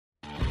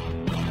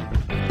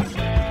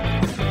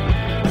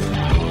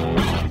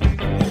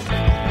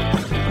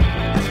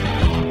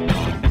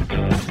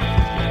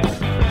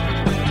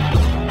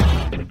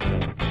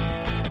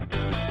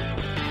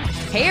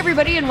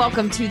everybody, and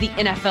welcome to the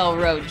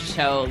NFL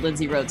Roadshow.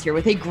 Lindsay Rhodes here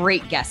with a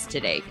great guest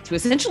today to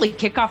essentially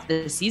kick off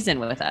the season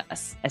with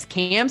us as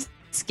camps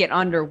get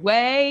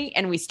underway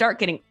and we start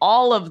getting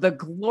all of the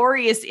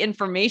glorious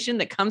information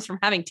that comes from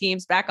having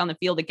teams back on the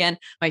field again.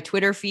 My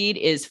Twitter feed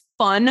is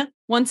fun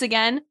once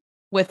again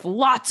with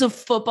lots of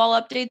football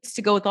updates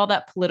to go with all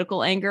that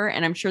political anger,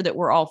 and I'm sure that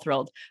we're all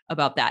thrilled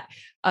about that.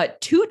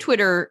 Two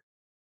Twitter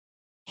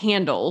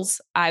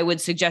handles I would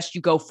suggest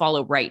you go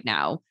follow right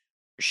now.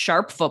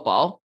 Sharp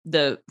Football,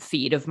 the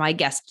feed of my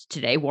guest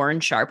today, Warren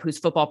Sharp, whose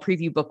football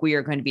preview book we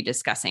are going to be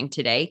discussing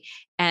today,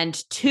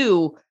 and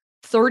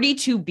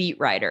 32 beat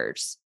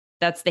writers.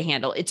 That's the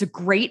handle. It's a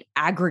great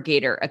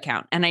aggregator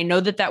account. And I know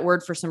that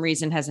word for some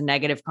reason has a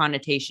negative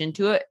connotation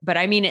to it, but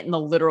I mean it in the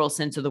literal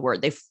sense of the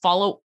word. They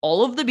follow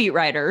all of the beat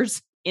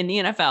writers in the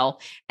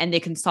NFL, and they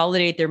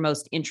consolidate their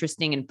most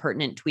interesting and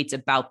pertinent tweets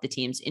about the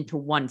teams into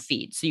one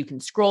feed. So you can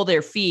scroll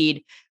their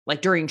feed,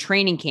 like during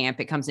training camp,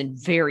 it comes in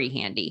very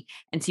handy,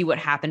 and see what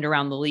happened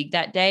around the league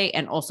that day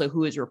and also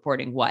who is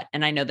reporting what.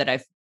 And I know that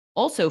I've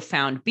also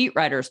found beat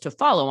writers to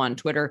follow on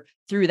Twitter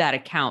through that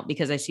account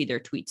because I see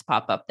their tweets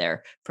pop up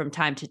there from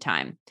time to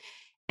time.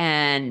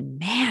 And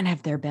man,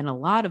 have there been a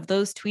lot of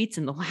those tweets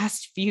in the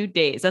last few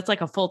days. That's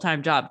like a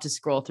full-time job to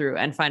scroll through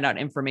and find out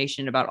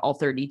information about all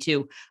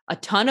 32. A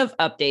ton of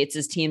updates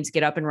as teams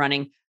get up and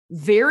running.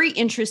 Very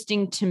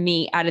interesting to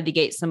me out of the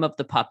gate, some of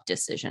the PUP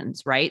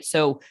decisions, right?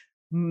 So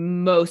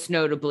most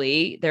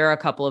notably, there are a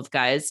couple of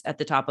guys at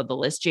the top of the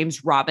list.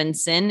 James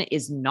Robinson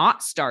is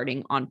not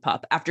starting on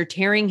PUP after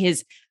tearing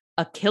his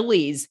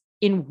Achilles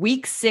in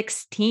week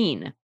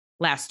 16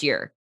 last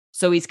year.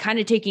 So he's kind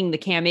of taking the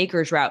Cam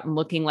Akers route and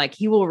looking like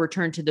he will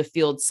return to the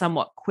field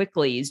somewhat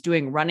quickly. He's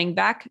doing running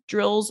back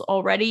drills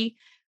already,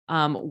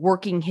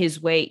 working his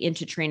way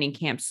into training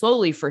camp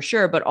slowly for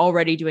sure, but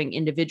already doing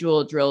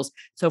individual drills.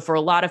 So for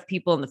a lot of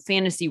people in the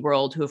fantasy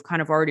world who have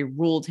kind of already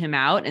ruled him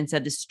out and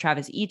said, this is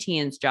Travis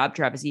Etienne's job.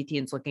 Travis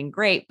Etienne's looking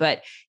great,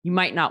 but you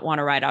might not want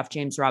to write off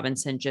James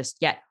Robinson just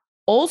yet.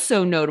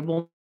 Also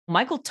notable,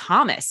 Michael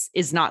Thomas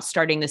is not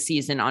starting the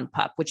season on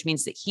PUP, which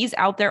means that he's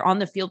out there on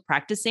the field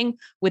practicing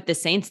with the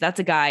Saints. That's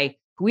a guy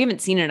who we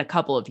haven't seen in a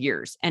couple of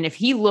years. And if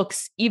he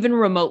looks even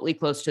remotely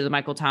close to the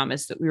Michael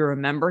Thomas that we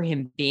remember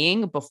him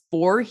being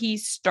before he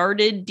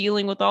started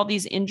dealing with all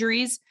these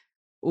injuries,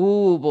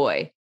 oh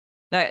boy,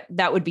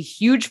 that would be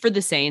huge for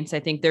the Saints. I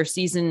think their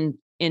season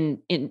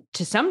in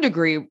to some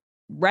degree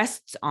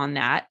rests on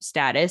that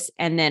status.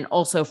 And then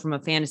also from a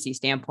fantasy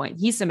standpoint,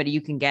 he's somebody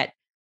you can get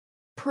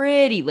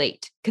pretty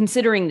late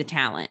considering the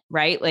talent,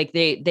 right? Like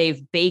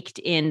they've baked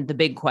in the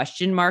big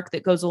question mark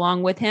that goes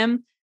along with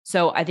him.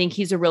 So I think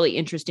he's a really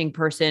interesting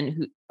person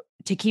who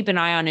to keep an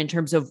eye on in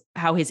terms of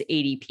how his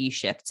ADP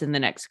shifts in the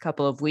next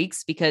couple of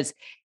weeks, because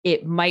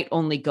it might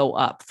only go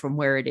up from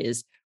where it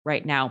is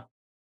right now.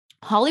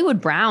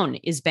 Hollywood Brown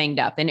is banged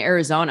up in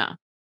Arizona.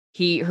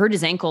 He hurt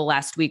his ankle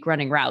last week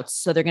running routes,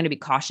 so they're going to be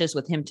cautious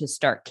with him to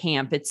start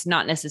camp. It's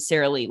not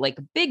necessarily like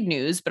big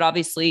news, but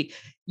obviously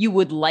you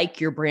would like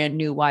your brand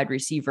new wide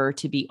receiver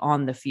to be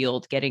on the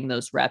field, getting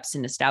those reps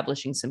and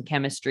establishing some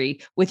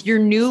chemistry with your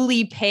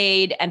newly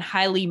paid and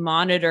highly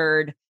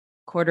monitored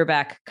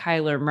quarterback,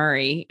 Kyler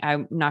Murray.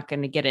 I'm not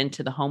going to get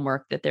into the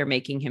homework that they're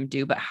making him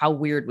do, but how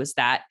weird was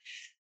that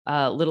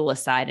little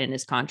aside in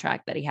his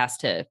contract that he has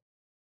to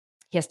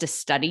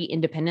study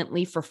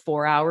independently for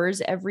 4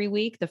 hours every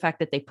week. The fact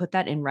that they put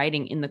that in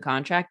writing in the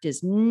contract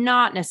is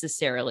not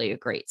necessarily a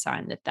great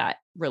sign that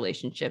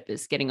relationship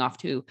is getting off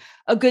to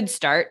a good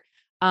start.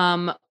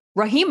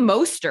 Raheem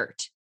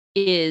Mostert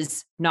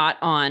is not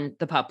on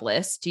the PUP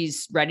list.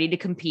 He's ready to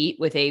compete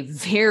with a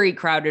very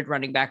crowded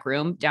running back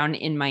room down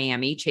in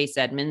Miami. Chase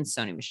Edmonds,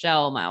 Sony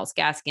Michel, Myles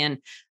Gaskin,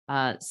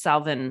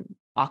 Salvin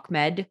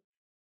Ahmed.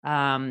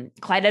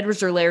 Clyde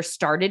Edwards-Helaire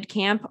started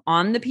camp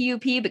on the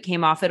PUP, but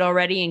came off it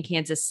already in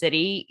Kansas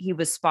City. He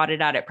was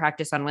spotted out at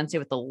practice on Wednesday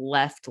with the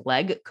left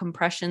leg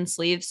compression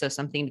sleeve. So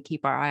something to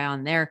keep our eye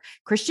on there.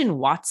 Christian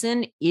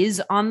Watson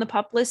is on the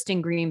PUP list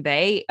in Green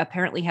Bay,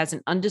 apparently has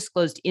an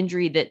undisclosed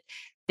injury that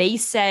they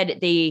said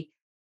they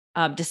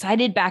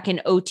decided back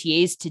in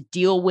OTAs to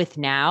deal with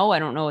now. I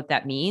don't know what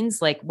that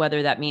means, like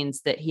whether that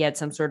means that he had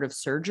some sort of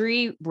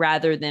surgery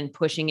rather than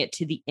pushing it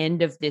to the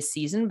end of this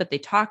season. But they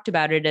talked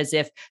about it as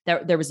if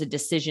there was a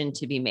decision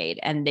to be made,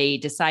 and they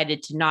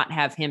decided to not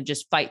have him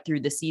just fight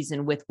through the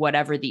season with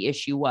whatever the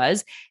issue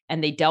was.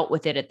 And they dealt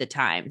with it at the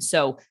time.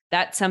 So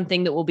that's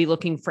something that we'll be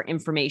looking for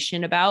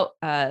information about.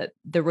 The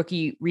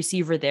rookie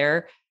receiver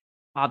there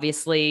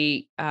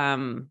obviously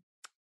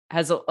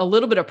has a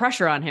little bit of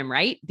pressure on him,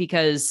 right?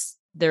 Because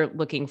they're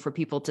looking for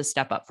people to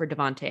step up for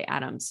Devontae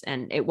Adams,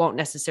 and it won't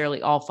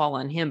necessarily all fall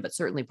on him, but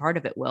certainly part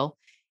of it will.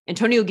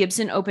 Antonio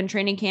Gibson opened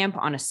training camp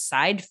on a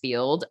side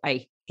field.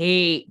 I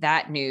hate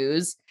that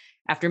news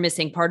after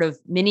missing part of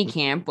mini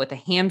camp with a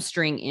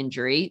hamstring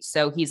injury.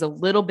 So he's a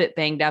little bit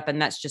banged up,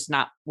 and that's just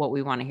not what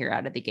we want to hear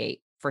out of the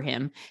gate for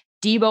him.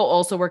 Debo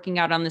also working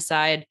out on the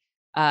side,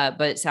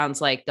 but it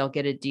sounds like they'll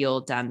get a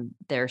deal done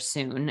there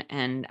soon.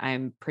 And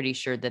I'm pretty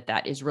sure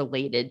that is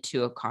related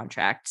to a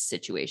contract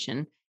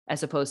situation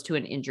as opposed to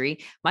an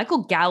injury.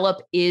 Michael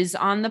Gallup is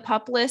on the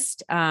PUP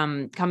list,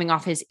 coming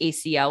off his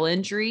ACL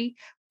injury,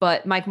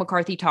 but Mike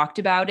McCarthy talked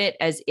about it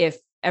as if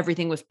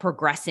everything was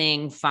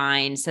progressing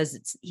fine,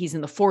 says he's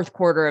in the fourth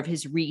quarter of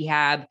his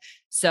rehab.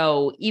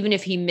 So even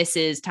if he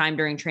misses time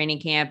during training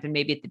camp and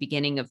maybe at the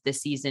beginning of the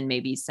season,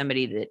 maybe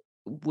somebody that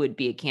would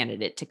be a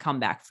candidate to come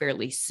back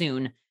fairly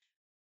soon.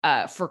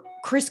 For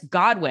Chris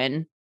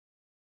Godwin,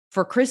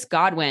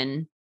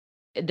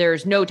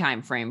 there's no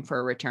time frame for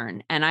a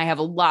return. And I have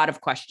a lot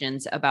of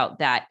questions about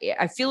that.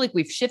 I feel like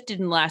we've shifted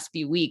in the last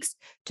few weeks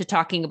to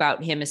talking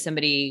about him as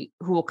somebody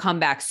who will come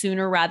back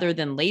sooner rather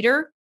than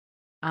later.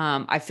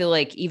 I feel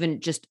like even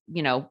just,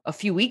 a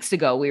few weeks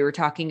ago, we were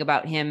talking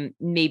about him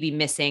maybe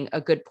missing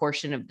a good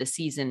portion of the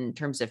season in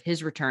terms of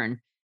his return.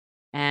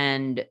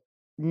 And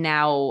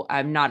now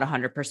I'm not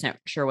 100%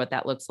 sure what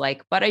that looks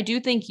like, but I do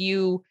think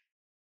you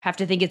have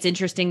to think it's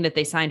interesting that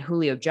they signed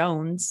Julio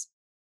Jones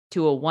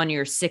to a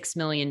 1-year, $6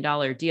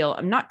 million deal.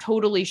 I'm not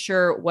totally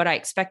sure what I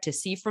expect to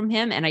see from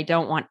him, and I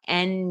don't want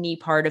any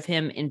part of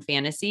him in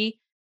fantasy.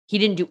 He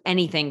didn't do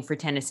anything for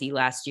Tennessee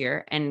last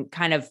year and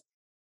kind of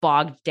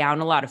bogged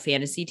down a lot of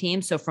fantasy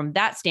teams. So from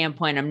that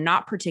standpoint, I'm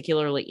not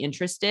particularly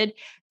interested.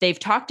 They've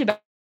talked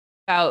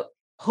about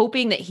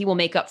hoping that he will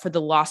make up for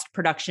the lost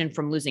production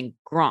from losing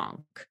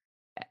Gronk,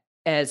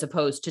 as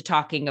opposed to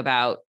talking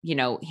about,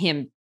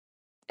 him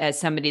as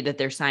somebody that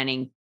they're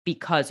signing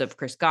because of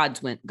Chris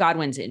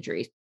Godwin's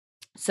injuries.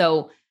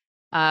 So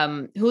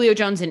Julio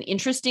Jones, an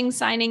interesting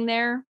signing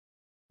there,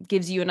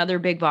 gives you another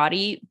big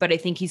body, but I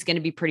think he's going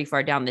to be pretty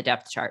far down the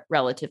depth chart,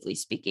 relatively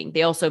speaking.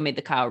 They also made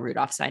the Kyle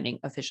Rudolph signing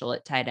official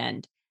at tight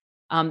end.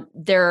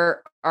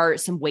 There are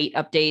some weight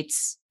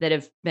updates that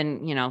have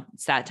been,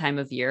 it's that time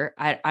of year.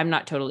 I'm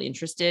not totally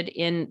interested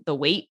in the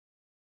weight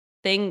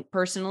thing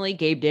personally.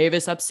 Gabe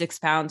Davis up 6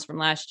 pounds from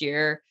last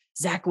year.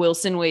 Zach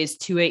Wilson weighs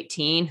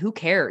 218. Who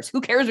cares?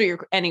 What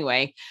you're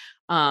anyway?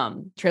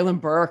 Traylon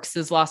Burks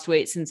has lost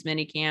weight since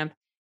minicamp.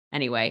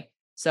 Anyway,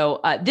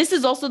 so this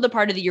is also the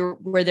part of the year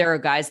where there are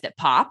guys that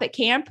pop at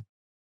camp,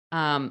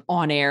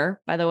 on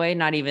air, by the way,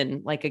 not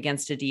even like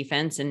against a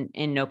defense and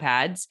in no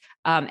pads.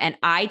 And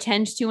I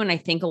tend to, and I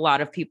think a lot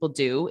of people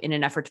do, in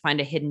an effort to find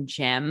a hidden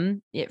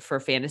gem for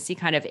fantasy,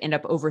 kind of end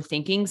up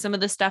overthinking some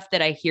of the stuff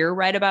that I hear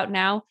right about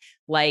now.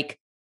 Like,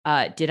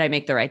 did I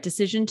make the right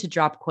decision to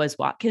drop Quez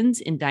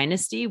Watkins in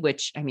Dynasty?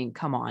 Which, I mean,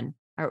 come on.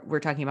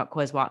 We're talking about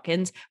Quez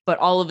Watkins, but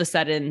all of a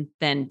sudden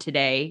then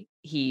today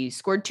he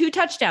scored 2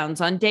 touchdowns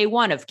on day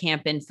 1 of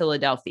camp in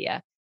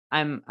Philadelphia.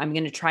 I'm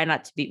going to try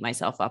not to beat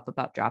myself up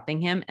about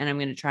dropping him. And I'm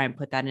going to try and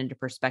put that into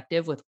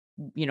perspective with,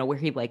 where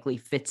he likely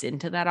fits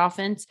into that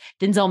offense.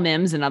 Denzel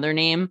Mims, another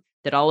name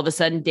that all of a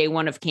sudden day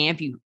 1 of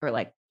camp, you are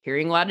like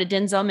hearing a lot of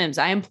Denzel Mims.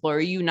 I implore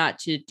you not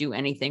to do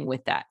anything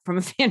with that from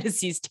a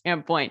fantasy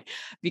standpoint,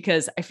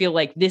 because I feel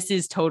like this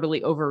is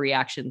totally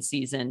overreaction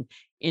season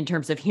in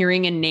terms of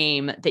hearing a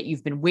name that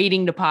you've been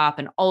waiting to pop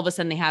and all of a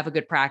sudden they have a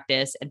good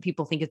practice and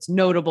people think it's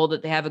notable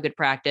that they have a good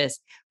practice,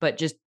 but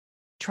just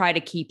try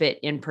to keep it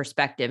in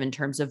perspective in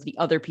terms of the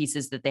other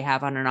pieces that they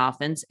have on an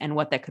offense and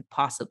what that could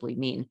possibly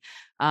mean.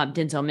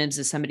 Denzel Mims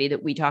is somebody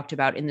that we talked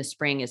about in the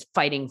spring is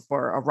fighting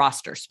for a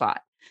roster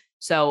spot.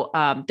 So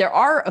there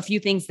are a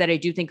few things that I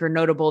do think are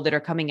notable that are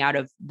coming out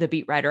of the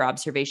beat writer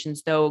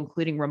observations, though,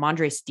 including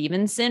Ramondre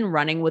Stevenson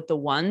running with the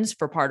ones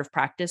for part of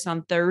practice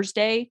on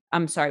Wednesday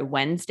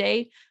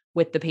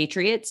with the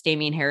Patriots,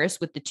 Damian Harris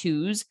with the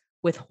 2s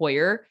with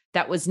Hoyer.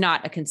 That was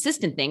not a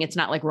consistent thing. It's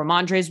not like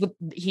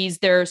he's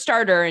their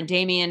starter and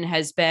Damian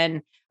has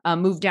been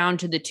moved down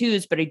to the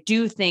 2s, but I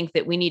do think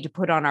that we need to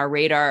put on our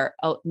radar,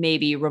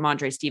 maybe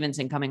Ramondre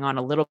Stevenson coming on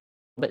a little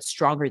bit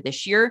stronger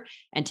this year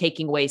and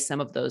taking away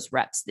some of those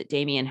reps that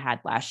Damian had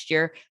last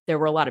year. There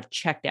were a lot of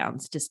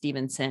checkdowns to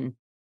Stevenson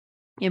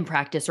in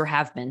practice, or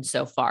have been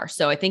so far.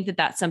 So I think that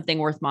that's something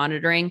worth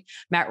monitoring.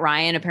 Matt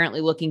Ryan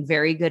apparently looking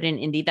very good in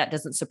Indy. That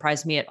doesn't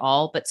surprise me at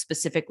all, but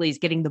specifically he's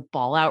getting the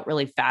ball out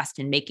really fast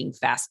and making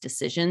fast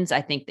decisions.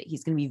 I think that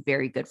he's going to be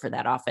very good for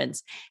that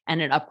offense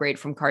and an upgrade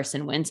from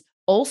Carson Wentz.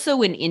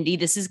 Also in Indy,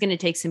 this is going to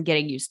take some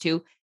getting used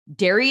to.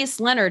 Darius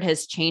Leonard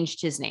has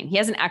changed his name. He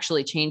hasn't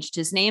actually changed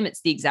his name.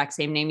 It's the exact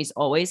same name he's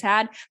always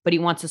had, but he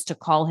wants us to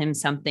call him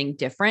something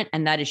different.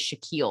 And that is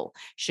Shaquille.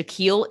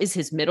 Shaquille is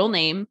his middle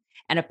name.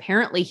 And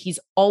apparently he's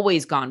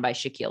always gone by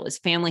Shaquille. His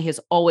family has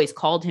always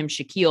called him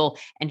Shaquille.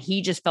 And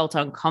he just felt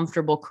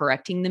uncomfortable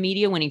correcting the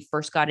media when he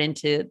first got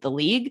into the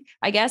league,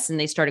 I guess. And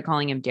they started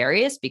calling him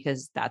Darius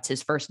because that's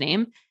his first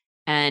name.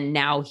 And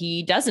now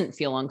he doesn't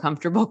feel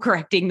uncomfortable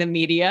correcting the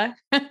media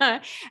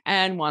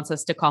and wants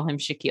us to call him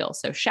Shaquille.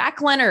 So Shaq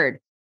Leonard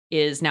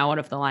is now one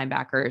of the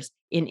linebackers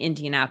in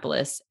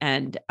Indianapolis.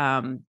 And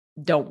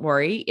don't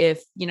worry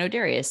if,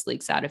 Darius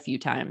leaks out a few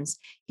times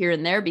here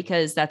and there,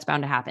 because that's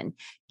bound to happen.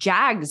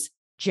 Jags,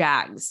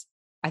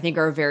 I think,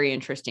 are a very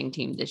interesting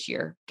team this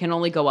year. Can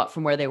only go up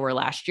from where they were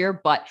last year,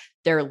 but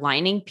they're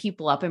lining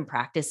people up in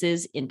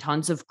practices in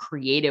tons of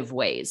creative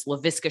ways.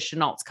 Laviska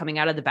Shenault's coming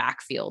out of the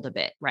backfield a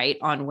bit, right,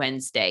 on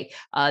Wednesday.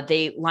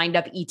 They lined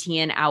up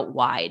Etienne out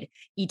wide.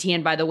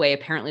 Etienne, by the way,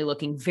 apparently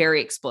looking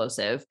very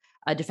explosive.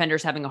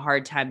 Defenders having a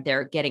hard time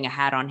there getting a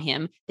hat on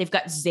him. They've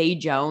got Zay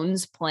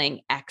Jones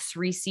playing X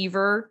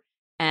receiver.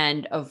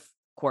 And of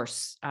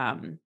course,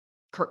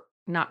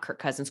 Kirk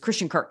Cousins,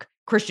 Christian Kirk.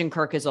 Christian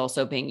Kirk is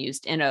also being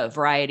used in a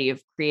variety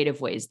of creative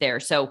ways there.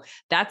 So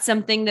that's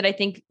something that I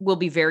think will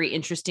be very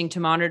interesting to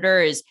monitor,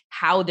 is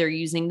how they're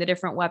using the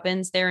different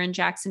weapons there in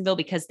Jacksonville,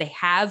 because they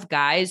have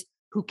guys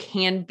who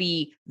can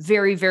be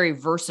very, very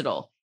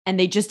versatile, and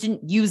they just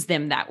didn't use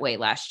them that way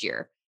last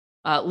year.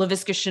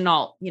 Laviska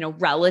Shenault,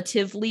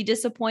 relatively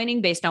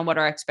disappointing based on what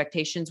our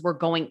expectations were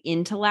going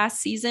into last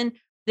season.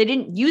 They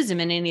didn't use him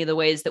in any of the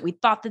ways that we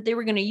thought that they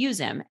were going to use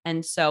him.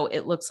 And so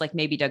it looks like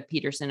maybe Doug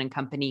Peterson and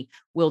company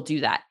will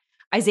do that.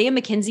 Isaiah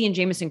McKenzie and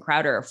Jamison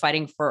Crowder are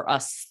fighting for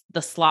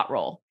the slot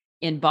role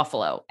in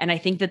Buffalo. And I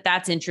think that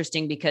that's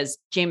interesting because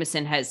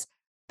Jamison has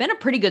been a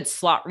pretty good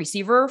slot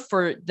receiver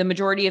for the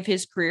majority of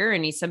his career.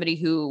 And he's somebody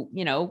who,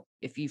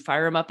 if you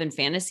fire him up in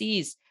fantasy,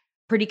 he's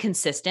pretty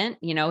consistent.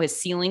 His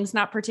ceiling's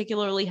not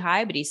particularly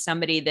high, but he's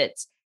somebody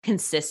that's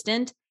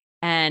consistent.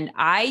 And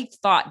I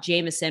thought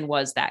Jamison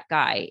was that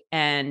guy.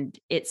 And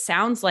it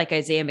sounds like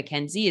Isaiah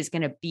McKenzie is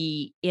going to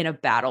be in a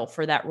battle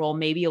for that role,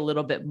 maybe a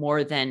little bit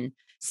more than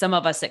some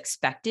of us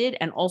expected.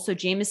 And also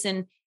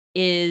Jamison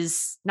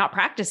is not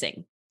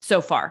practicing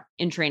so far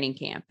in training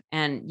camp.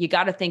 And you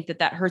got to think that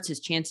that hurts his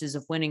chances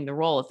of winning the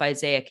role if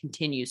Isaiah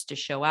continues to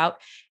show out.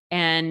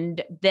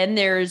 And then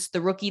there's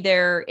the rookie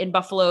there in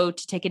Buffalo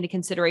to take into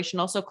consideration,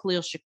 also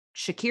Khalil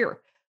Shakir,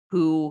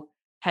 who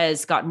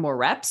has gotten more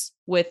reps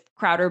with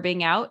Crowder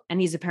being out.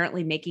 And he's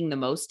apparently making the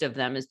most of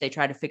them as they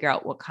try to figure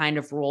out what kind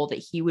of role that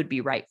he would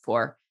be right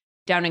for.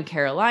 Down in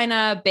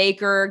Carolina,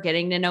 Baker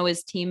getting to know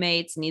his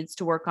teammates, needs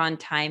to work on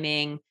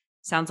timing.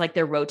 Sounds like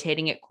they're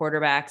rotating at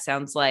quarterback.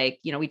 Sounds like,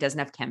 he doesn't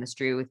have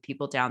chemistry with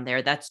people down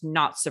there. That's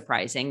not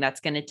surprising.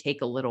 That's going to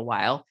take a little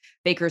while.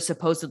 Baker's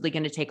supposedly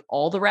going to take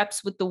all the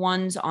reps with the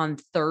ones on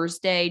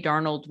Thursday,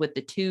 Darnold with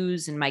the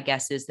twos. And my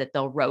guess is that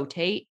they'll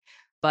rotate.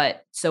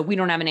 But so we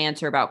don't have an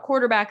answer about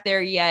quarterback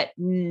there yet.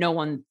 No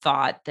one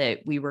thought that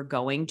we were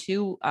going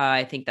to.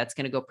 I think that's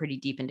going to go pretty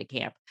deep into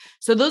camp.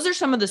 So those are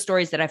some of the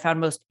stories that I found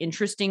most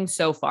interesting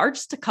so far.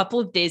 Just a couple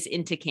of days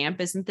into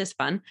camp. Isn't this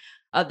fun?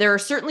 There are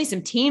certainly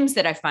some teams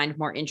that I find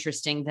more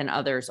interesting than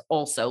others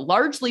also,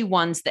 largely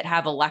ones that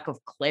have a lack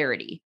of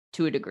clarity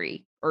to a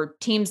degree, or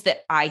teams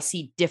that I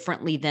see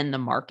differently than the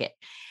market.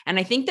 And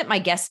I think that my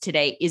guest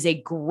today is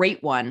a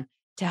great one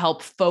to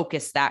help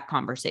focus that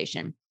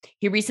conversation.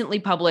 He recently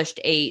published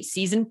a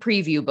season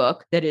preview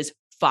book that is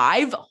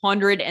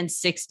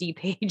 560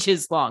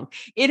 pages long.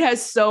 It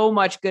has so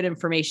much good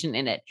information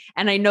in it.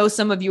 And I know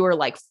some of you are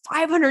like,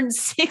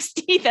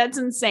 560? That's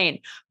insane.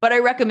 But I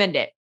recommend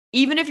it.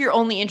 Even if you're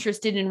only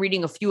interested in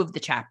reading a few of the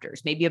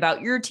chapters, maybe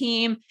about your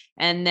team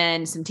and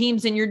then some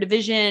teams in your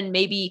division,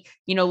 maybe,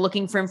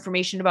 looking for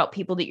information about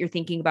people that you're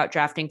thinking about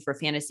drafting for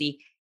fantasy.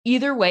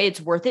 Either way,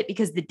 it's worth it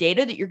because the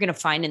data that you're going to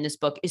find in this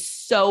book is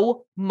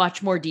so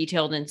much more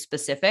detailed and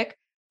specific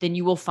than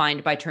you will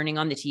find by turning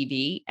on the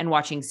TV and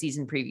watching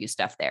season preview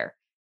stuff there.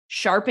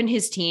 Sharp and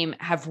his team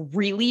have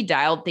really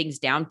dialed things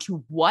down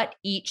to what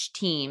each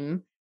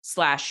team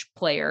 /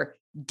 player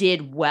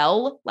did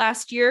well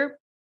last year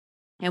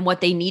and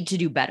what they need to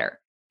do better.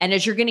 And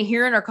as you're going to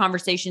hear in our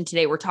conversation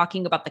today, we're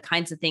talking about the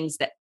kinds of things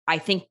that I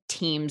think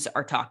teams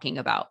are talking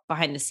about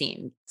behind the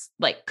scenes,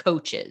 like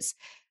coaches.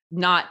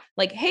 Not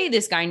like, hey,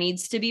 this guy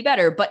needs to be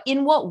better, but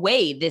in what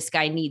way this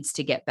guy needs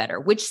to get better?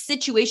 Which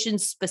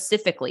situations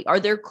specifically? Are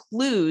there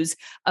clues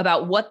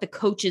about what the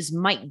coaches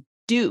might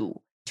do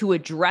to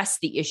address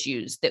the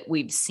issues that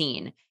we've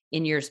seen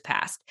in years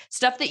past?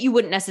 Stuff that you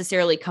wouldn't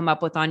necessarily come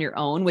up with on your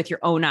own with your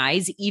own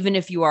eyes, even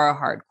if you are a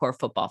hardcore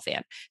football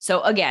fan.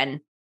 So again,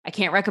 I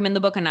can't recommend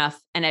the book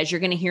enough. And as you're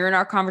going to hear in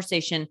our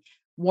conversation,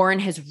 Warren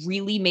has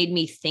really made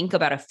me think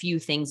about a few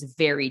things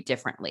very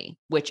differently,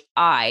 which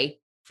I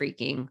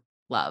freaking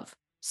love.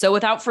 So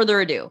without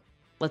further ado,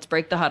 let's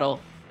break the huddle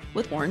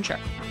with Warren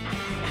Sharp.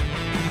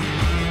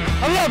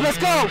 Hurry up, let's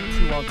go!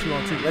 2 on 2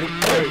 on 2, ready?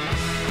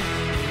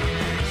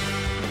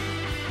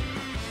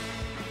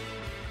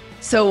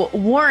 So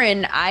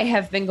Warren, I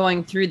have been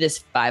going through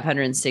this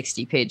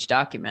 560-page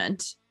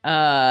document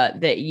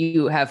that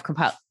you have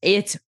compiled.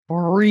 It's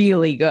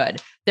really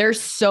good.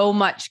 There's so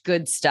much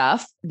good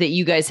stuff that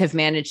you guys have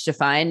managed to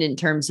find in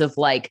terms of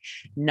like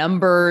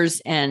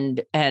numbers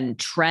and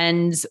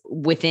trends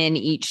within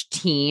each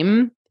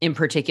team in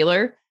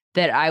particular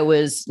that I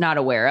was not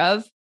aware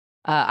of.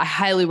 I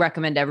highly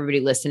recommend everybody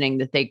listening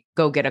that they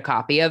go get a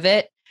copy of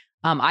it.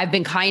 I've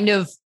been kind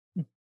of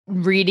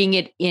reading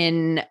it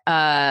in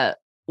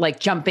like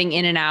jumping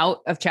in and out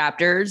of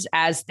chapters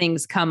as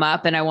things come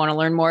up and I want to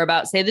learn more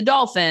about, say, the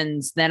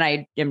Dolphins. Then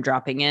I am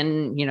dropping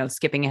in,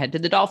 skipping ahead to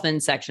the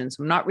Dolphins section.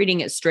 So I'm not reading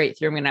it straight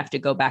through. I'm going to have to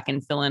go back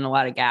and fill in a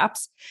lot of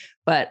gaps,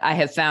 but I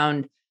have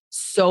found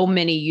so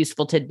many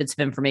useful tidbits of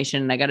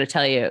information. And I got to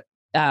tell you,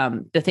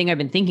 the thing I've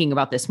been thinking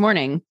about this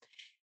morning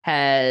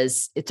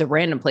it's a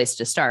random place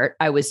to start.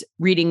 I was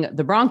reading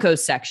the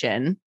Broncos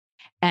section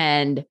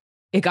and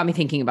it got me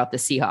thinking about the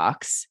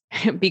Seahawks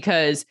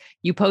because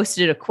you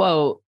posted a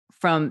quote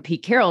from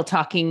Pete Carroll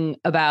talking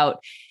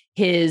about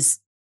his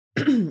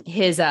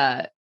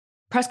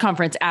press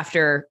conference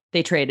after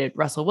they traded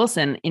Russell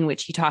Wilson, in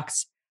which he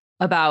talks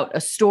about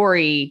a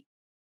story.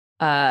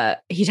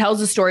 He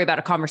tells a story about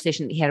a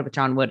conversation that he had with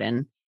John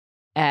Wooden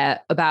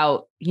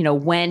about,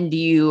 when do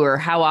you or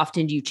how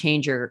often do you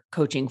change your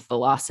coaching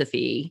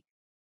philosophy?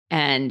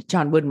 And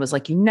John Wooden was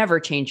like, you never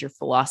change your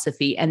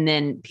philosophy. And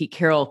then Pete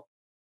Carroll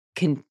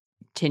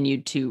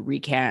continued to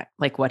recant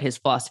like what his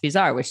philosophies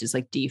are, which is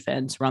like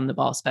defense, run the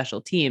ball,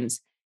 special teams.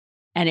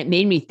 And it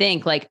made me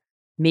think like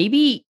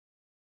maybe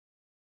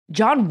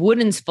John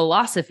Wooden's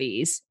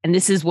philosophies, and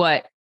this is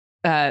what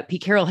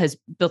Pete Carroll has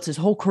built his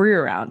whole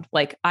career around.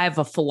 Like, I have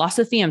a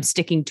philosophy, I'm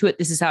sticking to it.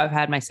 This is how I've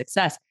had my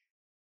success.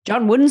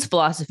 John Wooden's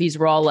philosophies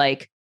were all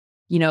like,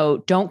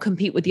 don't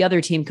compete with the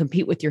other team,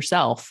 compete with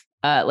yourself.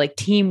 Like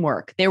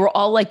teamwork. They were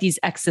all like these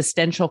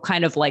existential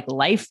kind of like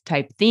life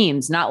type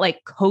themes, not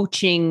like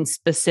coaching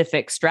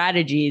specific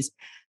strategies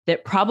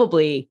that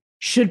probably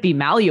should be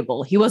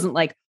malleable. He wasn't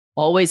like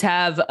always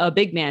have a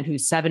big man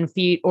who's 7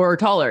 feet or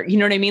taller. You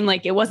know what I mean?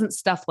 Like it wasn't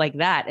stuff like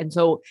that. And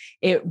so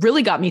it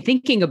really got me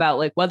thinking about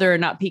like whether or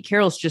not Pete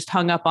Carroll's just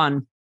hung up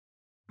on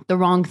the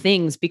wrong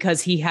things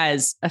because he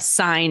has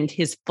assigned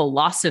his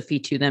philosophy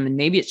to them. And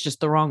maybe it's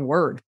just the wrong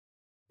word.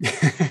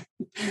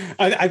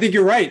 I think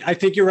you're right. I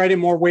think you're right in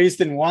more ways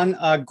than one.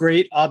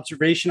 Great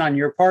observation on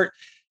your part.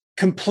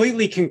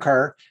 Completely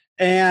concur.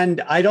 And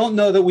I don't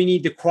know that we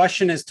need to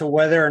question as to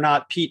whether or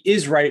not Pete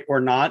is right or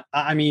not.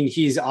 I mean,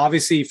 he's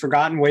obviously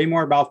forgotten way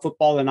more about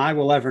football than I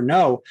will ever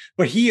know,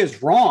 but he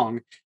is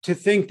wrong to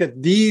think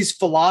that these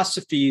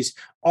philosophies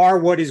are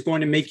what is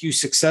going to make you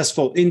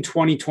successful in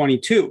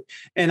 2022.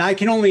 And I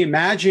can only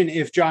imagine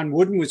if John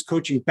Wooden was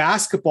coaching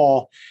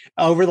basketball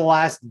over the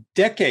last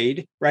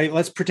decade, right?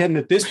 Let's pretend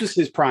that this was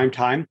his prime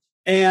time.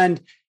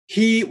 And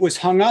he was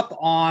hung up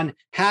on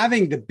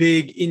having the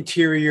big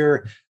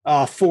interior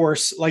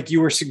force, like you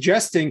were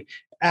suggesting,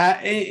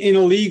 in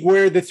a league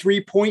where the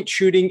 3-point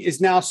shooting is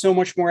now so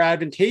much more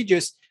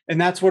advantageous. And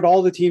that's what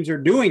all the teams are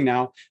doing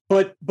now.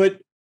 But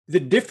the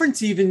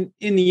difference even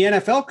in the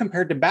NFL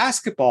compared to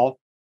basketball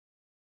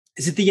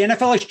is that the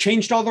NFL has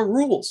changed all the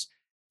rules.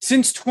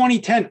 Since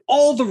 2010,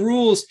 all the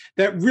rules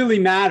that really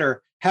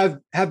matter have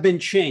been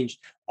changed.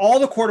 All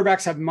the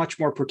quarterbacks have much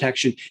more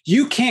protection.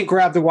 You can't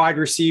grab the wide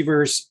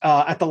receivers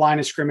at the line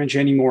of scrimmage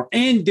anymore.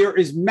 And there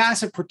is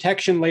massive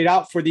protection laid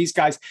out for these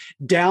guys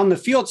down the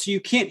field. So you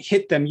can't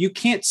hit them. You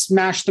can't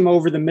smash them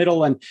over the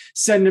middle and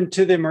send them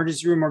to the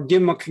emergency room or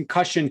give them a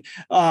concussion.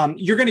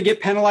 You're going to get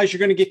penalized. You're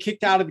going to get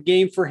kicked out of the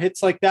game for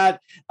hits like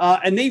that.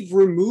 And they've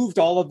removed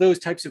all of those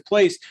types of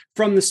plays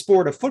from the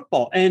sport of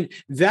football. And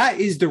that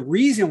is the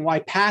reason why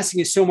passing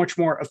is so much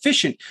more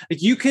efficient.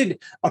 Like you could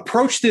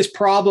approach this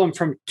problem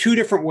from two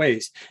different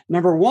ways.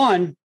 Number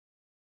one,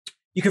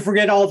 you could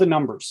forget all the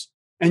numbers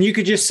and you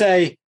could just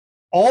say,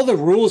 all the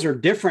rules are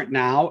different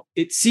now.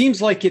 It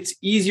seems like it's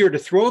easier to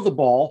throw the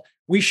ball.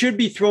 We should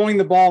be throwing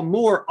the ball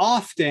more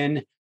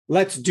often.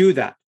 Let's do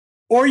that.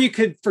 Or you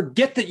could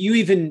forget that you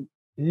even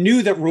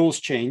knew that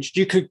rules changed.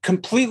 You could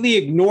completely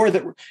ignore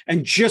that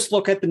and just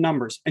look at the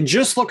numbers and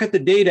just look at the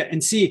data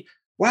and see,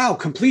 wow,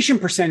 completion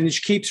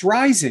percentage keeps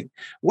rising.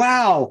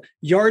 Wow,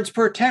 yards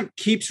per attempt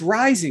keeps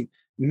rising.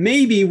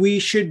 Maybe we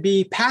should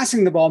be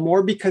passing the ball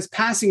more because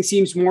passing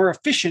seems more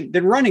efficient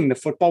than running the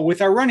football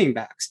with our running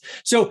backs.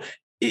 So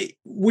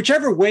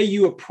whichever way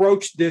you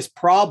approach this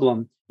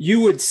problem,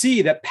 you would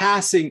see that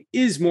passing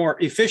is more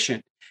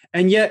efficient.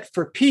 And yet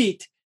for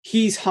Pete,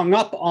 he's hung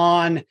up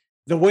on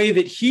the way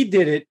that he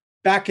did it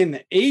back in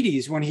the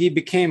 80s when he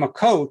became a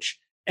coach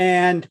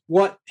and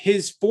what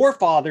his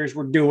forefathers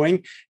were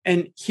doing.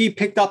 And he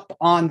picked up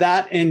on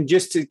that and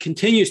just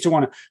continues to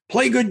want to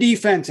play good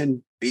defense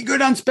and be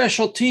good on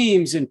special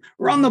teams and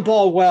run the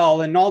ball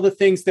well and all the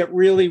things that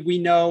really we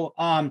know.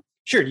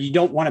 Sure, you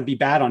don't want to be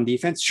bad on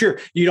defense. Sure,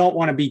 you don't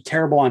want to be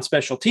terrible on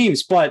special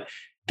teams. But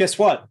guess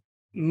what?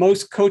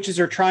 Most coaches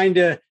are trying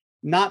to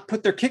not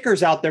put their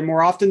kickers out there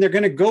more often. They're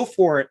going to go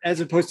for it as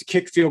opposed to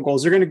kick field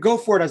goals. They're going to go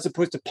for it as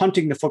opposed to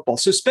punting the football.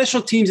 So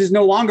special teams is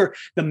no longer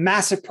the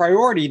massive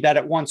priority that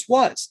it once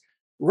was.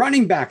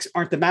 Running backs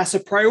aren't the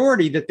massive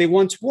priority that they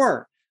once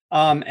were.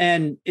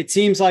 And it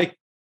seems like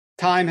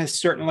time has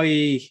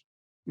certainly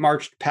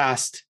marched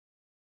past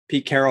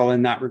Pete Carroll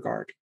in that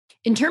regard.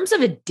 In terms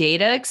of a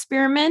data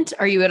experiment,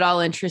 are you at all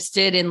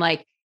interested in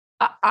like,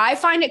 I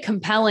find it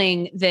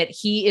compelling that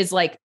he is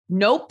like,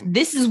 nope,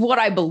 this is what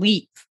I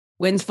believe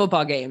wins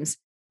football games.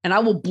 And I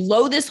will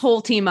blow this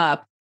whole team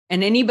up.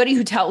 And anybody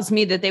who tells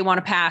me that they want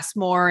to pass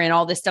more and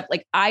all this stuff,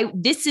 like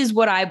this is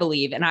what I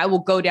believe. And I will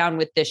go down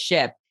with this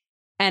ship.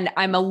 And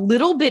I'm a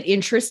little bit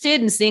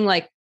interested in seeing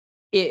like,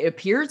 it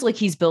appears like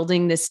he's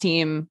building this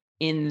team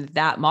in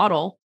that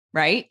model,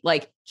 right?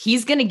 Like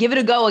he's going to give it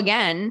a go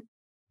again.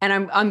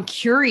 And I'm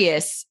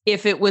curious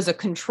if it was a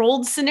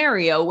controlled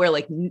scenario where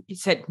like he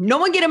said, no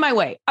one get in my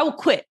way. I will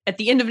quit at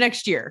the end of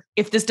next year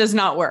if this does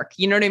not work.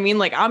 You know what I mean?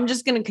 Like I'm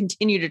just going to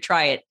continue to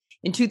try it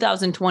in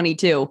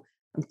 2022.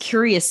 I'm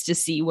curious to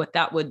see what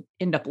that would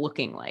end up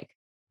looking like.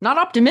 Not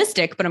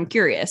optimistic, but I'm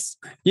curious.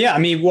 Yeah, I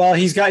mean, well,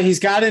 he's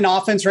got an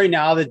offense right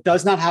now that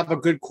does not have a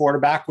good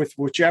quarterback with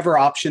whichever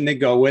option they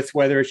go with,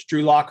 whether it's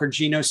Drew Lock or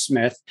Geno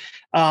Smith.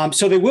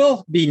 So they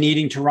will be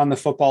needing to run the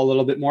football a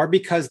little bit more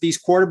because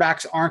these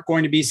quarterbacks aren't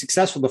going to be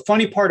successful. The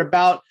funny part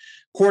about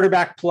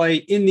quarterback play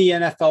in the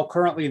NFL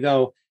currently,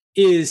 though,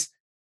 is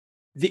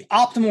the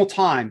optimal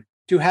time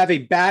to have a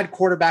bad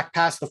quarterback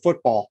pass the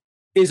football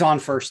is on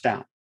first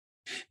down.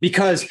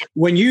 Because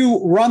when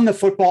you run the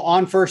football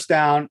on first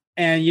down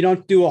and you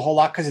don't do a whole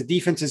lot because the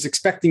defense is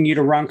expecting you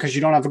to run because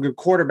you don't have a good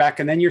quarterback,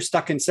 and then you're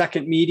stuck in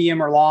second,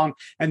 medium, or long,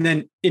 and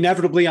then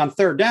inevitably on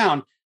third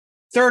down,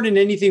 third and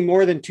anything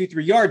more than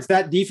 2-3 yards,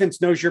 that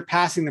defense knows you're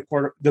passing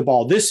the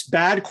ball. This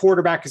bad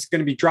quarterback is going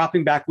to be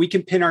dropping back. We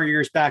can pin our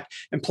ears back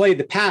and play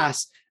the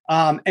pass.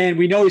 And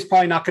we know he's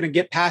probably not going to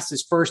get past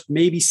his first,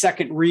 maybe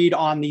second read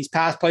on these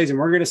pass plays, and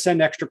we're going to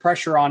send extra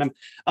pressure on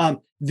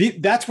him.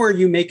 That's where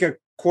you make a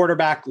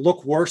quarterback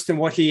look worse than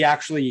what he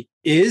actually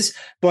is.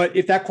 But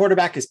if that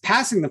quarterback is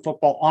passing the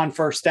football on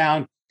first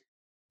down,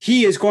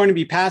 he is going to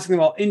be passing the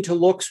ball into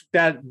looks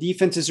that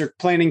defenses are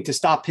planning to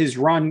stop his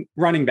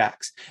running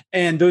backs.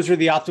 And those are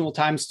the optimal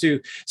times too.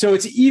 So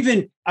it's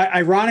even,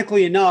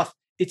 ironically enough,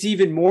 it's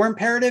even more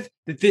imperative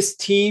that this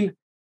team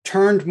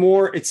turned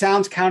more, it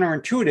sounds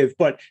counterintuitive,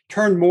 but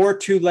turned more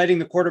to letting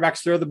the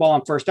quarterbacks throw the ball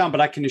on first down.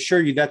 But I can assure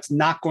you that's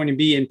not going to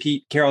be in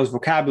Pete Carroll's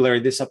vocabulary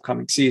this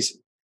upcoming season.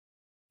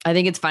 I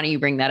think it's funny you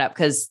bring that up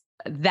because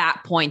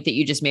that point that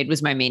you just made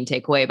was my main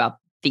takeaway about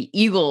the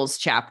Eagles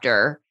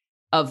chapter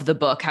of the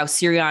book, how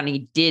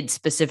Sirianni did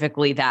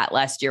specifically that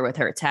last year with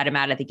Hurts, had him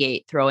out of the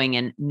gate throwing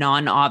in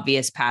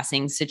non-obvious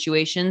passing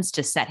situations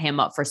to set him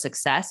up for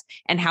success,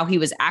 and how he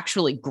was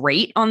actually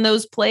great on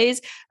those plays,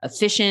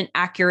 efficient,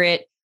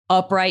 accurate,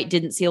 upright,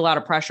 didn't see a lot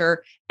of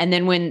pressure. And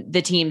then when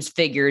the teams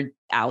figured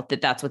out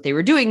that that's what they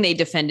were doing, they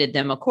defended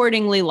them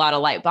accordingly, a lot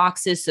of light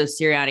boxes. So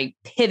Sirianni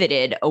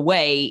pivoted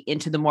away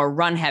into the more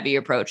run heavy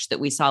approach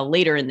that we saw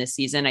later in this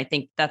season. I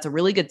think that's a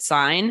really good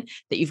sign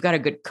that you've got a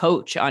good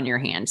coach on your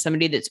hand,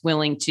 somebody that's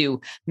willing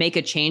to make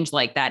a change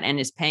like that and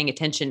is paying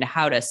attention to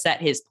how to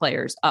set his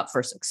players up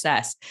for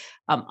success.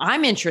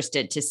 I'm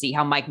interested to see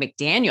how Mike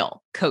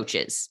McDaniel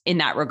coaches in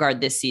that regard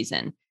this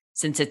season,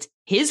 since it's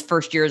his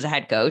first year as a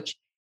head coach.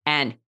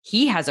 And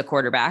he has a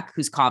quarterback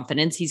whose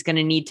confidence he's going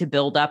to need to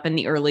build up in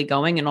the early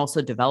going and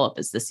also develop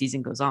as the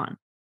season goes on.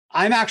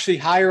 I'm actually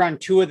higher on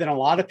Tua than a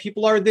lot of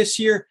people are this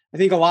year. I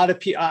think a lot of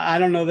people, I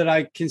don't know that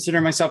I consider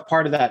myself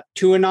part of that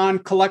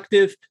Tuanon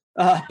collective,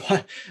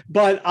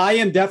 but I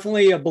am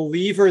definitely a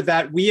believer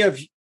that we have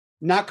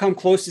not come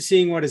close to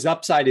seeing what his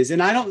upside is.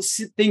 And I don't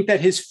think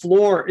that his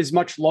floor is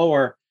much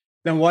lower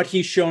than what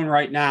he's shown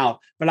right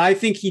now. But I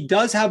think he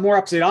does have more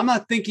upside. I'm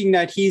not thinking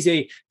that he's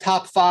a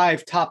top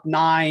 5, top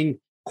 9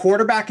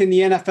 quarterback in the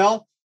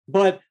NFL,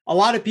 but a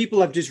lot of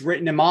people have just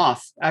written him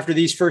off after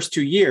these first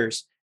 2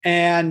 years.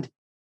 And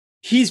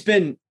he's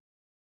been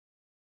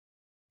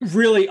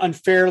really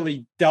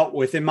unfairly dealt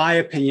with, in my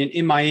opinion,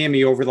 in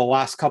Miami over the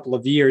last couple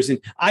of years. And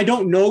I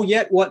don't know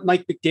yet what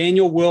Mike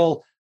McDaniel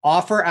will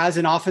offer as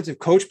an offensive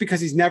coach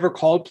because he's never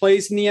called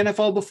plays in the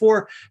NFL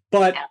before.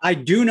 But I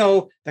do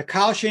know that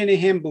Kyle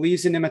Shanahan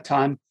believes in him a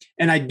ton.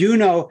 And I do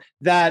know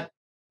that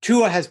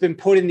Tua has been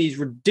put in these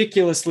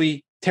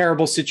ridiculously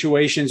terrible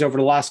situations over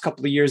the last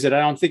couple of years that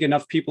I don't think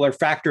enough people are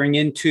factoring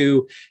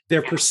into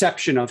their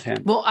perception of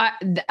him. Well,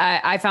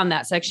 I found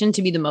that section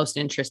to be the most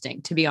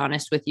interesting, to be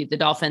honest with you, the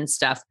Dolphins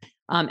stuff.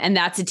 And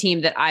that's a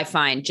team that I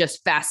find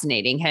just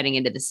fascinating heading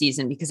into the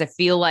season, because I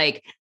feel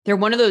like they're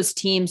one of those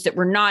teams that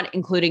we're not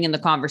including in the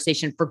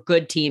conversation for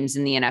good teams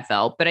in the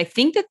NFL. But I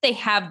think that they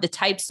have the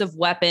types of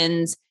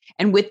weapons,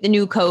 and with the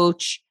new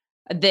coach,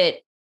 that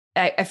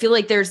I feel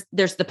like there's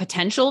the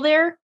potential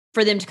there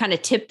for them to kind of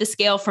tip the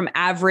scale from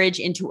average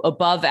into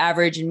above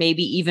average, and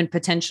maybe even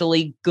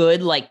potentially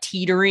good, like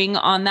teetering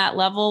on that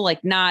level,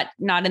 like not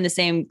in the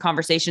same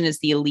conversation as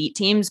the elite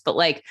teams, but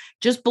like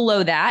just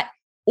below that.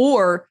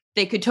 Or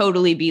they could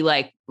totally be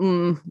like,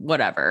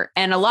 whatever.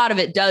 And a lot of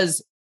it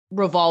does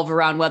revolve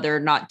around whether or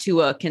not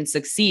Tua can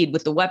succeed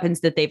with the weapons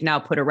that they've now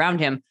put around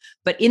him.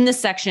 But in the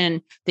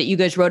section that you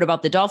guys wrote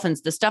about the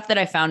Dolphins, the stuff that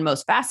I found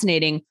most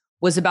fascinating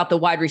was about the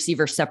wide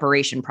receiver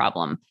separation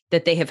problem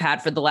that they have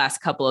had for the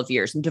last couple of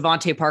years. And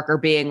Devontae Parker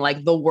being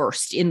like the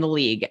worst in the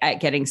league at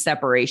getting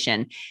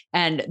separation.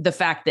 And the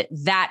fact that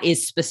that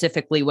is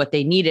specifically what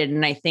they needed.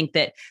 And I think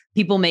that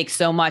people make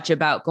so much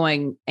about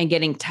going and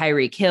getting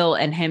Tyreek Hill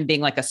and him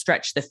being like a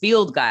stretch the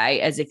field guy,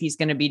 as if he's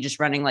going to be just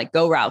running like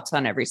go routes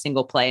on every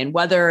single play, and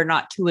whether or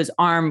not Tua's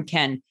arm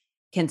can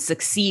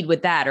succeed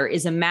with that or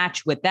is a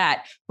match with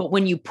that. But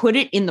when you put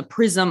it in the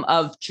prism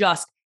of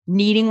just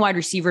needing wide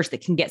receivers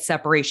that can get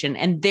separation,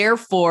 and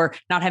therefore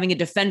not having a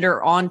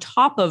defender on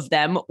top of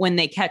them when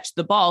they catch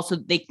the ball so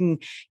that they can,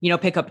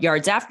 pick up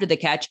yards after the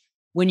catch.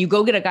 When you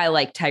go get a guy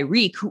like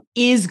Tyreek, who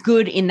is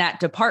good in that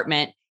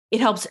department, it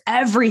helps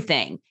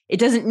everything. It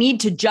doesn't need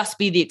to just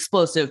be the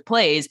explosive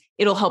plays.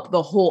 It'll help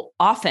the whole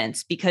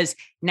offense because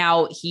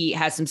now he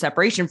has some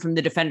separation from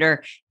the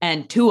defender,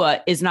 and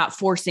Tua is not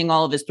forcing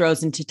all of his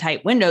throws into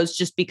tight windows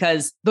just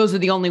because those are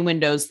the only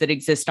windows that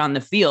exist on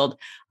the field.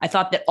 I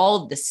thought that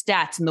all of the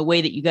stats and the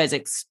way that you guys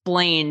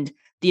explained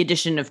the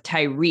addition of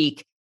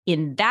Tyreek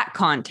in that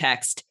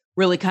context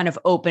really kind of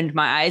opened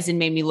my eyes and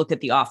made me look at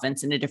the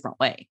offense in a different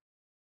way.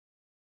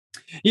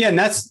 Yeah. And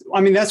that's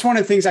one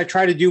of the things I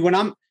try to do when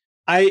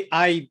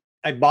I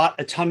bought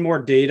a ton more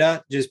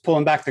data, just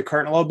pulling back the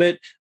curtain a little bit.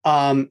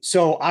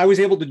 So I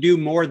was able to do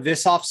more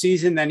this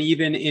offseason than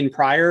even in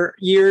prior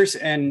years.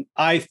 And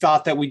I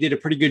thought that we did a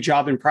pretty good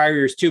job in prior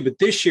years too. But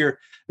this year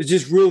I was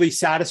just really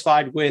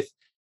satisfied with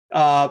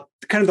kind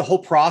of the whole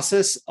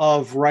process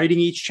of writing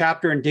each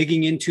chapter and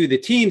digging into the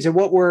teams. And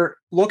what we're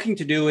looking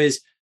to do is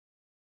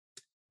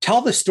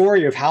tell the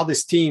story of how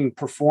this team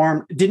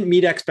performed, didn't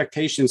meet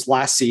expectations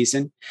last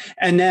season.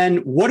 And then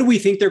what do we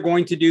think they're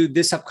going to do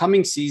this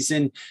upcoming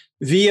season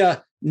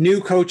via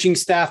new coaching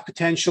staff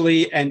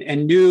potentially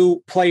and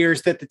new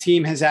players that the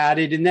team has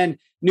added, and then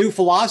new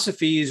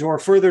philosophies or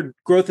further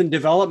growth and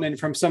development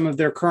from some of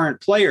their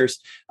current players.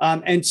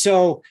 And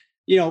so,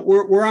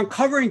 we're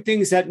uncovering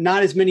things that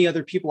not as many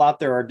other people out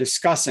there are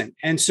discussing.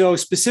 And so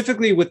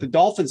specifically with the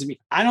Dolphins,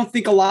 I don't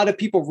think a lot of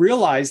people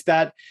realize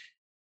that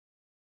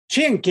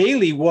Chan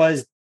Gailey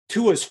was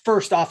Tua's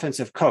first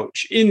offensive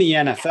coach in the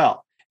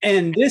NFL.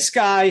 And this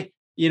guy,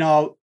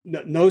 no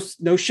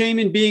shame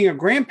in being a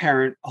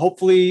grandparent.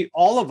 Hopefully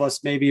all of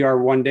us maybe are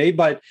one day,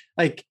 but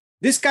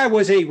this guy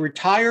was a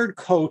retired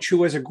coach who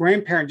was a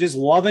grandparent, just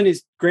loving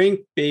his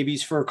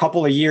grandbabies for a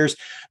couple of years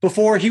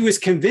before he was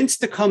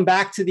convinced to come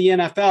back to the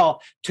NFL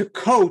to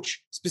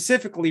coach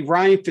specifically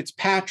Ryan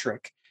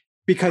Fitzpatrick,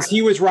 because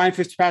he was Ryan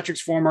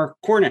Fitzpatrick's former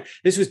coordinator.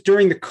 This was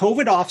during the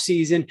COVID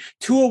offseason.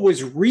 Tua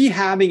was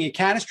rehabbing a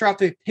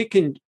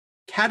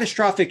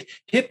catastrophic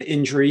hip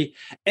injury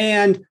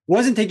and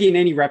wasn't taking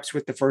any reps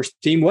with the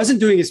first team, wasn't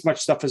doing as much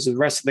stuff as the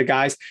rest of the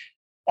guys.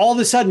 All of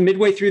a sudden,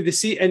 midway through the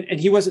season, and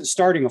he wasn't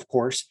starting, of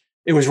course,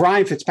 it was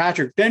Ryan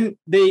Fitzpatrick. Then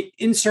they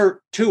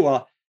insert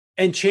Tua,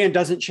 and Chan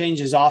doesn't change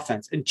his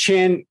offense. And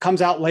Chan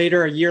comes out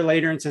later, a year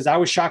later, and says, I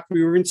was shocked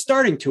we were even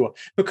starting Tua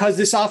because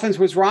this offense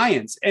was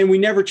Ryan's and we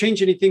never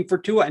changed anything for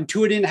Tua. And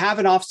Tua didn't have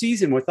an off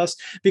season with us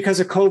because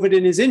of COVID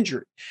and his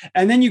injury.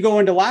 And then you go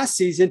into last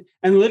season,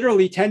 and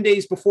literally 10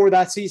 days before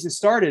that season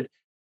started,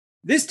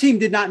 this team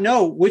did not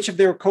know which of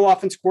their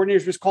co-offense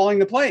coordinators was calling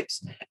the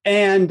plays.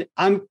 And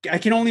I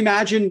can only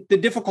imagine the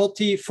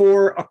difficulty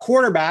for a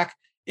quarterback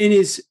in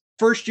his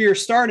first year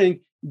starting,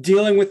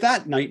 dealing with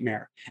that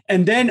nightmare.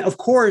 And then, of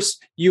course,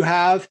 you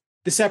have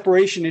the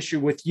separation issue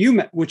with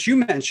you, which you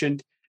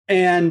mentioned,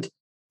 and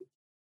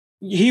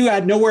he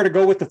had nowhere to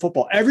go with the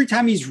football. Every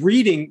time he's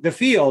reading the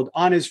field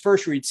on his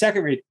first read,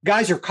 second read,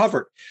 guys are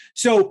covered.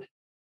 So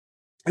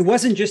it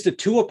wasn't just a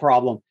Tua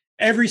problem.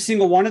 Every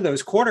single one of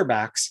those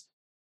quarterbacks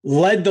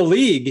led the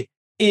league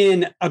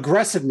in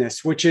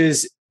aggressiveness, which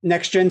is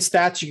Next Gen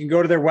Stats. You can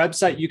go to their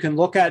website. You can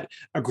look at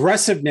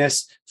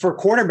aggressiveness for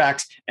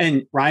quarterbacks,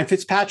 and Ryan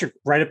Fitzpatrick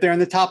right up there in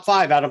the top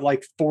 5 out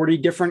of 40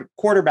 different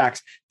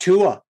quarterbacks.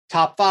 Tua,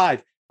 top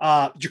 5.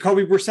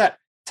 Jacoby Brissett,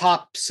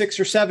 top 6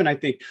 or 7, I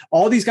think.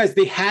 All these guys,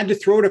 they had to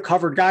throw to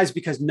covered guys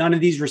because none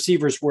of these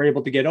receivers were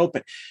able to get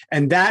open.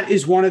 And that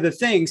is one of the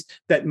things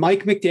that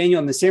Mike McDaniel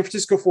and the San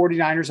Francisco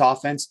 49ers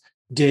offense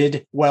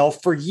did well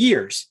for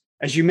years.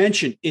 As you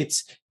mentioned,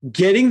 it's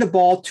getting the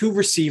ball to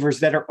receivers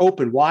that are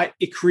open. Why?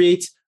 It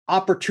creates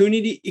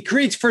opportunity. It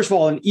creates, first of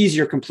all, an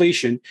easier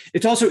completion.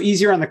 It's also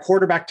easier on the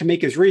quarterback to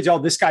make his reads. Oh,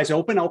 this guy's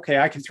open. Okay,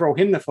 I can throw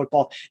him the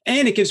football.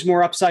 And it gives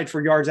more upside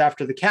for yards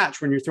after the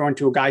catch when you're throwing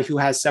to a guy who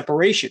has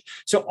separation.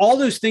 So all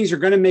those things are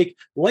going to make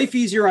life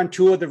easier on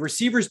Tua. The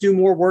receivers do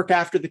more work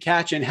after the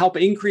catch and help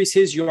increase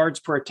his yards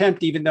per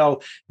attempt, even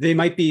though they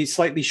might be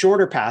slightly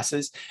shorter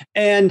passes.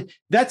 And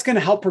that's going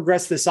to help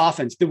progress this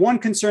offense. The one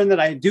concern that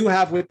I do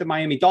have with the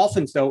Miami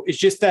Dolphins, though, is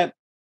just that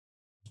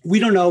we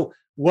don't know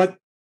what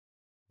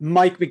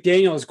Mike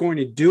McDaniel is going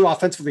to do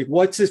offensively.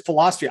 What's his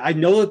philosophy? I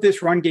know that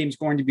this run game is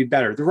going to be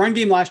better. The run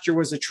game last year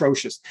was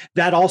atrocious.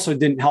 That also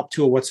didn't help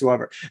Tua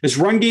whatsoever. This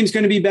run game is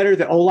going to be better.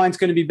 The O-line is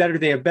going to be better.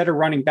 They have better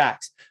running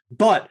backs.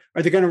 But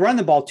are they going to run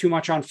the ball too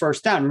much on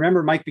first down?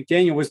 Remember, Mike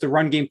McDaniel was the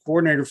run game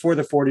coordinator for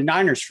the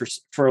 49ers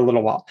for a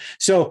little while.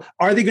 So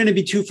are they going to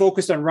be too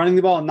focused on running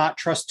the ball and not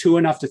trust Tua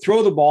enough to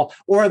throw the ball?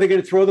 Or are they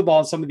going to throw the ball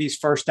on some of these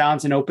first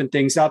downs and open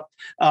things up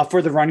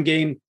for the run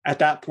game at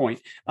that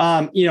point?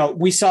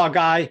 We saw a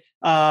guy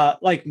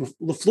like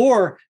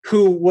LaFleur,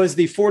 who was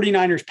the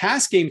 49ers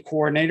pass game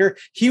coordinator.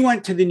 He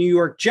went to the New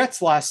York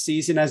Jets last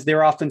season as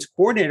their offense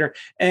coordinator.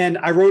 And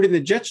I wrote in the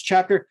Jets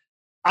chapter,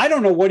 I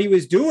don't know what he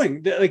was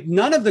doing.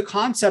 None of the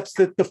concepts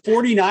that the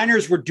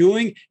 49ers were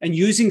doing and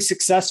using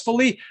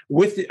successfully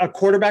with a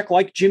quarterback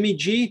like Jimmy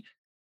G,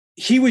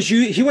 he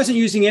wasn't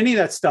using any of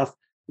that stuff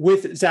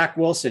with Zach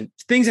Wilson.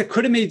 Things that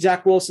could have made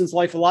Zach Wilson's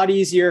life a lot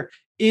easier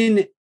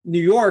in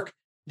New York,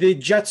 the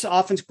Jets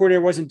offense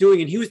coordinator wasn't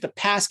doing, and he was the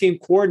pass game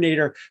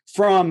coordinator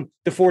from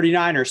the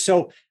 49ers.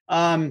 So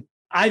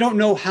I don't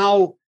know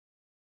how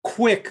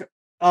quick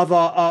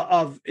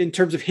of in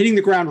terms of hitting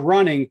the ground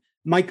running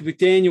Mike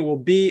McDaniel will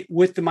be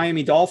with the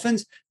Miami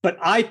Dolphins. But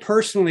I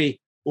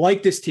personally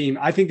like this team.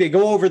 I think they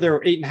go over their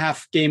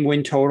 8.5 game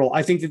win total.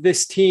 I think that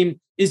this team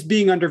is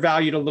being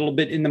undervalued a little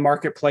bit in the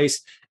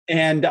marketplace.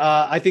 And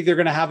I think they're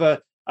going to have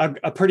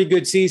a pretty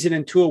good season,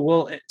 and Tua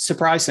will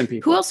surprise some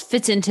people. Who else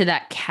fits into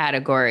that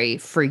category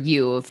for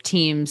you of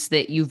teams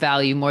that you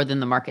value more than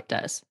the market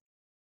does?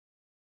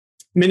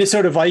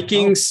 Minnesota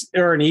Vikings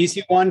are an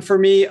easy one for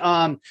me.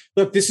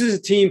 Look, this is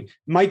a team.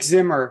 Mike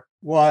Zimmer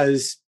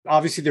was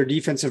obviously their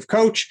defensive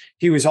coach.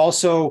 He was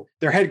also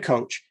their head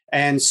coach.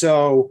 And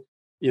so,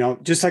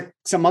 just like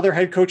some other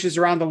head coaches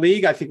around the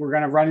league, I think we're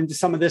going to run into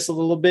some of this a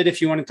little bit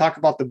if you want to talk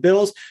about the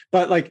Bills.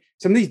 But like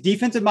some of these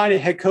defensive minded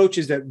head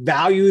coaches that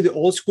value the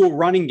old school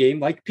running game,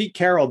 like Pete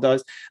Carroll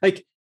does,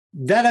 like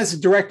that has a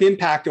direct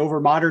impact over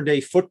modern day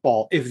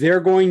football. If they're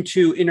going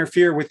to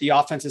interfere with the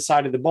offensive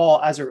side of the ball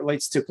as it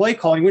relates to play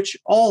calling, which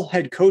all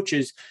head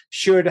coaches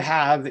should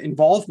have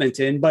involvement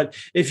in. But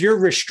if you're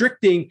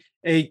restricting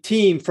a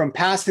team from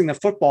passing the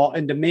football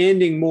and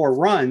demanding more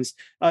runs,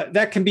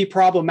 that can be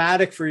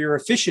problematic for your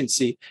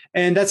efficiency.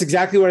 And that's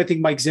exactly what I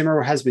think Mike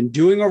Zimmer has been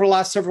doing over the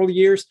last several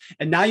years.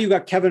 And now you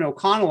got Kevin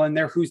O'Connell in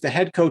there, who's the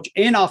head coach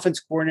and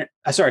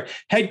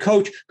head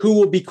coach who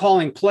will be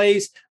calling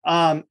plays.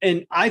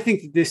 And I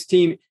think that this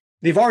team,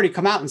 they've already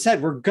come out and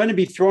said, we're going to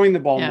be throwing the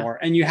ball more.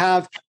 And you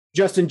have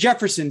Justin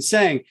Jefferson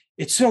saying,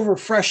 it's so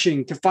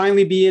refreshing to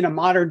finally be in a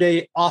modern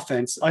day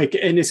offense.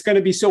 And it's going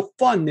to be so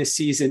fun this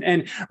season.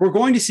 And we're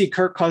going to see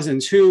Kirk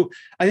Cousins, who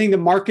I think the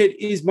market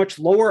is much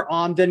lower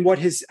on than what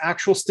his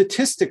actual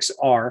statistics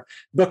are,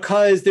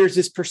 because there's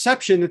this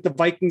perception that the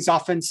Vikings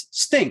offense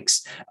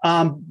stinks.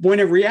 When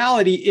in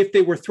reality, if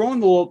they were throwing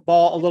the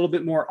ball a little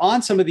bit more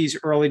on some of these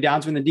early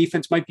downs when the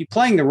defense might be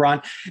playing the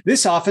run,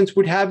 this offense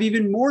would have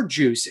even more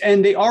juice.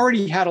 And they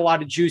already had a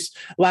lot of juice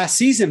last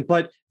season,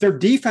 but their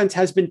defense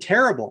has been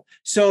terrible.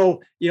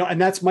 So,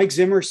 and that's Mike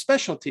Zimmer's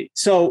specialty.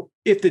 So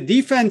if the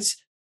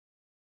defense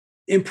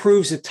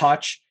improves a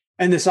touch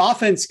and this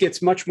offense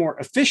gets much more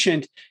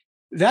efficient,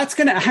 that's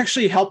going to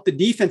actually help the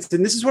defense.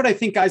 And this is what I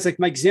think guys like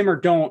Mike Zimmer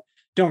don't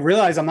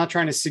realize. I'm not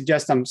trying to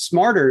suggest I'm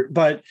smarter,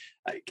 but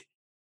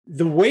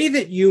the way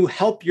that you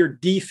help your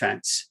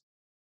defense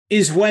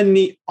is when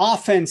the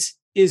offense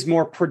is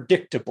more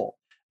predictable.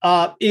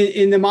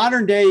 In the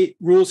modern day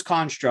rules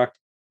construct,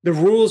 the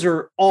rules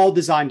are all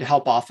designed to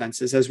help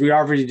offenses, as we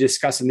already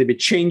discussed, and they've been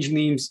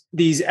changing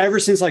these ever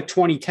since like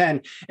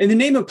 2010 in the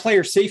name of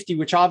player safety,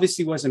 which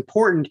obviously was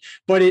important,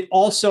 but it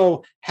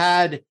also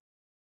had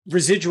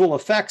residual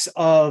effects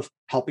of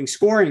helping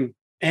scoring,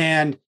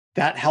 and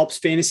that helps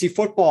fantasy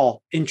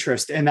football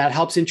interest, and that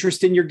helps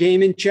interest in your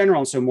game in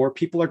general. So more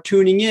people are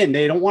tuning in.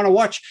 They don't want to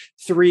watch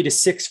 3 to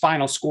 6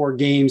 final score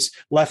games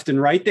left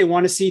and right. They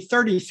want to see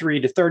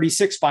 33 to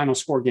 36 final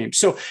score games.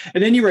 So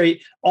at any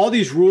rate, all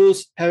these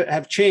rules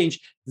have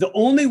changed. The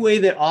only way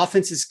that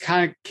offenses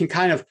can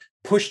kind of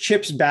push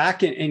chips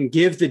back and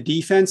give the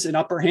defense an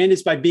upper hand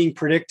is by being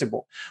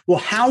predictable. Well,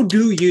 how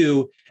do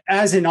you,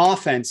 as an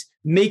offense,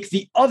 make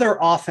the other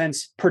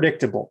offense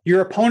predictable, your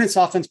opponent's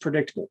offense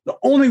predictable? The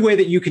only way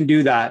that you can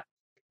do that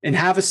and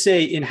have a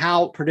say in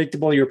how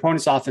predictable your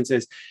opponent's offense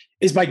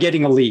is by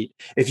getting a lead.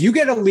 If you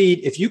get a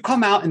lead, if you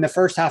come out in the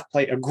first half,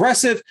 play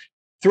aggressive,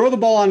 throw the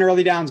ball on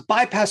early downs,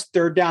 bypass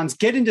third downs,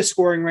 get into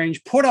scoring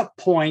range, put up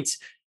points.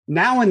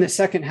 Now in the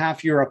second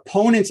half, your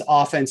opponent's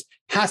offense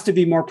has to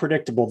be more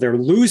predictable. They're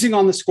losing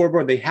on the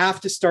scoreboard. They have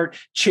to start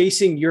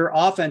chasing your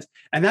offense,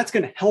 and that's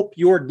going to help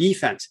your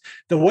defense.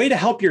 The way to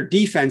help your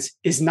defense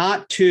is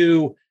not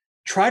to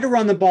try to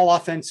run the ball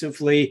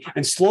offensively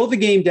and slow the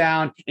game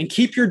down and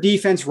keep your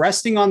defense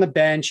resting on the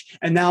bench.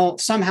 And now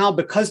somehow,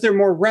 because they're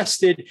more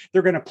rested,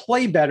 they're going to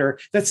play better.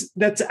 That's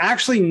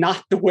actually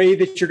not the way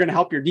that you're going to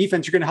help your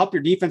defense. You're going to help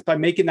your defense by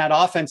making that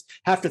offense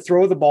have to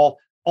throw the ball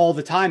all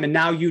the time. And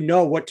now you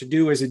know what to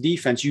do as a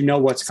defense. You know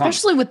what's coming.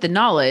 Especially with the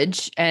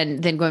knowledge,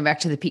 and then going back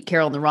to the Pete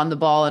Carroll and the run the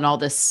ball and all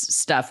this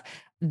stuff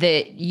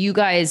that you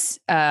guys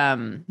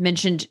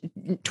mentioned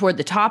toward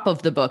the top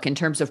of the book in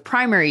terms of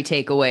primary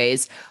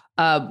takeaways.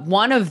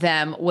 One of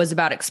them was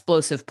about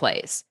explosive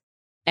plays,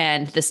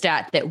 and the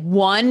stat that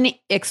one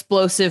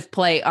explosive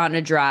play on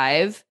a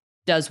drive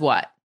does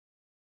what?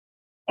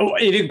 Oh,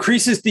 it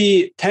increases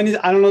the 10.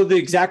 I don't know the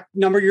exact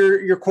number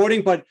you're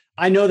quoting, but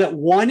I know that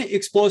one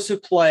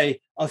explosive play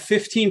of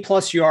 15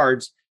 plus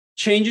yards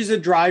changes a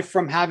drive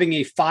from having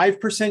a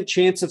 5%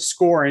 chance of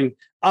scoring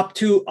up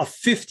to a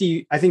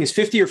 50, I think it's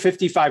 50 or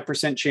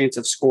 55% chance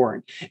of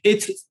scoring.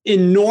 It's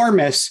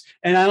enormous.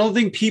 And I don't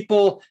think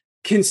people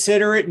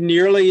consider it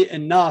nearly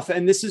enough.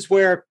 And this is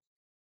where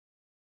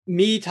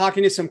me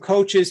talking to some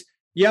coaches,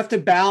 you have to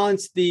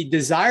balance the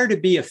desire to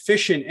be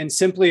efficient and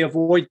simply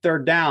avoid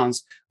third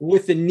downs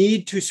with the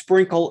need to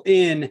sprinkle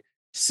in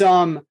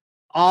some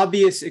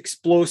obvious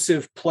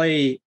explosive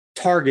play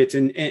targets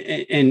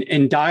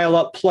and dial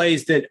up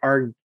plays that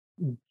are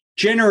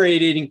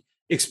generating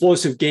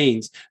explosive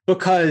gains.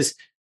 Because,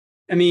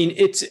 I mean,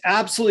 it's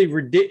absolutely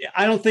ridiculous.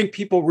 I don't think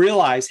people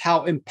realize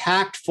how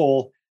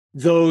impactful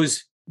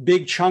those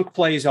big chunk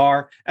plays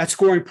are at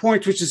scoring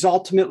points, which is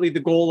ultimately the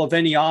goal of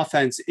any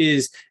offense,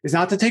 is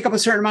not to take up a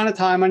certain amount of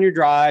time on your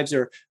drives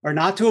or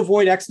not to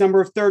avoid X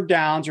number of third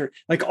downs, or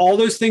like all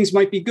those things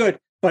might be good,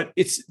 but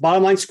it's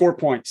bottom line score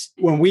points.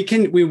 When we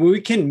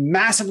can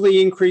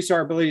massively increase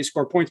our ability to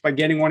score points by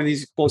getting one of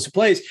these explosive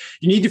plays,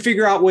 you need to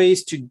figure out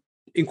ways to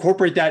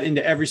incorporate that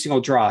into every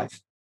single drive.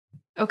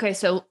 Okay.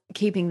 So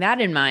keeping that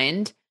in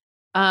mind,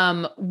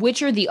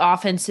 which are the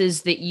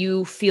offenses that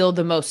you feel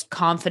the most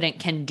confident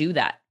can do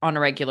that on a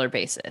regular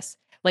basis?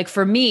 Like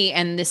for me,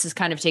 and this is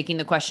kind of taking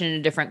the question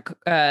in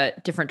a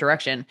different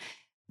direction.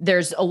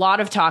 There's a lot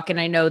of talk, and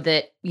I know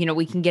that,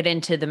 we can get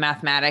into the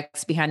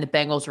mathematics behind the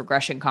Bengals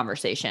regression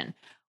conversation.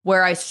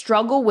 Where I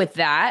struggle with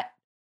that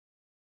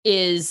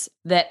is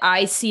that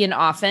I see an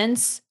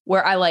offense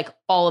where I like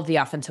all of the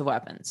offensive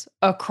weapons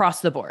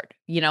across the board.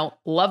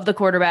 Love the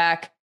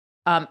quarterback.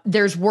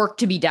 There's work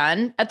to be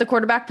done at the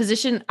quarterback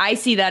position. I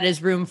see that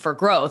as room for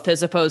growth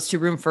as opposed to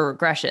room for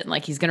regression.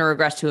 Like he's going to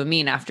regress to a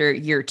mean after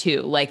year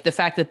 2. Like the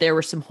fact that there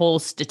were some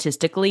holes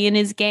statistically in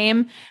his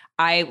game,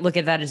 I look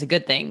at that as a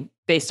good thing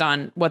based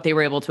on what they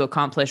were able to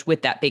accomplish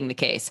with that being the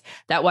case.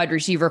 That wide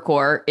receiver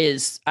core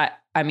is,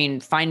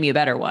 find me a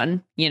better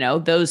one.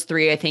 Those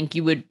 3, I think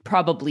you would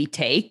probably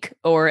take,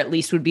 or at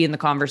least would be in the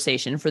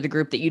conversation for the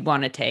group that you'd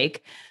want to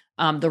take.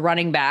 The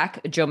running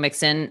back, Joe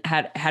Mixon,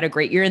 had a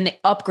great year, and they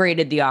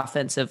upgraded the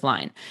offensive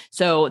line.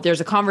 So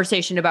there's a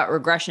conversation about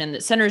regression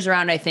that centers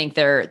around, I think,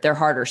 their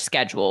harder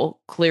schedule.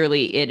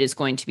 Clearly, it is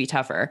going to be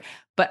tougher.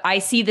 But I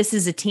see this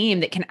as a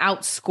team that can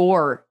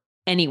outscore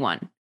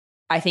anyone.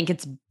 I think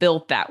it's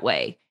built that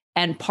way.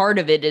 And part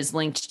of it is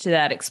linked to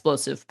that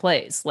explosive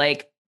plays.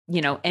 Like,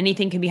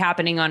 anything can be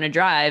happening on a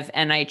drive,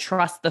 and I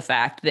trust the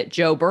fact that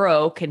Joe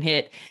Burrow can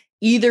hit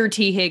either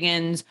T.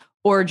 Higgins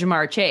or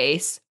Jamar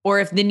Chase, or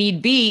if the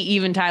need be,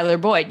 even Tyler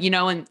Boyd,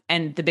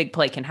 and the big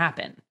play can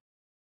happen.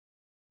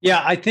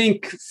 Yeah, I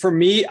think for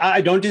me,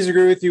 I don't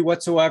disagree with you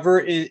whatsoever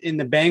in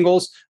the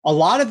Bengals. A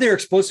lot of their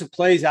explosive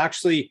plays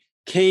actually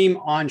came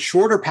on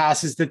shorter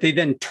passes that they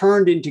then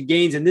turned into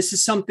gains. And this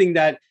is something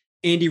that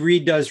Andy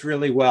Reid does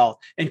really well,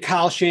 and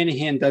Kyle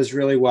Shanahan does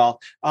really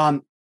well.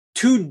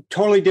 2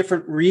 totally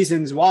different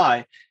reasons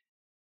why.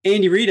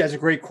 Andy Reid has a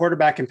great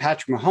quarterback in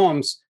Patrick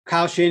Mahomes.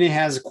 Kyle Shanahan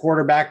has a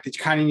quarterback that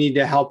kind of need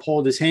to help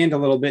hold his hand a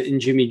little bit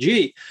in Jimmy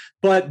G.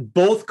 But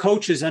both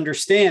coaches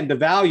understand the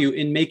value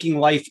in making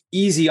life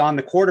easy on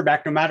the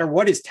quarterback, no matter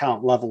what his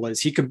talent level is.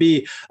 He could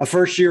be a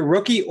first-year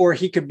rookie, or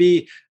he could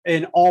be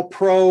an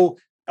all-pro,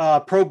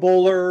 Pro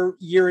Bowler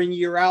year in,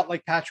 year out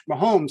like Patrick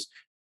Mahomes.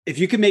 If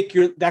you can make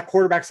that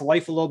quarterback's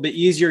life a little bit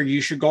easier,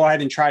 you should go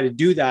ahead and try to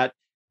do that.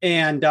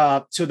 And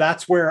so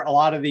that's where a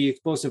lot of the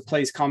explosive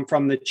plays come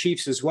from the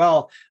Chiefs as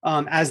well,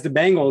 as the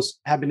Bengals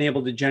have been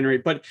able to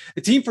generate. But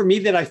a team for me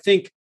that I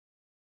think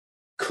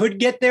could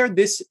get there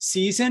this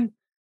season,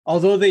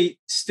 although they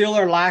still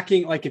are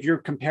lacking, like if you're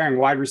comparing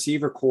wide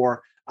receiver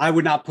core, I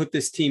would not put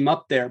this team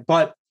up there.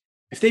 But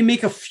if they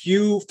make a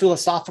few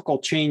philosophical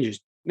changes,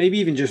 maybe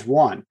even just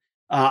one,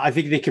 I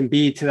think they can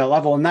be to that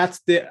level. And that's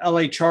the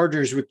LA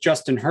Chargers with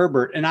Justin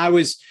Herbert. And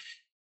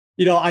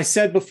I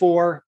said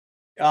before,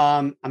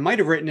 I might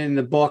have written in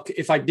the book.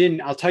 If I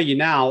didn't, I'll tell you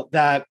now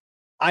that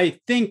I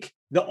think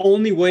the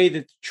only way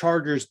that the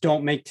Chargers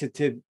don't make it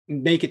to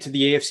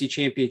the AFC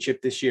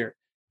Championship this year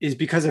is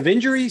because of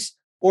injuries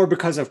or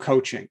because of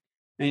coaching.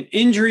 And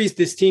injuries,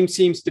 this team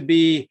seems to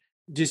be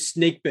just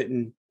snake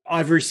bitten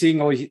every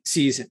single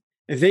season.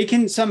 If they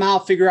can somehow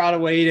figure out a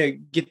way to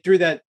get through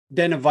that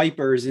den of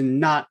vipers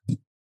and not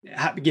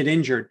get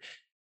injured,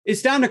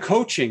 it's down to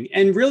coaching.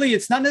 And really,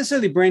 it's not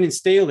necessarily Brandon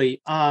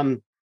Staley.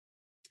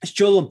 It's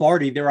Joe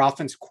Lombardi, their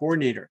offensive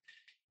coordinator.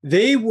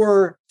 They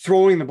were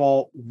throwing the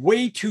ball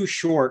way too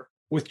short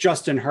with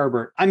Justin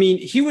Herbert. I mean,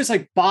 he was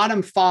like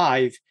bottom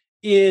 5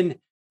 in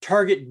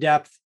target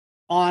depth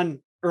on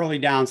early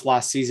downs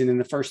last season in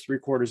the first 3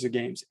 quarters of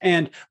games.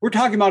 And we're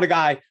talking about a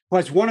guy who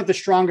has one of the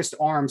strongest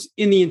arms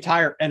in the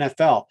entire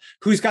NFL,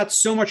 who's got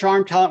so much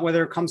arm talent,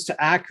 whether it comes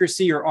to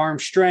accuracy or arm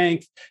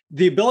strength,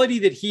 the ability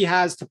that he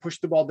has to push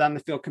the ball down the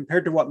field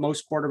compared to what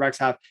most quarterbacks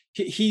have.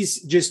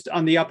 He's just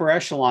on the upper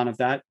echelon of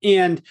that.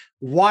 And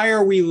why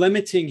are we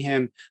limiting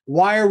him?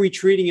 Why are we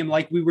treating him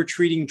like we were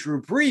treating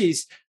Drew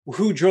Brees,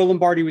 who Joe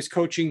Lombardi was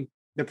coaching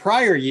the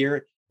prior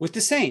year with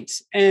the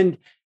Saints? And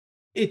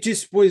it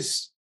just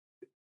was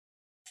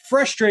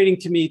frustrating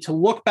to me to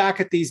look back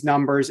at these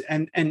numbers.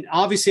 And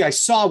obviously I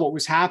saw what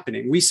was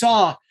happening.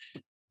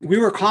 We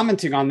were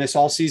commenting on this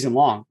all season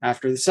long,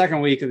 after the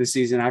 2nd week of the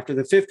season, after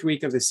the 5th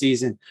week of the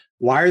season.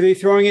 Why are they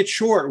throwing it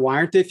short? Why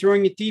aren't they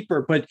throwing it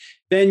deeper? But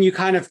then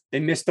they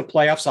missed the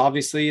playoffs,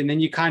 obviously. And then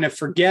you kind of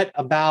forget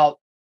about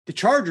the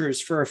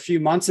Chargers for a few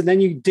months. And then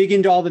you dig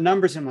into all the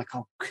numbers and I'm like,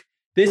 oh,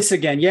 this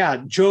again.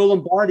 Yeah. Joe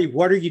Lombardi,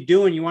 what are you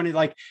doing? You want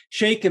to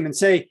shake him and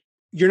say,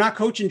 you're not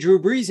coaching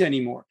Drew Brees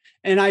anymore.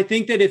 And I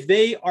think that if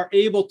they are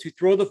able to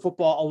throw the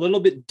football a little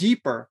bit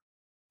deeper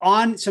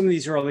on some of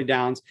these early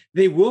downs,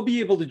 they will be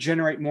able to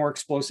generate more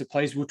explosive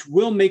plays, which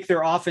will make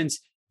their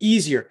offense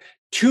easier.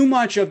 Too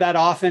much of that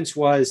offense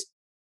was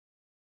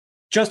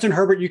Justin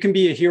Herbert, you can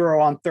be a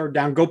hero on third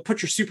down. Go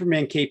put your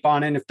Superman cape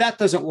on. And if that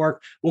doesn't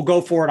work, we'll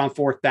go for it on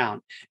fourth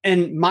down.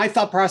 And my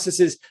thought process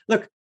is,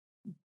 look,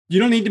 you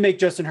don't need to make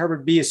Justin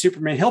Herbert be a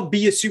Superman. He'll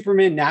be a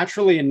Superman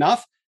naturally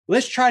enough.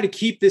 Let's try to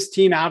keep this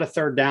team out of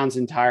third downs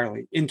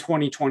entirely in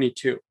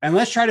 2022. And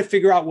let's try to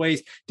figure out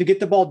ways to get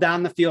the ball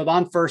down the field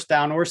on first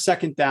down or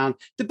second down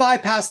to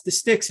bypass the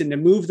sticks and to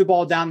move the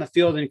ball down the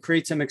field and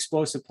create some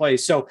explosive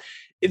plays. So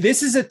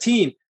this is a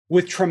team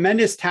with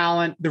tremendous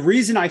talent. The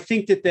reason I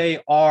think that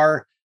they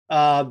are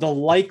the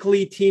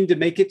likely team to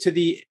make it to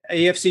the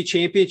AFC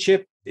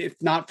Championship, if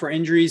not for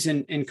injuries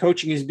and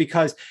coaching, is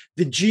because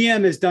the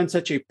GM has done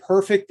such a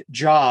perfect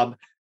job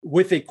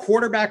with a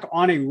quarterback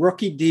on a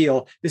rookie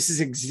deal. This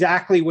is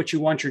exactly what you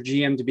want your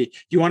GM to be.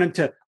 You want him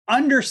to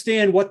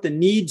understand what the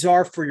needs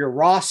are for your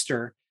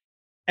roster.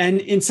 And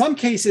in some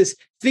cases,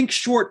 think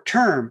short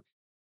term,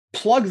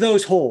 plug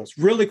those holes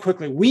really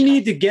quickly. We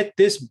need to get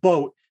this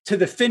boat to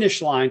the finish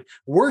line.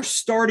 We're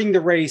starting the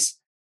race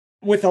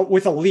with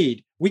a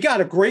lead. We got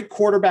a great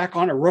quarterback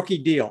on a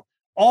rookie deal.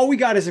 All we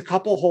got is a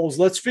couple holes.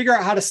 Let's figure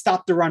out how to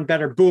stop the run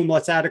better. Boom.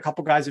 Let's add a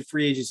couple guys at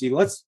free agency.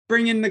 Let's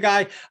bring in the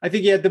guy. I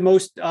think he had the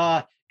most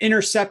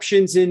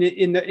interceptions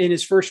in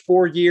his first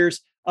 4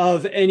 years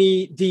of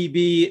any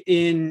DB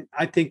in,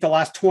 I think, the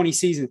last 20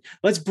 seasons.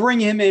 Let's bring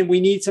him in. We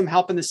need some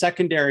help in the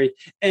secondary,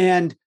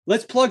 and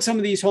let's plug some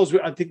of these holes.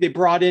 I think they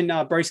brought in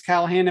Bryce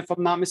Callahan, if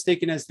I'm not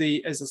mistaken, as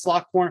the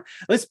slot corner.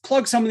 Let's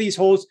plug some of these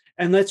holes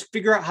and let's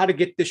figure out how to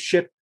get this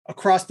ship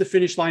across the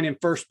finish line in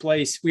first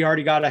place. We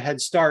already got a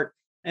head start.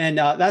 And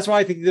that's why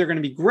I think they're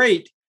going to be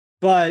great,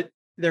 but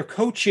their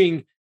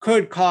coaching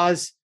could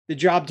cause the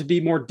job to be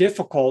more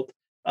difficult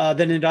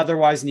than it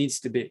otherwise needs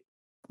to be.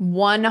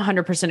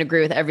 100%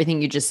 agree with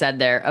everything you just said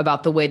there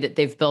about the way that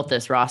they've built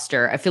this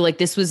roster. I feel like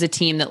this was a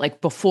team that, like,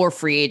 before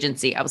free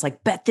agency, I was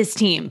like, bet this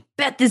team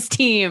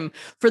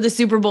for the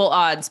Super Bowl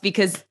odds,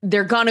 because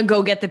they're going to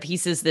go get the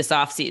pieces this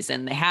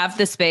offseason. They have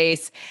the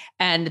space,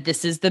 and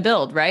this is the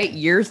build, right?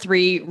 Year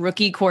 3,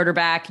 rookie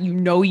quarterback. You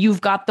know,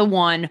 you've got the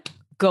one.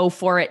 Go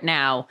for it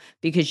now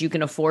because you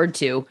can afford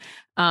to.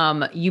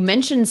 You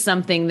mentioned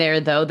something there,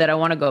 though, that I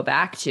want to go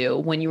back to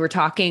when you were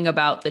talking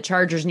about the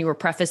Chargers and you were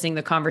prefacing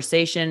the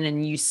conversation,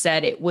 and you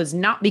said it was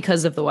not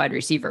because of the wide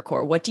receiver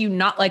core. What do you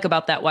not like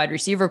about that wide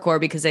receiver core?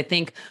 Because I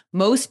think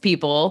most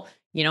people,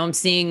 you know, I'm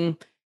seeing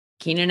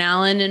Keenan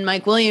Allen and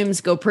Mike Williams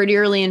go pretty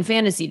early in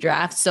fantasy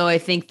drafts. So I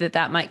think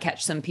that might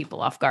catch some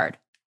people off guard.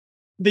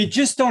 They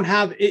just don't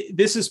have it.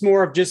 This is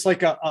more of just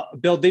like a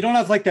build. They don't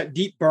have like that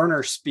deep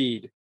burner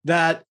speed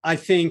that I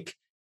think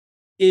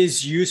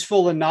is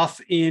useful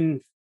enough in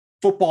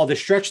football to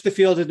stretch the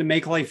field and to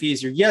make life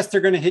easier. Yes,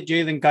 they're going to hit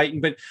Jalen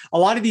Guyton, but a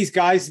lot of these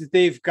guys that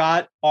they've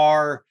got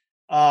are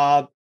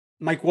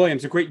Mike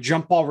Williams, a great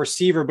jump ball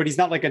receiver, but he's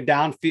not like a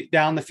down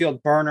the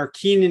field burner.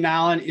 Keenan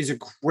Allen is a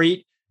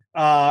great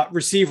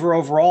receiver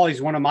overall.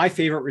 He's one of my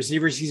favorite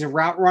receivers. He's a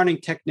route running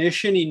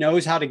technician. He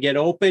knows how to get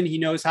open. He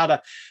knows how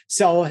to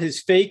sell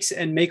his fakes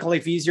and make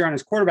life easier on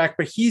his quarterback,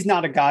 but he's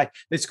not a guy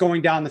that's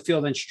going down the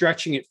field and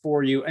stretching it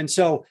for you. And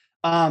so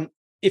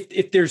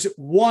if there's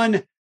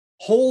one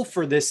hole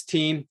for this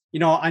team, you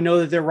know, I know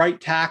that their right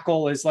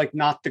tackle is like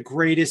not the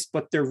greatest,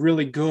 but they're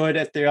really good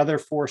at the other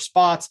 4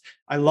 spots.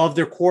 I love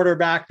their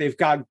quarterback. They've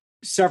got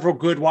several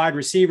good wide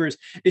receivers.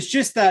 It's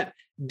just that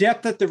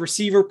depth at the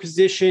receiver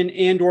position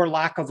and or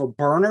lack of a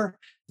burner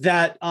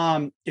that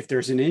if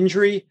there's an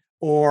injury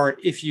or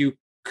if you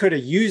could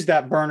have used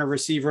that burner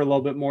receiver a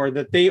little bit more,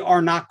 that they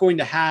are not going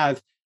to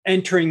have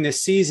entering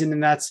this season.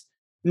 And that's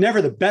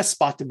never the best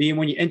spot to be in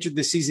when you enter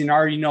the season.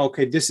 Already know,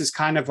 okay, this is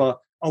kind of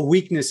a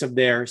weakness of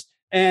theirs.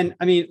 And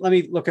I mean, let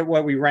me look at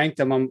what we ranked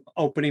them. I'm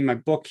opening my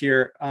book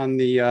here on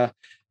the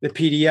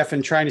PDF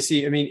and trying to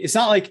see. I mean, it's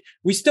not like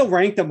we still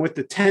rank them with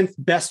the 10th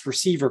best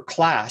receiver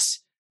class,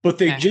 but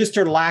they just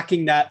are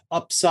lacking that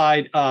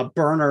upside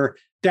burner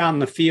down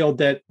the field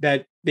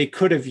that they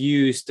could have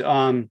used.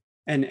 And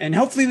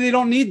hopefully they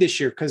don't need this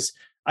year, because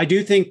I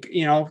do think,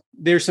 you know,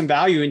 there's some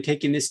value in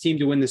taking this team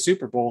to win the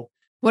Super Bowl.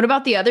 What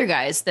about the other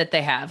guys that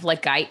they have,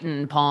 like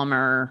Guyton,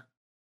 Palmer?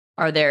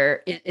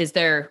 Is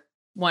there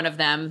one of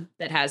them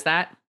that has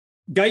that?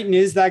 Guyton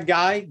is that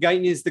guy.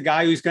 Guyton is the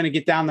guy who's going to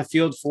get down the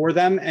field for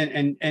them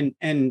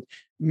and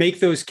make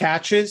those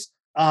catches.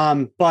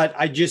 But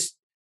I just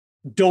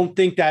don't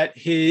think that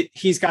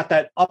he's got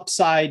that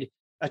upside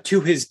to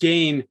his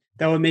game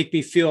that would make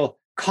me feel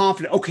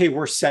confident. Okay,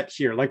 we're set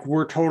here. Like,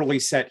 we're totally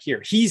set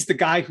here. He's the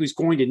guy who's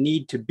going to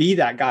need to be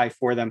that guy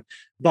for them.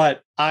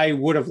 But I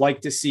would have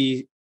liked to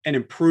see an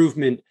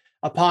improvement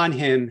upon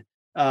him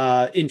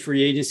in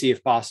free agency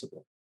if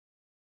possible.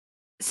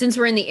 Since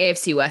we're in the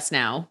AFC West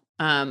now,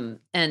 and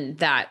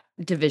that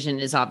division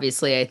is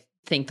obviously, I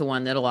think, the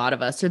one that a lot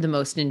of us are the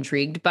most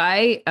intrigued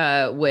by,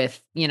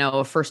 with, you know,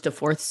 a 1st to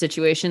 4th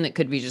situation that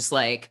could be just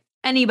like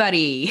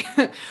anybody.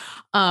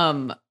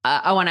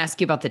 I want to ask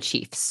you about the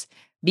Chiefs,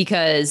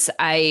 because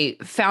I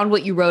found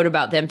what you wrote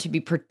about them to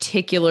be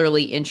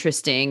particularly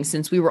interesting,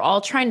 since we were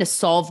all trying to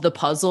solve the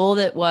puzzle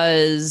that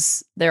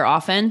was their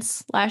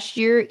offense last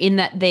year, in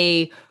that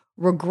they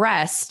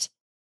regressed,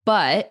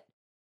 but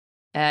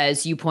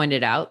as you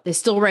pointed out. They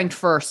still ranked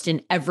first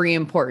in every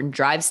important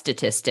drive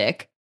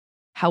statistic.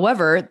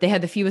 However, they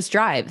had the fewest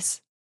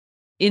drives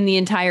in the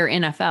entire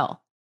NFL.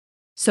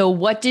 So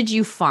what did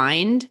you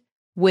find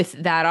with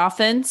that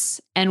offense?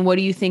 And what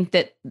do you think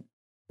that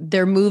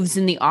their moves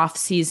in the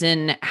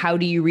offseason, how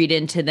do you read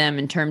into them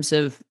in terms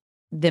of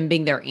them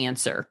being their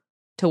answer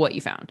to what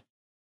you found?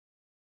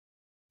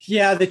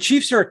 Yeah, the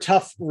Chiefs are a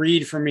tough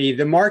read for me.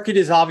 The market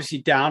is obviously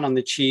down on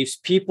the Chiefs.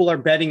 People are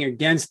betting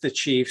against the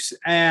Chiefs.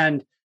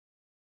 And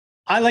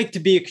I like to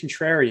be a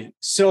contrarian.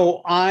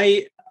 So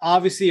I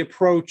obviously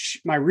approach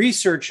my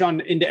research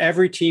into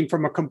every team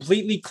from a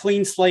completely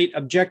clean slate,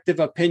 objective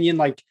opinion.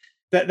 Like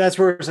that's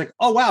where it's like,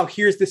 oh, wow,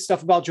 here's this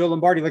stuff about Joe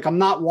Lombardi. Like I'm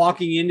not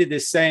walking into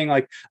this saying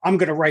like, I'm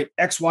going to write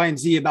X, Y, and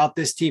Z about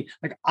this team.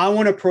 Like I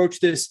want to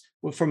approach this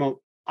from an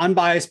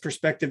unbiased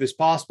perspective as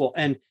possible.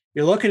 And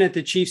you're looking at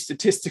the Chiefs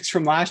statistics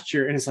from last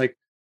year and it's like,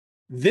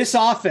 this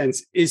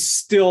offense is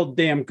still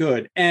damn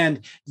good.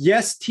 And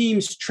yes,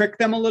 teams trick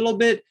them a little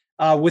bit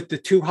with the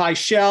too high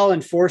shell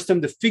and force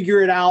them to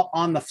figure it out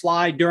on the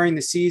fly during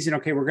the season.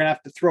 Okay, we're going to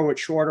have to throw it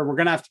shorter. We're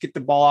going to have to get the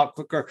ball out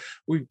quicker.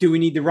 Do we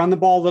need to run the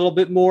ball a little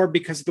bit more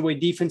because of the way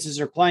defenses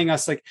are playing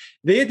us? Like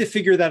they had to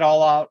figure that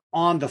all out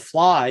on the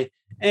fly.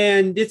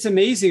 And it's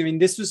amazing. I mean,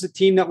 this was a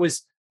team that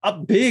was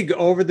up big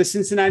over the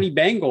Cincinnati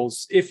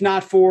Bengals, if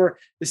not for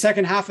the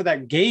second half of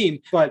that game,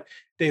 but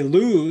they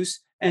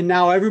lose. And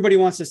now everybody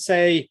wants to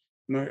say,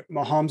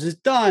 Mahomes is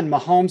done.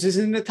 Mahomes is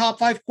in the top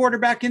 5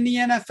 quarterback in the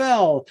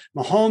NFL.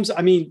 Mahomes,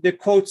 I mean, the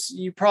quotes,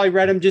 you probably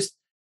read them just,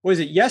 was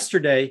it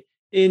yesterday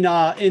in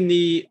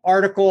the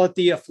article at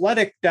The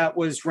Athletic that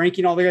was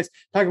ranking all the guys,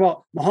 talking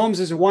about Mahomes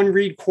as a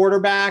one-read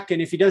quarterback.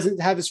 And if he doesn't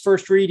have his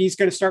first read, he's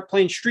going to start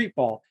playing street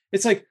ball.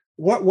 It's like,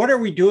 what are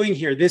we doing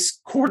here?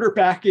 This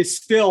quarterback is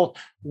still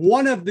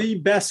one of the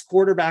best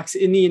quarterbacks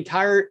in the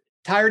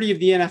entirety of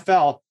the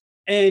NFL.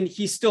 And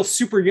he's still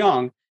super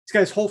young. He's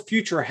got his whole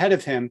future ahead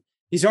of him.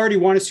 He's already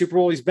won a Super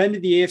Bowl. He's been to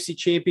the AFC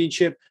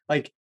Championship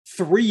like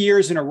 3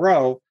 years in a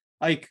row,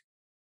 like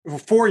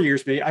 4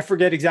 years, maybe. I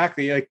forget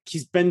exactly. Like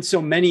he's been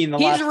so many in the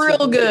last. He's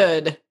real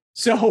good. Years.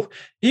 So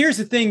here's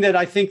the thing that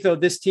I think, though,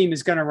 this team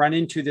is going to run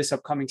into this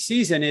upcoming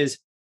season is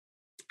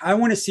I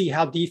want to see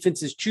how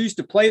defenses choose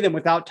to play them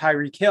without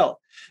Tyreek Hill,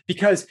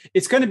 because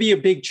it's going to be a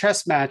big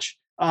chess match.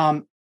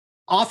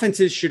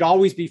 Offenses should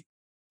always be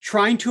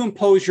trying to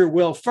impose your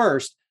will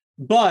first,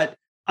 but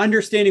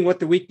understanding what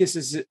the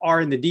weaknesses are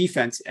in the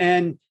defense.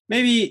 And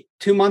maybe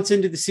 2 months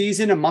into the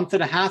season, a month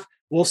and a half,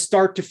 we'll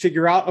start to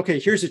figure out, okay,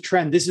 here's a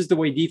trend. This is the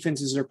way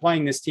defenses are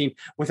playing this team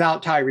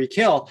without Tyreek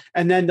Hill.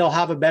 And then they'll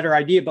have a better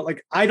idea. But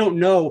like, I don't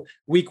know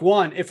week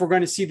one if we're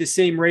going to see the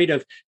same rate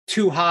of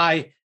too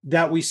high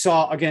that we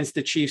saw against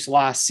the Chiefs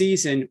last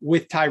season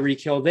with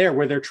Tyreek Hill there,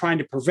 where they're trying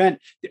to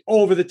prevent the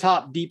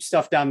over-the-top deep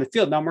stuff down the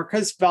field. Now,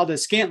 Marquez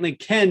Valdes-Scantling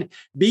can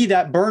be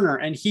that burner,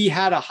 and he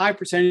had a high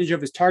percentage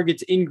of his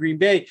targets in Green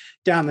Bay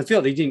down the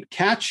field. He didn't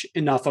catch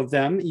enough of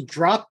them. He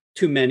dropped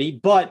too many,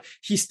 but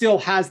he still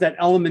has that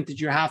element that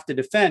you have to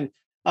defend.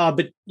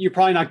 But you're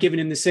probably not giving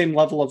him the same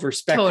level of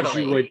respect as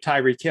you would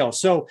Tyreek Hill.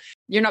 So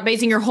you're not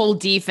basing your whole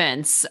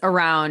defense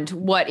around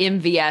what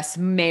MVS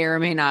may or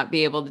may not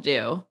be able to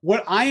do.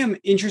 What I am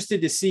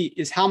interested to see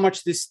is how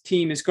much this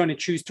team is going to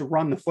choose to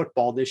run the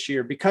football this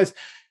year, because,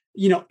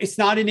 you know, it's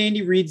not in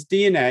Andy Reid's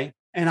DNA,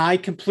 and I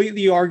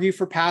completely argue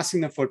for passing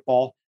the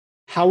football.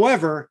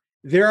 However,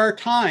 there are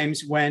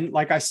times when,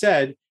 like I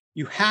said,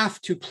 you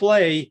have to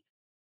play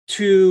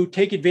to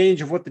take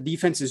advantage of what the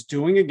defense is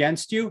doing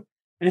against you.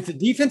 And if the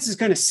defense is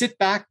going to sit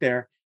back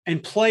there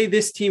and play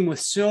this team with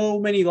so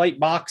many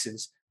light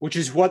boxes, which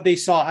is what they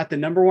saw at the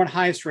number one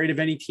highest rate of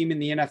any team in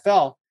the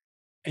NFL,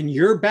 and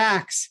your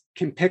backs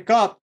can pick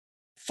up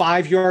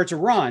 5 yards a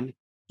run,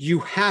 you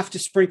have to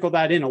sprinkle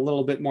that in a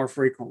little bit more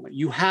frequently.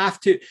 You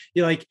have to,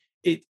 you're like,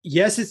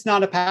 yes, it's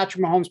not a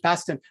Patrick Mahomes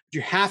pass attempt, but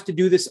you have to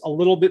do this a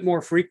little bit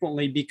more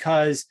frequently,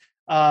 because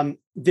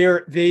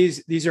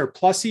these are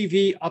plus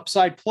EV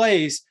upside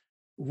plays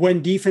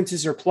when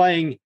defenses are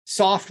playing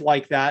soft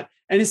like that.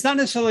 And it's not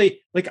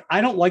necessarily like,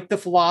 I don't like the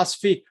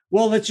philosophy,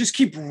 well, let's just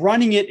keep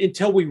running it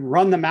until we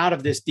run them out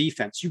of this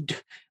defense.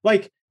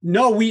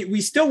 No,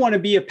 we still want to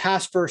be a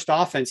pass first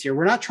offense here.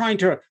 We're not trying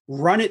to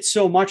run it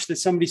so much that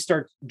somebody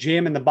starts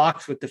jamming the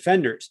box with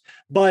defenders,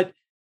 but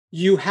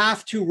you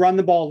have to run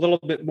the ball a little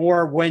bit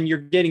more when you're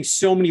getting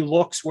so many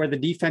looks where the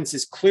defense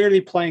is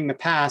clearly playing the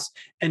pass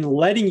and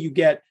letting you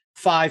get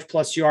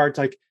 5+ yards.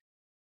 Like,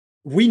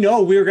 we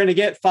know we're going to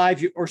get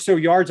 5 or so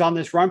yards on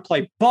this run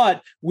play,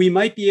 but we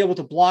might be able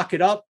to block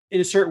it up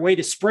in a certain way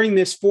to spring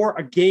this for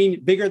a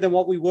gain bigger than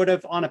what we would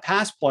have on a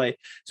pass play.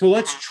 So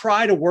let's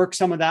try to work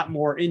some of that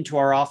more into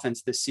our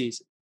offense this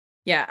season.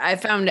 Yeah, I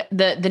found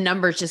the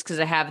numbers just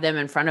because I have them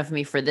in front of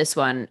me for this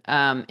one.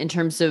 In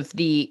terms of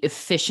the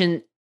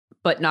efficient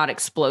but not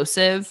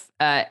explosive,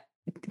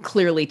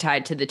 clearly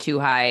tied to the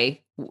too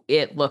high,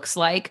 it looks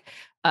like.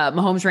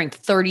 Mahomes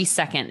ranked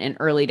 32nd in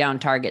early down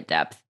target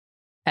depth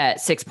at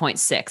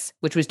 6.6,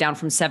 which was down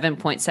from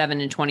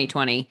 7.7 in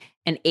 2020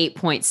 and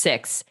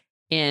 8.6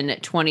 in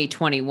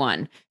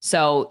 2021.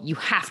 So you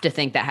have to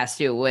think that has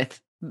to do with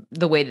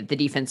the way that the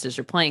defenses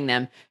are playing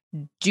them.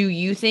 Do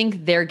you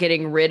think they're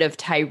getting rid of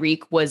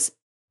Tyreek was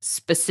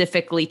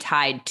specifically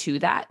tied to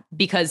that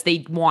because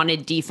they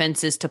wanted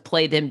defenses to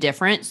play them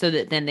different so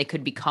that then they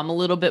could become a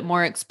little bit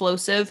more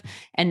explosive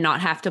and not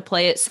have to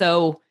play it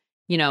so,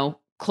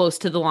 close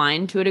to the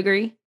line to a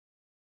degree?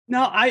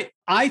 No,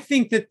 I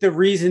think that the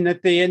reason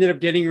that they ended up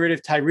getting rid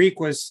of Tyreek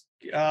was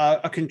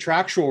a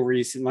contractual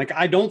reason. Like,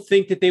 I don't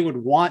think that they would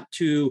want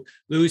to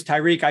lose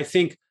Tyreek. I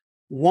think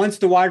once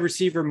the wide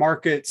receiver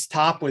market's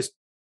top was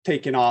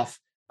taken off,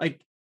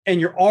 and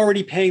you're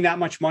already paying that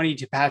much money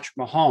to Patrick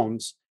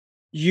Mahomes,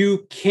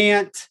 you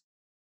can't.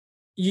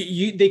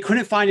 They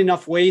couldn't find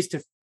enough ways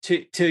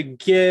to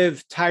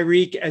give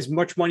Tyreek as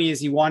much money as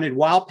he wanted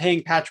while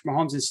paying Patrick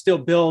Mahomes and still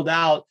build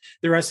out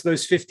the rest of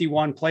those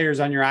 51 players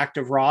on your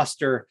active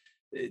roster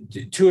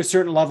to a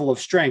certain level of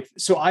strength.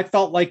 So I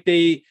felt like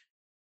they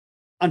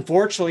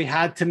unfortunately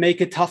had to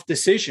make a tough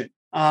decision.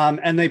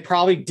 And they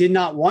probably did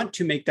not want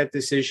to make that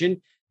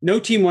decision. No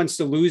team wants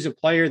to lose a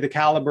player the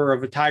caliber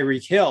of a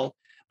Tyreek Hill.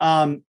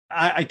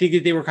 I think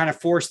that they were kind of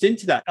forced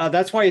into that.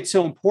 That's why it's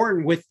so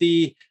important with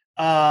the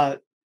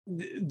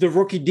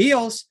rookie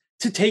deals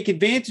to take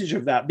advantage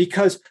of that,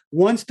 because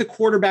once the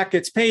quarterback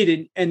gets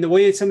paid and the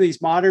way that some of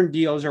these modern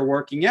deals are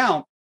working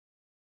out,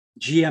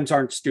 GMs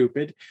aren't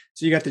stupid.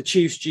 So you got the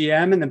Chiefs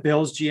GM and the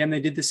Bills GM. They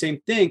did the same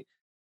thing.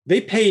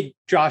 They paid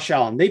Josh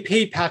Allen. They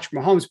paid Patrick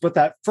Mahomes, but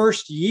that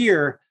first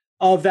year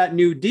of that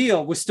new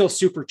deal was still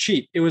super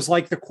cheap. It was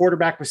like the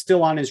quarterback was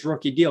still on his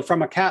rookie deal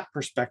from a cap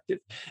perspective.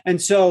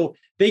 And so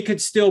they could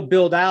still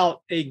build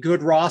out a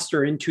good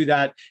roster into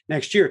that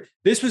next year.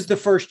 This was the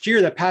first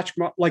year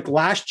that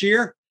last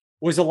year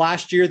was the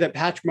last year that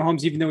Patrick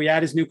Mahomes, even though he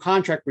had his new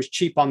contract, was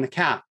cheap on the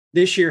cap.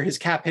 This year, his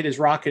cap hit has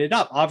rocketed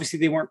up. Obviously,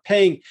 they weren't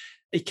paying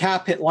a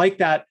cap hit like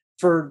that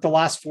for the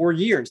last 4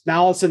 years.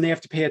 Now, all of a sudden, they have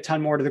to pay a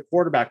ton more to the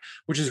quarterback,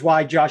 which is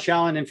why Josh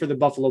Allen and for the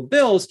Buffalo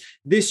Bills,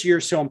 this year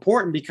is so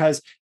important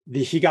because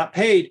he got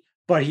paid,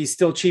 but he's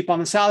still cheap on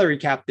the salary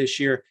cap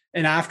this year.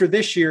 And after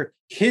this year,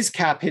 his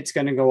cap hit's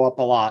going to go up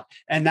a lot.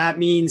 And that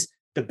means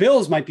the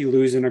Bills might be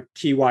losing a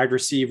key wide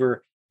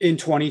receiver in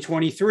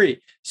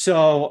 2023.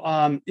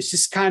 So it's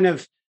just kind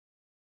of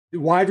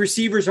wide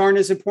receivers aren't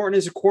as important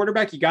as a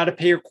quarterback. You got to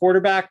pay your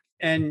quarterback,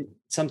 and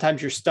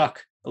sometimes you're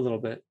stuck a little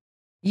bit.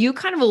 You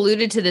kind of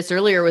alluded to this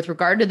earlier with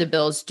regard to the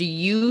Bills. Do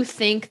you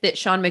think that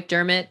Sean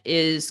McDermott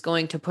is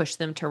going to push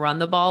them to run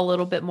the ball a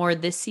little bit more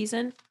this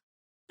season?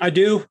 I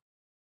do.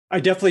 I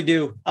definitely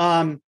do.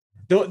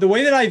 The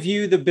way that I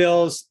view the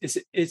Bills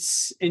is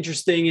it's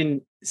interesting,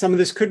 and some of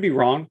this could be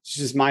wrong. This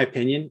is my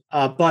opinion.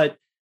 But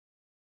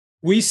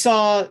we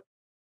saw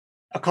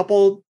a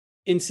couple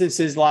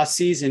instances last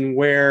season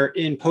where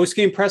in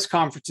post-game press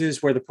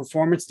conferences where the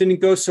performance didn't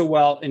go so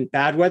well in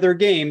bad weather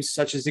games,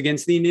 such as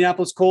against the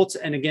Indianapolis Colts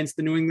and against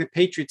the New England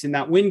Patriots in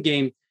that win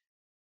game,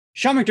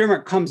 Sean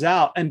McDermott comes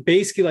out and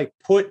basically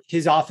put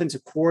his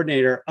offensive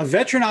coordinator, a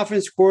veteran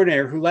offensive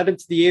coordinator who led him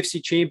to the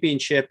AFC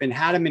Championship and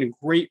had him in a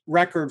great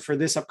record for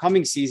this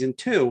upcoming season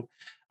too,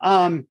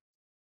 on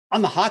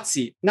the hot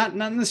seat. Not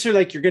necessarily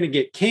like you're going to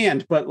get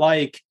canned, but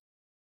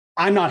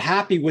I'm not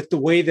happy with the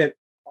way that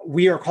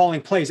we are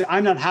calling plays.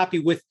 I'm not happy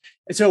with.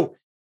 And so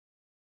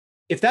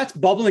if that's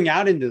bubbling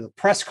out into the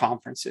press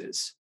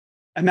conferences,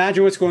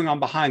 imagine what's going on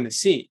behind the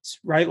scenes,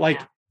 right?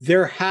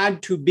 There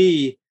had to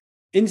be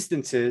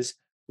instances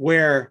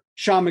where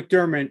Sean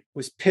McDermott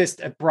was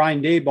pissed at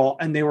Brian Daboll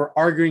and they were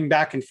arguing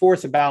back and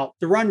forth about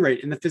the run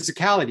rate and the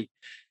physicality.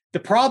 The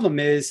problem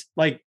is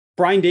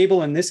Brian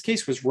Daboll in this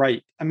case was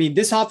right. I mean,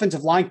 this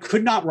offensive line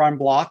could not run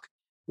block.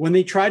 When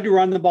they tried to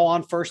run the ball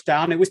on first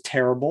down, it was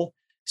terrible.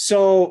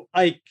 So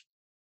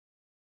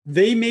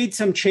they made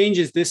some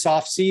changes this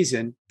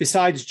offseason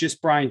besides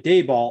just Brian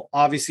Daboll.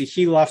 Obviously,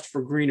 he left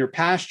for greener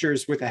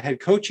pastures with a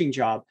head coaching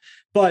job,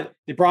 but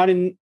they brought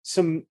in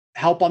some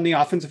help on the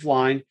offensive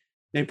line.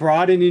 They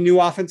brought in a new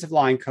offensive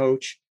line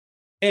coach,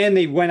 and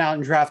they went out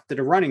and drafted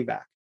a running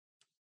back.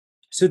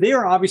 So they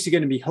are obviously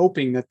going to be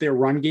hoping that their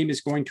run game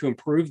is going to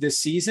improve this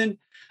season.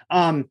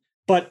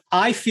 But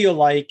I feel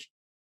like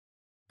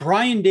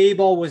Brian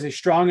Daboll was a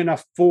strong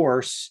enough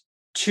force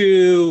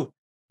to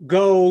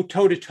go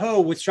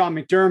toe-to-toe with Sean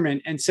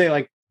McDermott and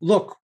say,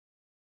 look,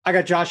 I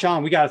got Josh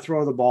Allen. We got to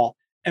throw the ball.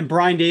 And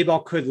Brian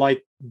Daboll could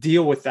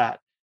deal with that.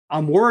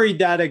 I'm worried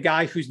that a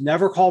guy who's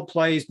never called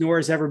plays, nor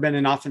has ever been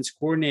an offense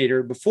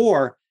coordinator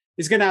before,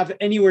 is going to have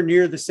anywhere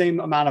near the same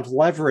amount of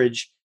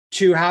leverage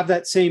to have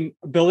that same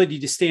ability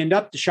to stand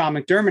up to Sean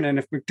McDermott. And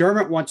if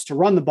McDermott wants to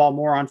run the ball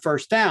more on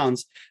first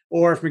downs,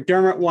 or if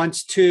McDermott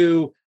wants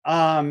to,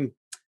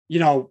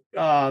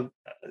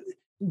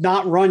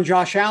 not run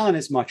Josh Allen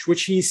as much,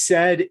 which he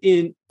said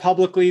in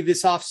publicly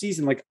this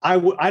offseason, I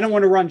don't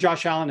want to run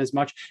Josh Allen as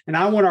much. And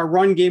I want our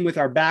run game with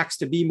our backs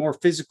to be more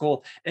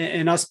physical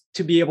and us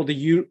to be able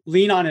to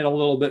lean on it a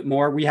little bit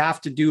more. We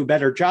have to do a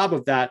better job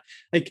of that.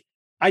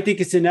 I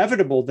think it's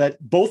inevitable that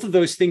both of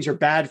those things are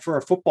bad for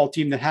a football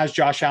team that has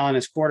Josh Allen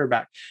as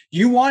quarterback.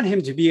 You want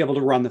him to be able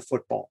to run the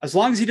football. As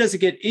long as he doesn't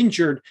get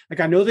injured, like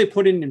I know they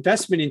put an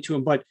investment into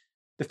him, but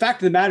the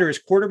fact of the matter is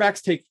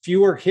quarterbacks take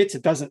fewer hits.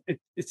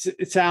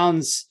 It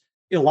sounds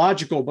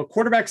illogical, but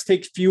quarterbacks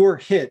take fewer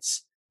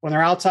hits when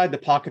they're outside the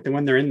pocket than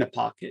when they're in the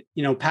pocket,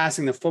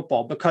 passing the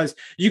football, because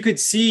you could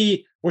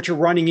see what you're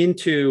running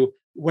into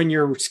when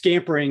you're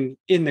scampering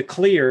in the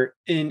clear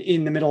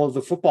in the middle of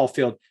the football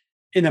field.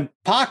 In the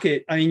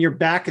pocket, I mean, your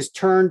back is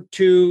turned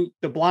to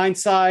the blind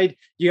side.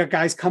 You got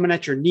guys coming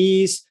at your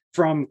knees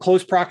from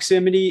close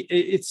proximity.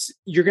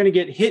 You're going to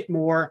get hit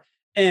more,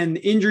 and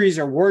injuries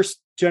are worse,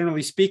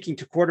 generally speaking,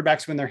 to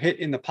quarterbacks when they're hit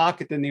in the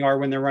pocket than they are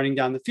when they're running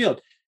down the field.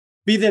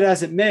 Be that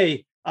as it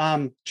may,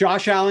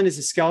 Josh Allen is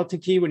a skeleton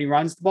key when he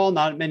runs the ball.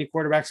 Not many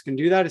quarterbacks can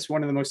do that. It's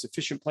one of the most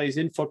efficient plays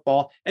in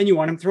football, and you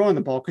want him throwing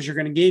the ball because you're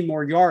going to gain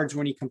more yards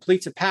when he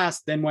completes a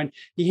pass than when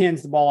he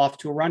hands the ball off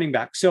to a running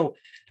back. So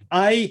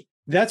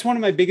that's one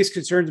of my biggest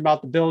concerns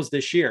about the Bills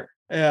this year.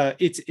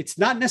 It's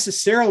not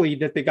necessarily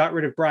that they got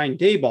rid of Brian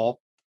Daboll,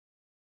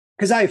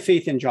 because I have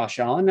faith in Josh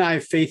Allen. I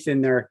have faith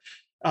in their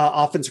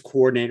offensive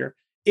coordinator.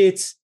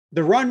 It's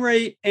the run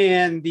rate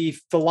and the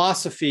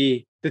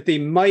philosophy that they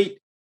might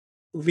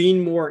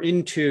lean more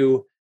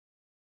into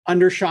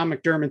under Sean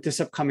McDermott this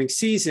upcoming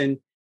season.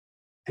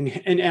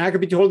 And I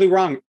could be totally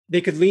wrong. They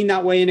could lean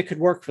that way and it could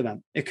work for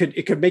them. It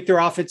could make their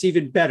offense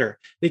even better.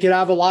 They could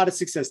have a lot of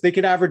success. They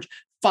could average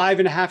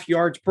 5.5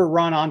 yards per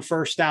run on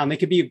first down. They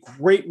could be a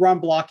great run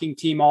blocking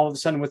team all of a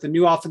sudden with a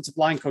new offensive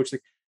line coach.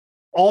 Like,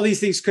 all these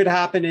things could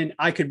happen and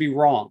I could be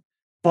wrong,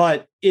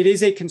 but it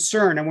is a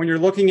concern. And when you're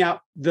looking at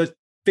the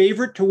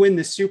favorite to win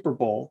the Super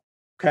Bowl,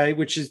 okay,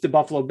 which is the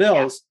Buffalo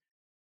Bills,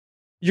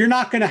 you're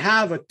not going to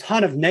have a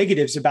ton of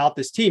negatives about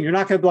this team. You're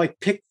not going to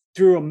pick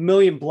through a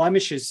million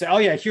blemishes, say, oh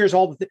yeah, here's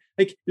all the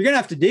you're going to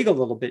have to dig a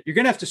little bit. You're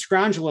going to have to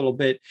scrounge a little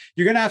bit.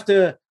 You're going to have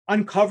to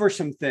uncover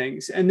some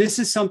things. And this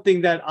is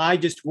something that I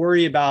just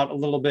worry about a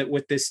little bit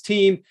with this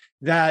team,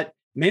 that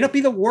may not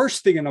be the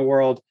worst thing in the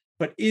world,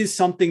 but is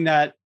something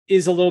that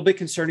is a little bit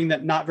concerning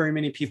that not very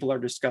many people are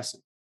discussing.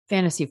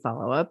 Fantasy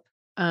follow-up.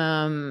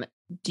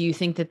 Do you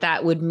think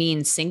that would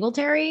mean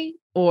Singletary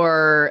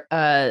or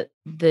the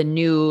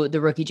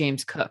rookie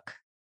James Cook?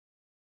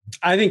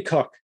 I think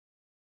Cook.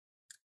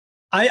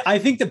 I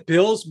think the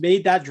Bills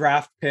made that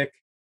draft pick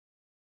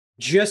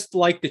just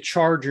like the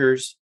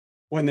Chargers,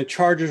 when the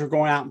Chargers were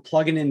going out and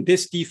plugging in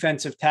this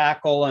defensive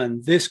tackle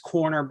and this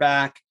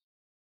cornerback.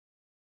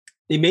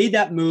 They made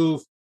that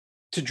move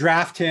to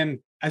draft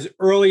him as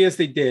early as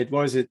they did.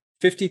 What was it,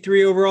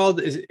 53 overall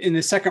in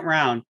the second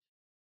round?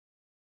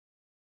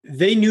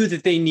 They knew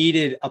that they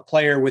needed a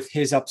player with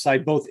his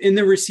upside, both in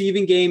the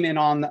receiving game and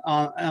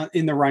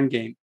in the run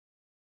game.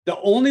 The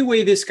only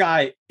way this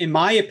guy, in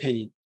my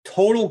opinion,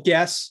 total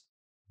guess,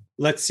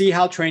 let's see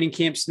how training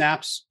camp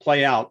snaps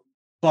play out.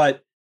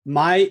 But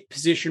my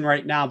position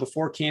right now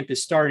before camp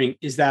is starting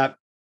is that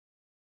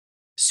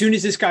as soon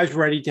as this guy's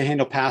ready to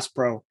handle pass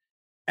pro,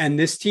 and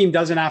this team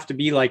doesn't have to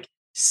be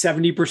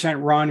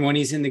 70% run when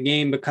he's in the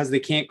game because they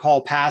can't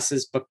call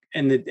passes, but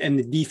and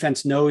the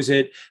defense knows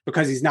it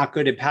because he's not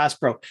good at pass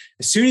pro.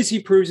 As soon as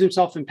he proves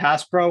himself in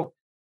pass pro,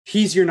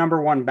 he's your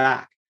number one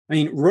back. I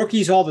mean,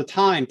 rookies all the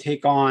time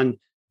take on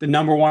the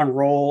number one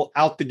role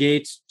out the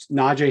gates.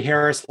 Najee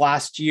Harris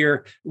last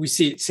year. We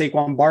see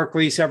Saquon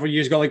Barkley several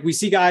years ago. We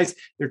see guys,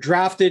 they're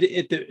drafted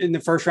in the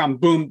first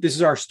round. Boom, this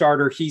is our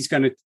starter. He's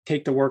going to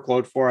take the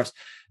workload for us.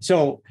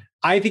 So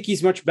I think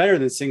he's much better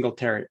than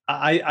Singletary.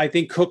 I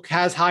think Cook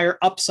has higher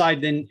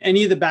upside than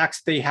any of the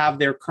backs they have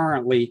there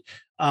currently.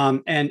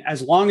 And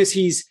as long as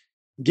he's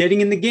getting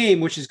in the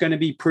game, which is going to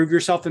be prove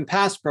yourself in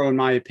pass pro, in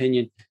my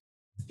opinion,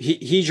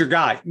 he's your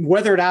guy.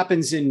 Whether it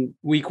happens in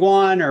week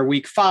 1 or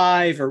week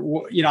 5,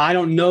 or I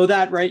don't know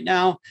that right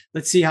now.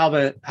 Let's see how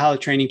the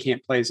training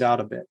camp plays out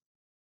a bit.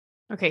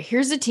 Okay,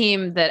 here's a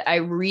team that I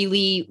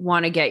really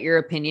want to get your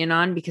opinion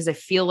on because I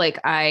feel like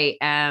I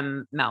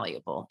am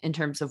malleable in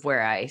terms of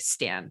where I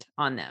stand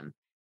on them.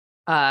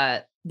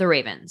 The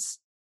Ravens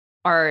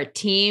are a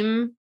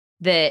team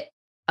that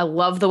I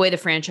love the way the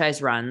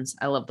franchise runs.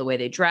 I love the way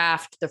they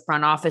draft. The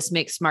front office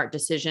makes smart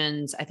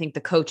decisions. I think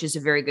the coach is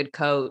a very good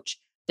coach.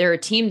 They're a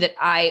team that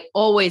I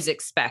always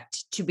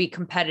expect to be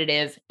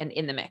competitive and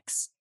in the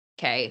mix.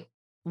 Okay.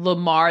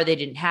 Lamar, they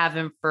didn't have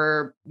him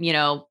for,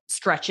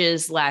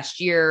 stretches last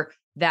year.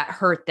 That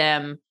hurt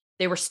them.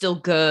 They were still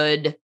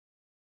good,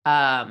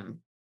 but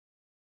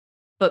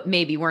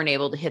maybe weren't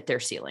able to hit their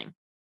ceiling.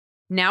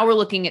 Now we're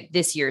looking at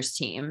this year's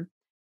team.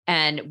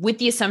 And with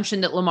the assumption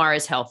that Lamar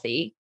is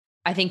healthy,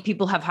 I think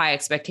people have high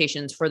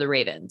expectations for the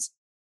Ravens.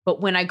 But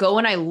when I go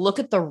and I look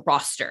at the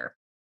roster,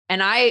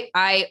 and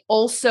I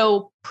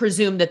also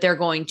presume that they're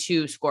going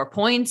to score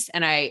points,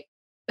 and I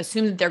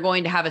assume that they're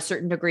going to have a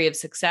certain degree of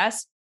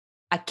success,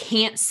 I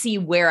can't see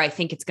where I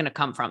think it's going to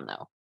come from,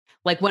 though.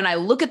 When I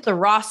look at the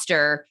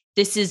roster,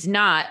 this is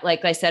not,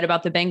 like I said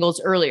about the Bengals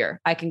earlier.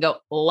 I can go,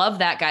 love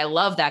that guy,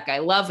 love that guy,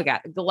 love the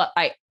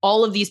guy.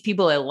 All of these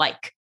people I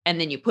like. And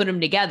then you put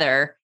them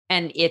together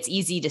and it's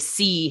easy to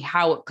see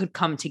how it could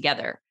come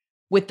together.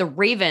 With the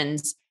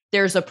Ravens,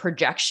 there's a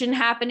projection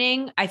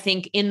happening, I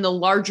think, in the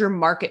larger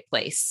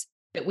marketplace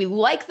that we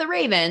like the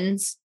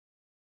Ravens,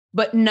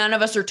 but none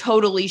of us are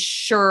totally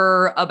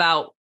sure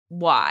about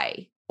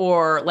why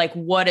or like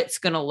what it's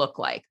going to look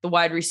like. The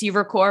wide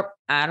receiver corp,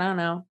 I don't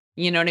know.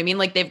 You know what I mean?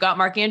 Like they've got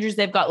Mark Andrews,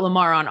 they've got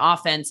Lamar on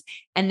offense,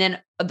 and then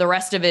the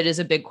rest of it is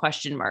a big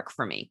question mark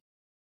for me.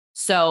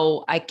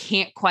 So I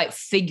can't quite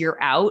figure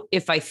out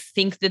if I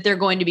think that they're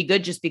going to be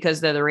good just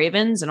because they're the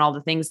Ravens and all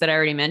the things that I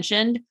already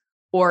mentioned,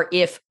 or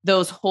if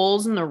those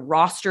holes in the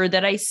roster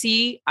that I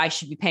see, I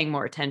should be paying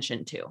more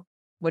attention to.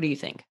 What do you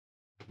think?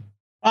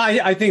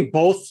 I think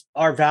both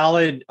are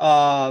valid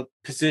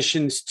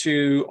positions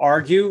to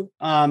argue.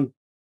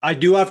 I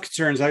do have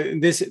concerns.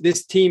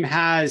 This team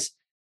has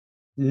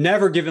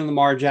never given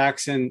Lamar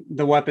Jackson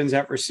the weapons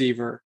at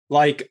receiver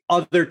like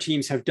other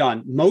teams have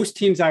done. Most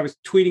teams, I was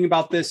tweeting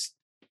about this,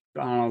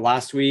 I don't know,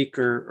 last week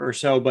or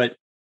so, but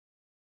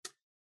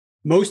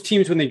most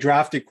teams, when they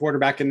drafted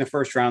quarterback in the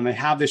first round, they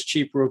have this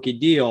cheap rookie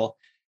deal.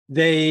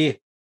 They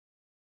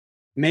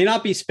may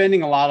not be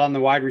spending a lot on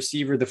the wide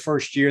receiver the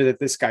first year that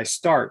this guy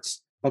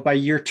starts, but by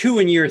year 2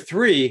 and year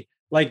 3,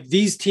 like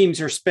these teams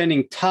are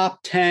spending top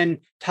 10,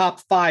 top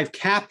 5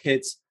 cap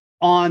hits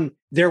on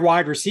their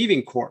wide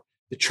receiving core.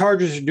 The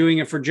Chargers are doing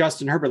it for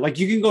Justin Herbert. Like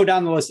you can go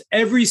down the list.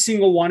 Every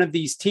single one of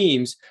these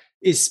teams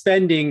is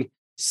spending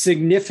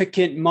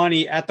significant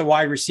money at the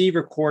wide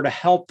receiver core to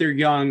help their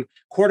young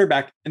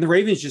quarterback. And the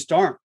Ravens just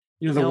aren't.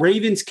 You know, the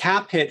Ravens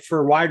cap hit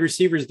for wide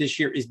receivers this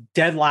year is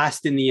dead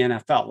last in the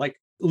NFL, like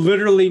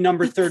literally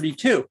number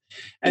 32.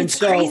 And it's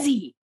so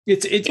crazy.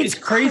 It's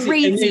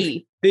crazy.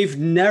 And they've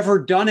never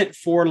done it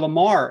for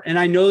Lamar. And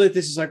I know that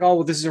this is like, oh,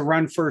 well, this is a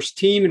run first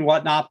team and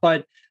whatnot.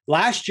 But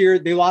last year,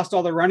 they lost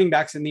all their running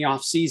backs in the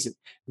offseason.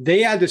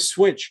 They had to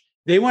switch.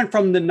 They went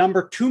from the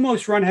number 2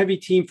 most run heavy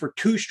team for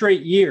 2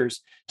 straight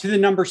years to the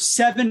number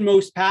 7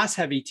 most pass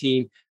heavy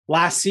team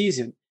last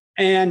season.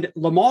 And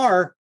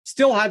Lamar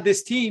still had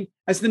this team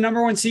as the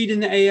number 1 seed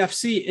in the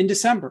AFC in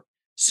December.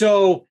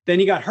 So then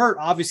he got hurt.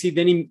 Obviously,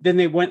 then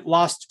they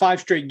lost 5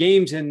 straight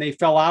games and they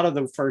fell out of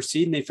the first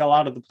seed and they fell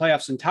out of the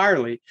playoffs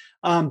entirely.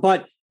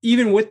 But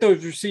even with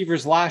those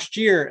receivers last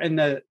year and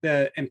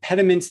the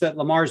impediments that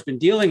Lamar's been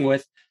dealing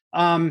with,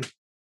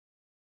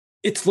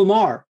 it's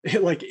Lamar.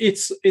 Like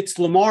it's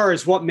Lamar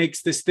is what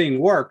makes this thing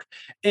work.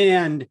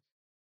 And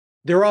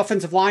their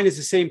offensive line is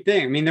the same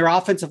thing. I mean, their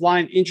offensive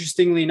line,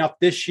 interestingly enough,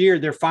 this year,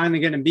 they're finally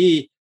going to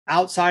be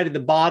outside of the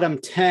bottom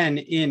 10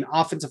 in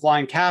offensive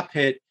line cap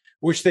hit,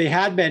 which they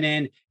had been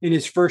in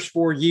his first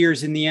 4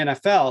 years in the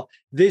NFL.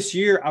 This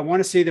year, I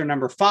want to say they're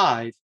number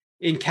 5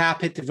 in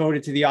cap hit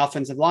devoted to the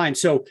offensive line.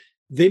 So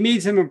they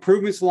made some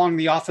improvements along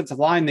the offensive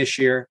line this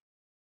year.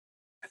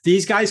 If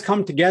these guys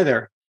come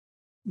together,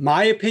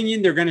 my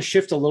opinion, they're going to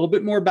shift a little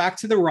bit more back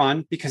to the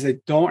run because they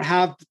don't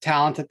have the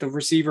talent at the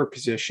receiver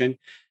position.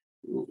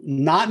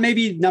 Not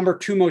maybe number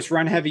 2 most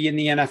run heavy in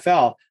the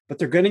NFL, but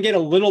they're going to get a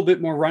little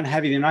bit more run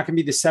heavy. They're not going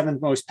to be the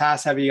 7th most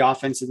pass heavy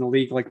offense in the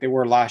league like they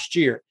were last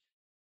year.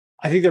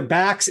 I think their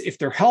backs, if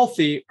they're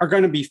healthy, are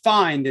going to be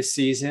fine this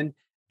season.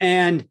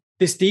 And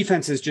this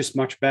defense is just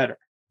much better.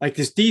 Like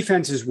this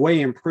defense is way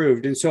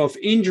improved. And so if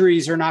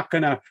injuries are not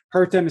going to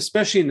hurt them,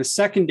 especially in the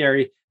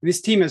secondary,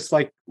 this team is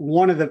like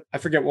one of the, I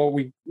forget what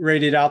we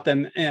rated out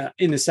them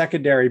in the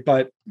secondary,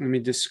 but let me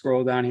just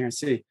scroll down here and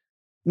see.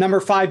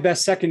 Number 5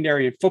 best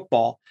secondary in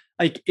football.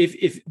 Like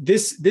if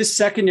this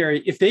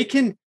secondary, if they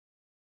can,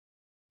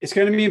 it's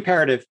going to be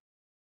imperative,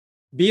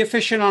 be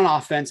efficient on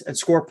offense and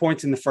score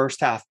points in the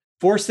first half.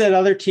 Force that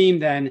other team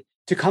then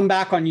to come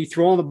back on you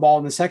throwing the ball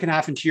in the second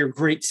half into your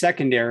great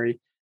secondary.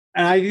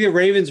 And I think the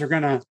Ravens are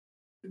going to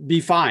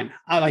be fine.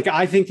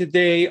 I think that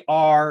they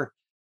are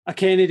a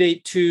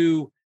candidate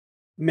to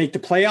make the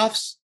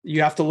playoffs.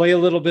 You have to lay a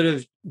little bit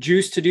of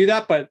juice to do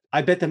that, but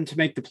I bet them to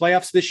make the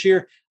playoffs this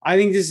year. I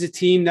think this is a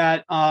team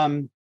that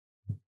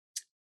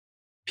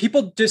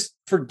people just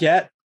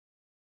forget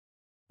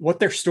what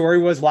their story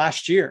was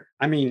last year.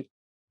 I mean,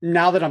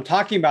 now that I'm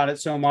talking about it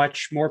so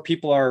much, more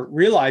people are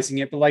realizing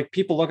it, but like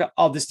people look at,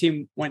 oh, this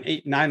team went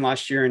 8-9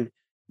 last year and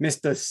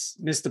missed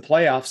the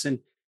playoffs. And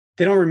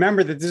they don't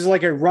remember that this is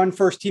like a run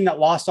first team that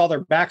lost all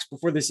their backs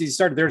before the season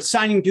started. They're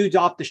signing dudes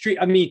off the street.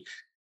 I mean,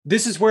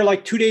 this is where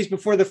like 2 days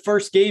before the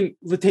first game,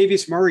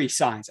 Latavius Murray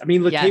signs. I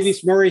mean,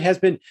 Latavius Murray has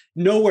been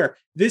nowhere.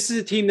 This is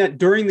a team that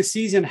during the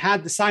season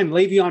had to sign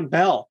Le'Veon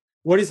Bell.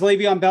 What has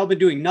Le'Veon Bell been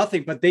doing?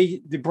 Nothing, but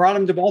they brought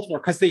him to Baltimore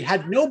because they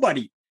had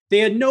nobody. They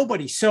had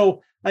nobody.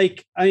 So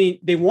like, I mean,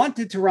 they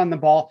wanted to run the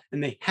ball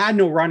and they had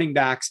no running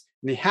backs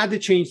and they had to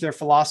change their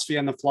philosophy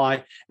on the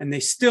fly. And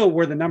they still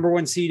were the number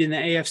 1 seed in the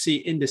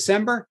AFC in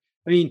December.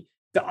 I mean,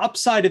 the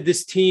upside of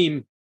this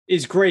team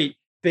is great.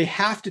 They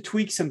have to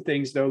tweak some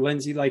things though,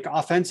 Lindsay, like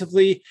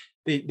offensively,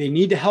 they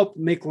need to help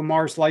make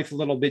Lamar's life a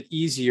little bit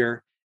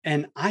easier.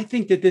 And I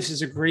think that this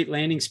is a great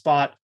landing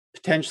spot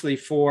potentially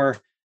for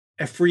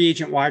a free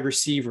agent wide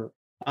receiver.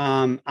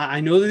 I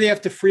know that they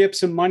have to free up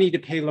some money to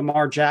pay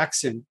Lamar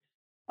Jackson,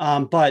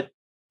 but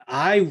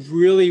I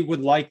really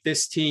would like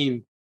this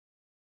team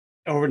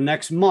over the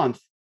next month,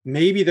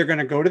 maybe they're going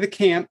to go to the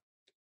camp.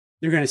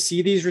 They're going to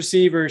see these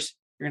receivers.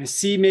 You're going to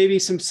see maybe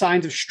some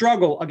signs of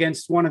struggle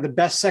against one of the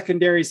best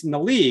secondaries in the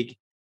league.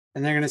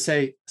 And they're going to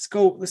say, let's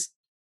go. This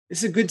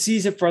is a good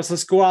season for us.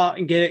 Let's go out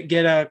and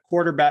get a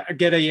quarterback,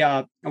 get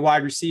a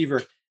wide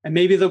receiver. And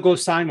maybe they'll go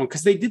sign one,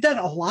 because they did that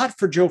a lot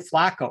for Joe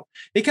Flacco.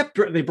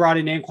 They brought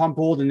in Anquan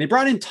Bolden. They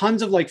brought in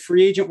tons of like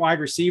free agent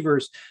wide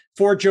receivers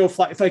for Joe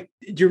Flacco. Like,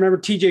 do you remember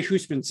TJ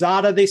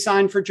Houshmandzadeh? They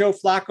signed for Joe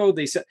Flacco.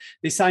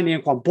 They signed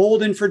Anquan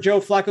Bolden for Joe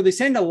Flacco. They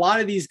signed a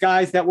lot of these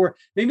guys that were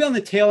maybe on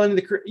the tail end of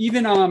the career.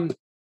 Even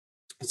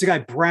it's the guy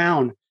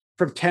Brown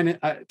from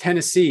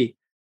Tennessee.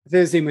 I think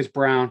his name was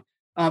Brown.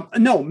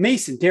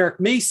 Mason, Derek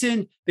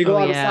Mason. They go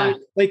out and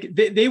sign. Like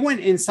they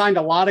went and signed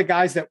a lot of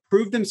guys that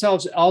proved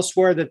themselves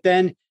elsewhere that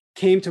then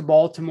came to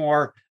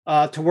Baltimore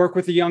to work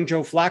with the young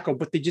Joe Flacco,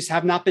 but they just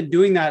have not been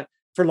doing that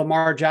for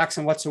Lamar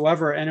Jackson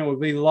whatsoever. And it would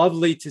be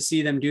lovely to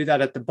see them do that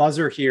at the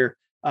buzzer here.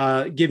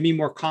 Give me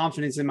more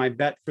confidence in my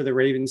bet for the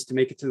Ravens to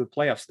make it to the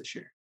playoffs this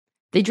year.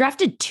 They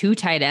drafted 2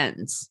 tight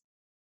ends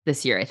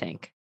this year, I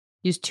think.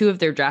 Used 2 of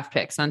their draft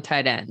picks on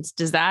tight ends.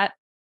 Does that,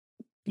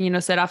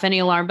 set off any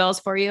alarm bells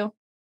for you?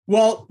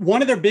 Well,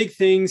 one of their big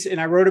things, and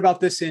I wrote about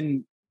this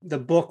in the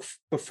book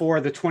before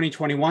the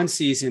 2021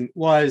 season,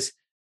 was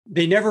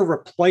they never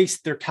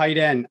replaced their tight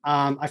end.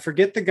 I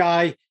forget the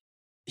guy.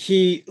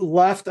 He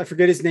left. I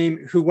forget his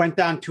name, who went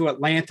down to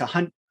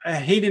Atlanta,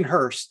 Hayden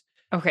Hurst.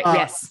 Okay.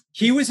 Yes.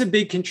 He was a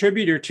big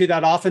contributor to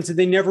that offense, and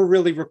they never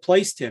really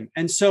replaced him.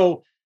 And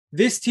so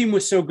this team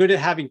was so good at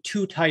having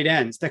 2 tight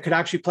ends that could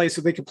actually play,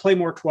 so they could play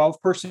more 12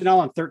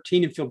 personnel on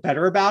 13 and feel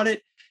better about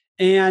it.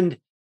 And,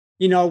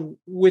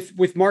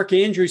 with Mark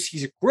Andrews,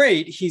 he's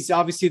great. He's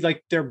obviously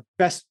like their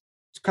best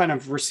kind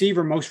of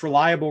receiver, most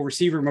reliable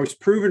receiver, most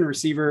proven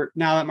receiver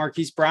now that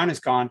Marquise Brown is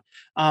gone.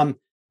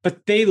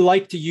 But they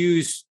like to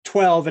use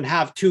 12 and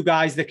have 2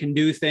 guys that can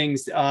do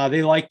things.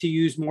 They like to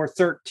use more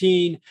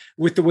 13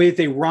 with the way that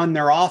they run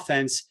their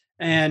offense.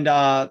 And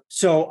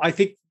so I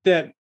think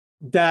that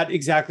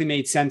exactly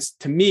made sense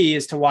to me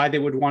as to why they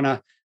would want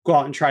to go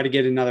out and try to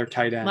get another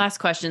tight end. Last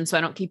question, so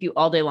I don't keep you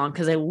all day long,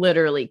 because I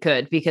literally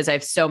could, because I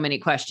have so many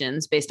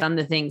questions based on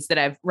the things that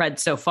I've read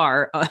so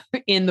far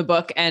in the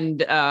book.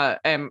 And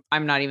I'm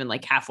not even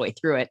like halfway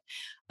through it.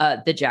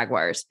 The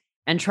Jaguars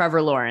and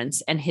Trevor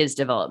Lawrence and his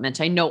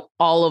development. I know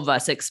all of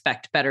us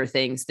expect better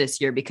things this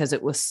year because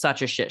it was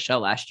such a shit show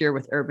last year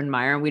with Urban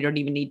Meyer. And we don't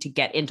even need to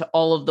get into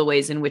all of the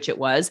ways in which it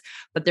was.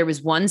 But there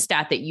was one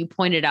stat that you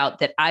pointed out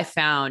that I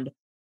found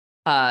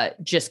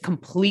just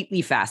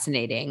completely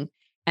fascinating.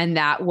 And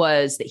that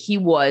was that he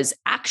was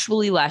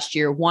actually last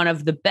year one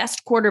of the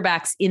best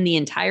quarterbacks in the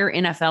entire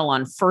NFL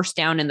on first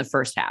down in the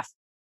first half.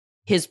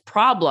 His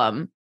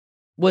problem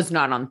was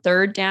not on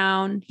third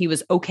down. He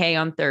was okay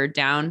on third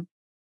down.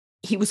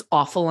 He was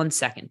awful on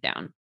second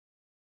down.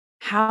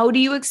 How do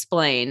you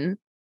explain,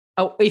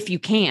 if you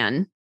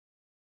can,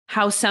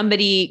 how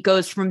somebody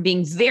goes from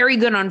being very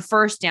good on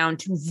first down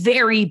to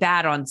very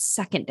bad on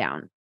second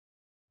down?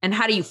 And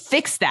how do you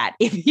fix that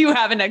if you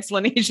have an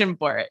explanation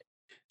for it?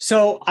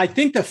 So I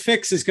think the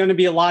fix is going to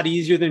be a lot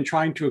easier than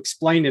trying to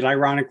explain it,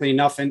 ironically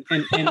enough. And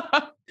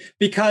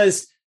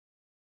because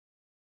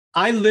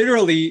I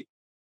literally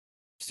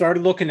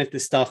started looking at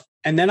this stuff,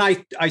 and then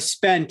I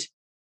spent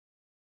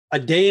a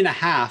day and a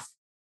half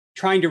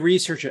trying to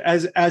research it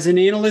as an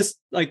analyst.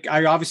 Like,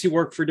 I obviously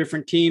work for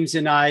different teams,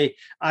 and I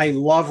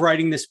love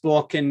writing this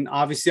book, and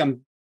obviously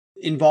I'm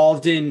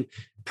involved in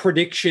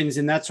predictions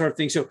and that sort of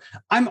thing. So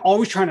I'm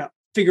always trying to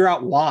figure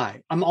out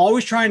why. I'm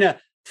always trying to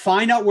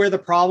find out where the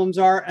problems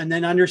are and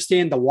then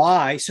understand the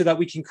why so that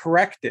we can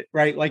correct it,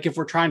 right? Like if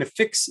we're trying to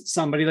fix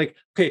somebody, like,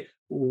 okay,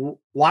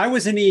 why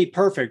wasn't he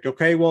perfect?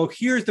 Okay, well,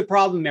 here's the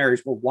problem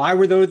areas. Well, why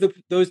were those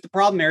the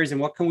problem areas,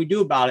 and what can we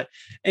do about it?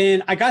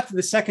 And I got to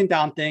the second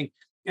down thing,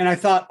 and I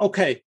thought,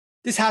 okay,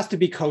 this has to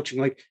be coaching.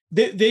 Like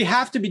they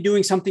have to be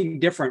doing something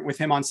different with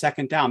him on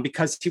second down,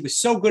 because he was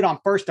so good on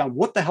first down.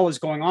 What the hell is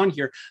going on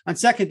here on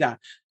second down?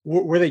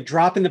 Were they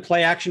dropping the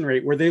play action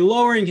rate? Were they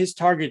lowering his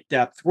target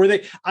depth?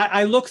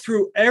 I looked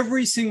through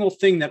every single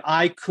thing that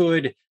I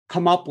could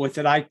come up with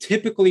that I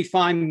typically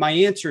find my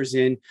answers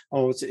in.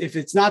 If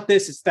it's not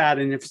this, it's that.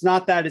 And if it's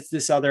not that, it's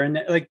this other.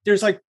 And like,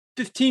 there's like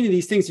 15 of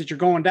these things that you're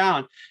going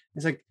down.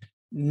 It's like,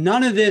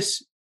 none of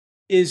this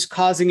is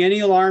causing any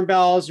alarm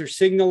bells or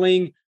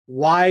signaling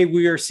why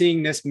we are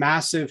seeing this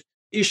massive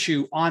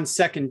issue on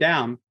second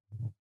down.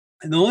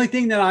 And the only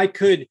thing that I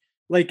could,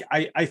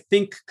 I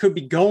think could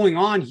be going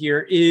on here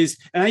is,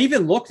 and I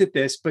even looked at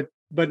this, but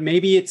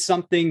maybe it's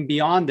something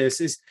beyond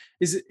this,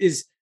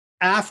 is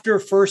after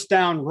first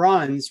down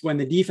runs, when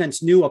the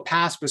defense knew a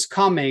pass was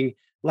coming,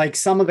 like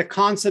some of the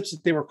concepts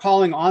that they were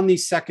calling on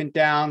these second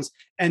downs,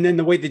 and then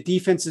the way the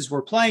defenses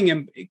were playing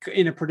him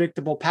in a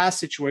predictable pass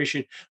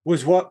situation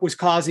was what was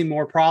causing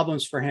more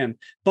problems for him.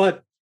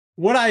 But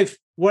what I've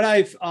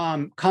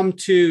come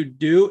to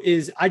do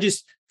is I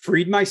just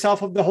freed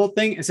myself of the whole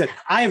thing and said,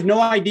 I have no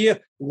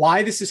idea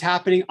why this is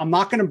happening. I'm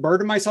not going to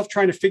burden myself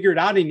trying to figure it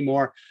out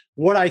anymore.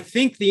 What I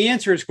think the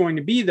answer is going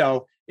to be,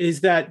 though,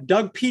 is that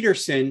Doug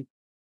Peterson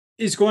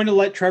is going to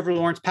let Trevor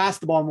Lawrence pass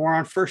the ball more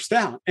on first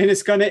down, and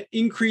it's going to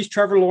increase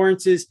Trevor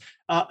Lawrence's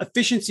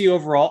efficiency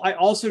overall. I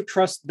also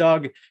trust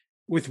Doug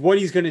with what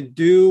he's going to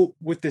do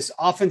with this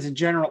offense in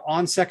general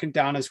on second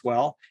down as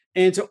well.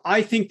 And so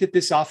I think that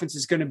this offense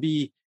is going to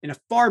be in a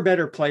far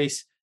better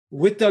place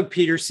with Doug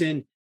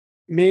Peterson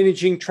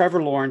managing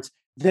Trevor Lawrence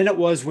than it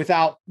was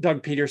without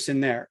Doug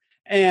Peterson there.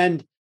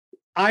 And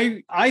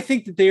I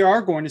think that they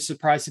are going to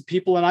surprise the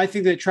people. And I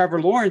think that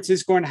Trevor Lawrence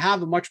is going to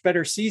have a much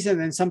better season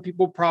than some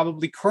people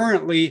probably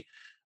currently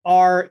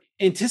are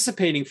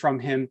anticipating from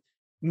him.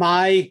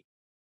 If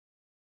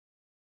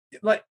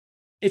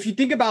you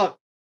think about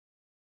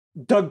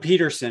Doug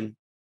Peterson,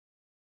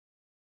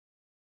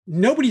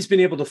 nobody's been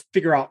able to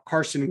figure out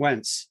Carson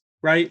Wentz,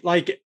 right?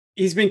 Like,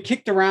 he's been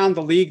kicked around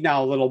the league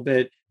now a little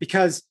bit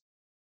because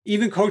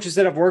even coaches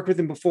that have worked with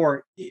him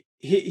before,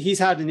 he's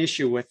had an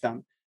issue with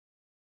them.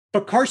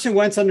 But Carson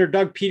Wentz under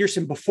Doug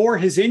Peterson before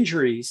his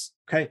injuries,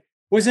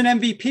 was an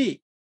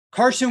MVP.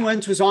 Carson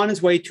Wentz was on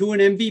his way to an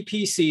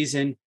MVP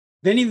season.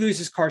 Then he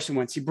loses Carson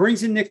Wentz. He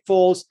brings in Nick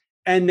Foles,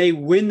 and they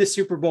win the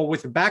Super Bowl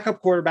with a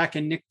backup quarterback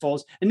in Nick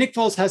Foles. And Nick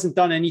Foles hasn't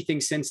done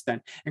anything since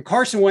then. And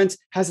Carson Wentz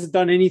hasn't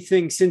done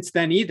anything since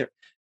then either.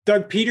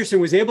 Doug Peterson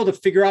was able to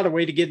figure out a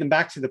way to get them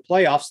back to the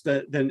playoffs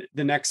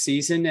the next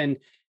season.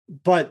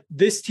 But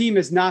this team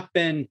has not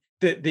been,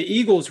 the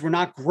Eagles were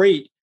not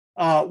great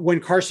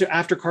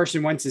after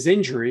Carson Wentz's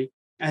injury.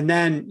 And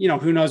then,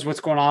 who knows what's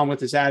going on with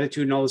his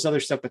attitude and all this other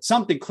stuff, but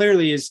something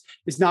clearly is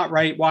not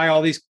right. Why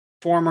all these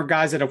former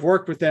guys that have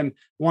worked with him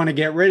want to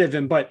get rid of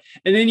him. But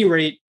at any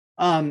rate,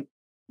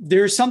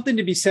 there's something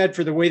to be said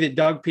for the way that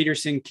Doug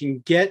Peterson can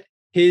get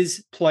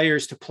his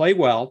players to play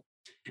well.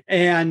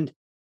 And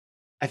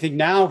I think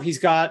now he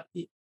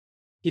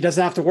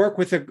doesn't have to work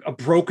with a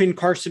broken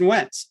Carson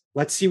Wentz.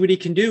 Let's see what he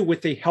can do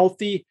with a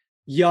healthy,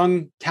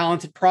 young,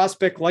 talented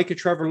prospect like a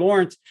Trevor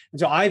Lawrence. And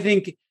so I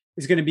think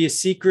is going to be a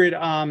secret,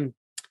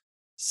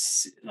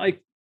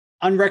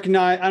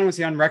 unrecognized, I don't want to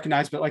say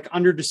unrecognized, but like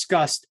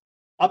under-discussed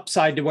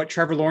upside to what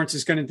Trevor Lawrence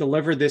is going to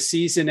deliver this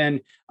season.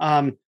 And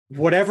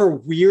whatever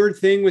weird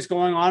thing was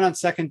going on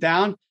second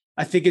down,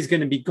 I think is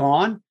going to be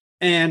gone.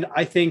 And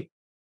I think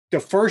the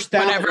first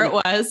down,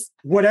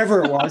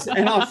 whatever it was.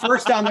 And on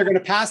first down, they're going to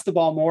pass the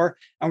ball more,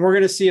 and we're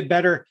going to see a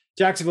better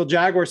Jacksonville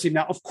Jaguars team.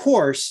 Now, of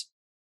course,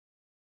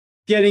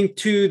 getting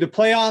to the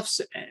playoffs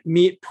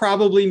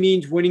probably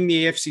means winning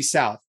the AFC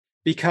South,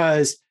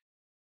 because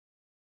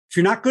if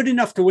you're not good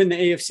enough to win the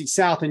AFC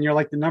South and you're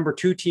like the number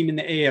 2 team in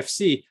the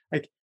AFC,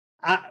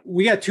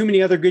 we got too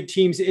many other good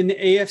teams in the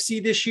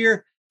AFC this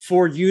year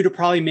for you to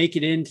probably make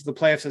it into the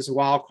playoffs as a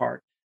wild card.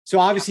 So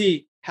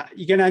obviously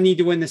you're going to need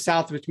to win the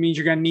South, which means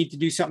you're going to need to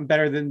do something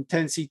better than the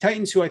Tennessee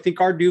Titans, who I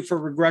think are due for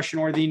regression,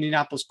 or the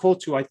Indianapolis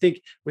Colts, who I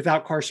think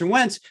without Carson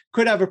Wentz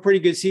could have a pretty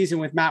good season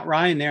with Matt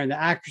Ryan there. And the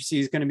accuracy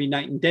is going to be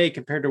night and day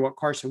compared to what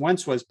Carson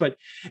Wentz was. But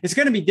it's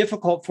going to be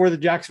difficult for the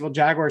Jacksonville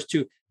Jaguars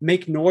to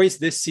make noise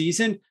this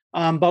season.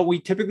 But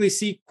we typically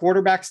see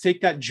quarterbacks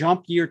take that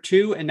jump year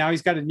 2, and now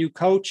he's got a new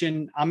coach,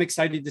 and I'm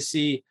excited to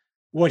see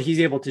what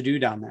he's able to do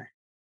down there.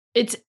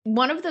 It's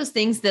one of those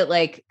things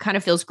that kind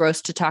of feels gross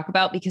to talk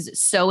about because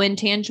it's so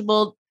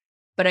intangible.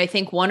 But I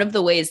think one of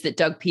the ways that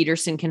Doug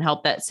Peterson can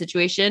help that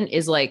situation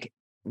is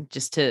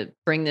just to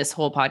bring this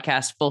whole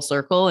podcast full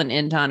circle and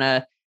end on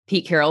a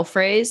Pete Carroll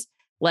phrase,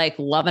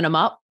 loving them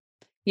up,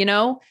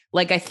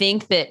 I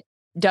think that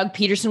Doug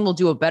Peterson will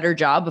do a better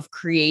job of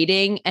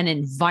creating an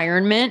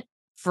environment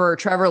for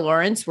Trevor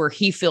Lawrence where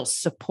he feels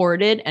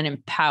supported and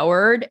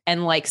empowered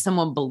and like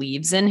someone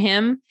believes in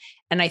him.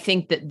 And I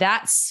think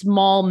that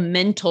small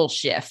mental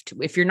shift,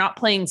 if you're not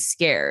playing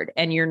scared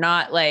and you're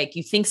not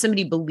you think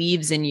somebody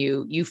believes in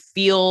you, you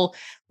feel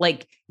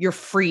like you're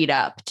freed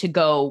up to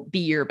go be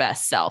your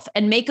best self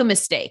and make a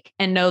mistake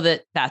and know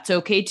that that's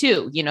okay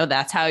too.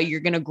 That's how you're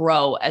going to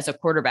grow as a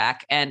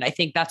quarterback. And I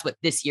think that's what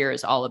this year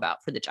is all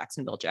about for the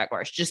Jacksonville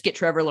Jaguars. Just get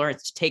Trevor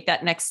Lawrence to take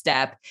that next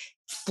step,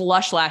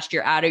 flush last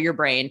year out of your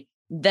brain,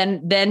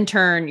 then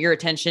turn your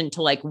attention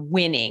to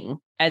winning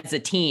as a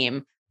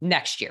team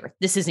next year.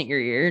 This isn't your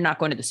year. You're not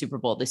going to the Super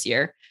Bowl this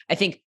year. I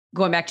think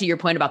going back to your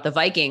point about the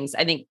Vikings,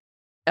 I think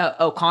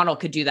O'Connell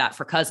could do that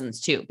for Cousins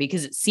too,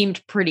 because it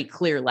seemed pretty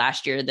clear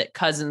last year that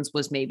Cousins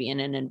was maybe in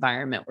an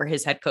environment where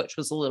his head coach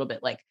was a little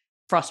bit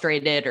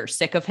frustrated or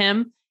sick of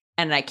him.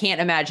 And I can't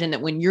imagine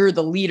that when you're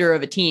the leader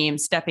of a team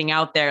stepping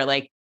out there,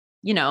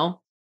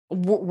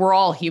 we're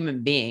all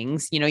human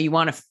beings. You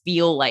want to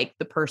feel like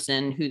the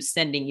person who's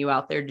sending you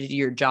out there to do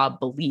your job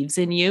believes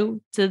in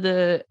you to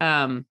the,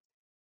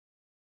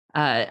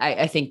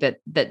 I think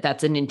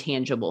that's an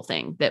intangible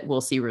thing that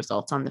we'll see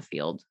results on the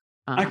field.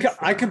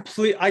 I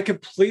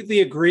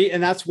completely agree.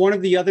 And that's one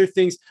of the other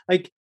things,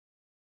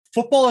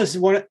 football is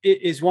one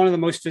of the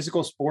most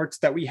physical sports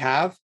that we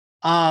have.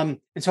 And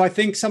so I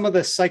think some of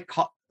the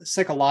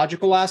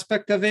psychological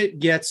aspect of it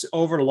gets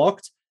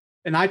overlooked.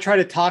 And I try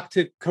to talk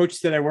to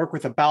coaches that I work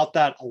with about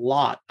that a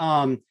lot.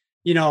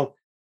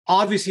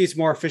 Obviously it's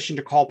more efficient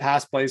to call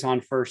pass plays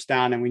on first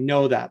down, and we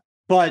know that.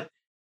 But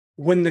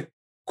when the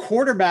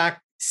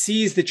quarterback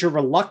sees that you're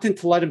reluctant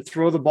to let him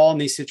throw the ball in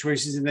these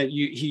situations and that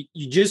you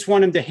just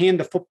want him to hand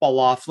the football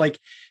off, like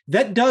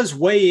that does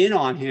weigh in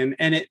on him.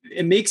 And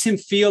it makes him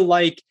feel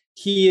like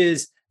he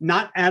is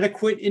not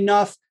adequate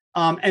enough,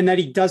 and that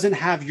he doesn't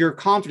have your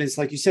confidence,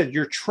 like you said,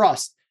 your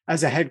trust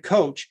as a head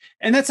coach.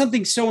 And that's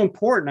something so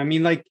important. I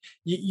mean, like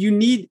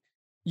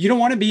you don't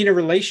want to be in a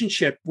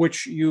relationship,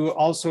 which you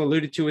also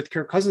alluded to with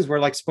Kirk Cousins, where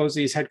like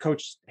supposedly his head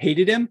coach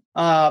hated him.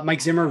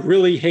 Mike Zimmer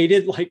really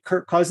hated like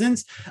Kirk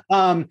Cousins.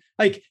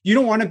 Like you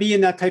don't want to be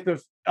in that type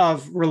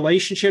of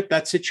relationship,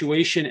 that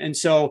situation. And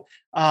so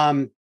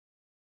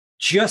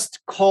just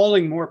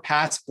calling more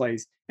pass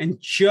plays and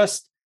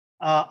just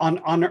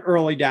on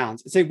early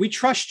downs and say, we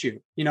trust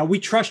you, we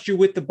trust you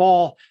with the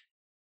ball.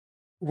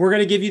 We're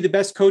going to give you the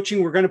best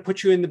coaching. We're going to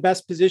put you in the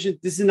best position.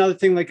 This is another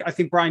thing, like I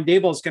think Brian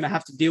Daboll is going to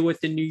have to deal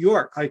with in New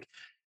York. Like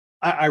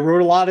I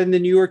wrote a lot in the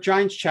New York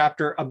Giants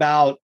chapter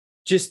about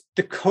just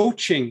the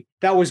coaching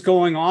that was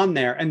going on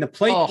there and the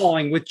play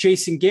calling with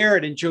Jason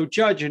Garrett and Joe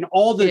Judge and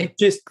all the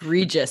just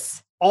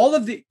egregious, all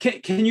of the,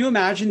 can you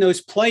imagine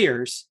those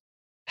players,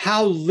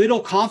 how little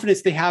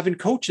confidence they have in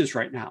coaches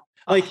right now?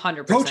 Like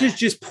 100%. Coaches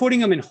just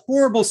putting them in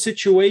horrible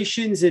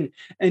situations and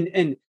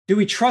do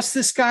we trust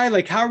this guy?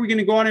 Like, how are we going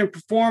to go out and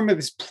perform if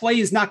his play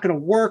is not going to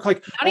work?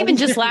 Like not even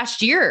just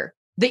last year.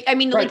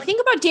 Like think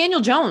about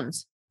Daniel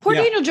Jones,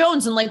 Daniel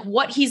Jones and like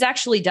what he's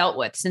actually dealt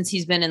with since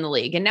he's been in the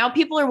league. And now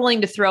people are willing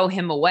to throw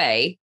him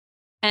away.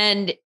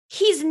 And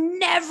he's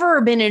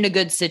never been in a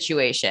good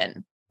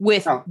situation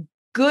with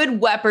good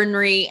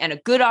weaponry and a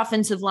good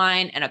offensive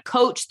line and a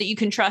coach that you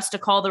can trust to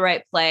call the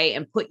right play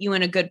and put you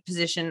in a good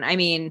position. I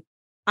mean,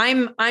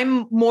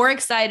 I'm more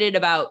excited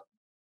about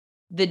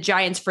the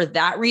Giants for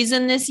that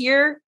reason this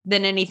year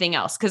than anything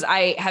else. Cause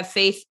I have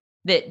faith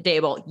that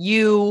Daboll,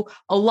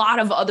 a lot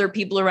of other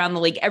people around the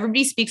league,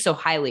 everybody speaks so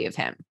highly of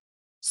him.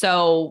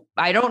 So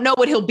I don't know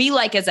what he'll be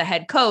like as a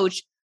head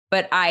coach,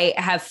 but I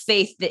have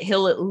faith that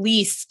he'll at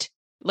least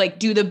like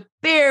do the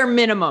bare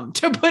minimum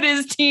to put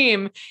his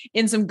team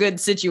in some good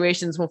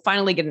situations. We'll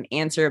finally get an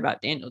answer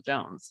about Daniel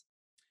Jones.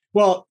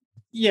 Well,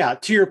 yeah,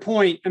 to your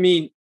point, I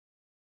mean,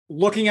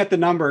 looking at the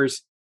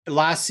numbers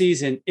last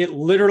season, it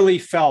literally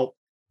felt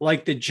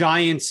like the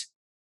Giants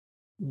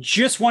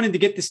just wanted to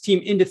get this team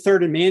into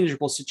third and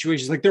manageable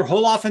situations. Like their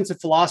whole offensive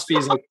philosophy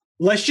is like,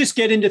 let's just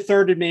get into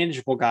third and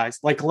manageable, guys.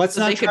 Like, let's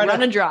not try to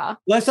run a draw.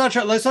 Let's not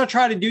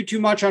try to do too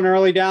much on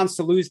early downs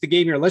to lose the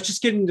game here. Let's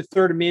just get into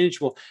third and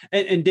manageable.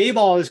 And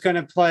Daboll is going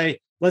to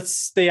play, let's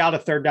stay out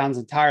of third downs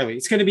entirely.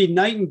 It's going to be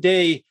night and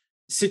day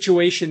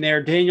situation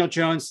there. Daniel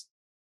Jones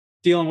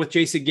dealing with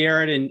Jason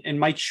Garrett and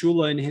Mike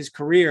Shula in his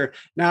career.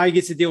 Now he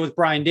gets to deal with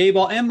Brian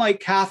Daboll and Mike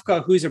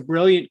Kafka, who's a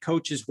brilliant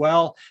coach as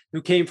well,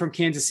 who came from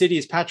Kansas City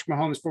as Patrick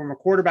Mahomes' former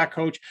quarterback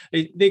coach.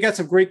 They got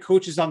some great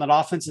coaches on that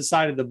offensive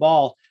side of the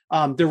ball.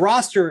 The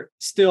roster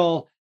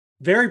still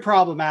very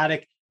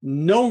problematic,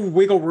 no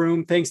wiggle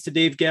room, thanks to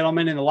Dave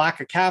Gettleman and the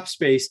lack of cap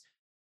space.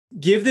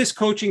 Give this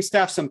coaching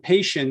staff some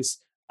patience.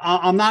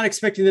 I'm not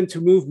expecting them to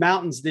move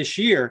mountains this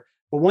year,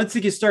 but once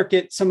they can start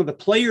get some of the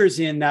players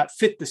in that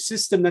fit the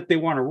system that they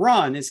want to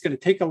run, it's going to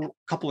take a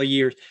couple of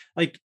years.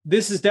 Like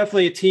this is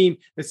definitely a team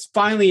that's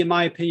finally, in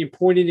my opinion,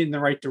 pointed in the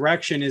right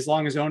direction as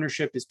long as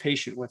ownership is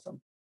patient with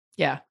them.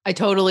 Yeah, I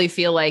totally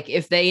feel like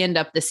if they end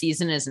up the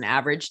season as an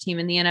average team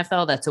in the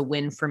NFL, that's a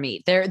win for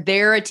me.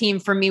 They're a team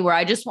for me where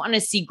I just want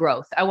to see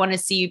growth. I want to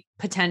see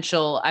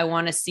potential. I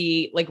want to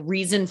see like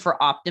reason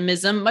for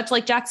optimism, much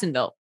like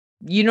Jacksonville.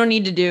 You don't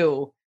need to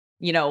do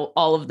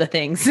all of the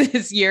things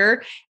this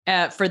year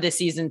for the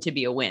season to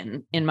be a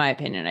win. In my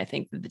opinion, I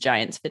think that the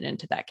Giants fit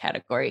into that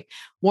category.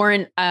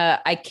 Warren,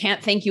 I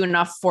can't thank you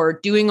enough for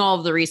doing all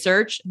of the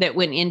research that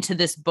went into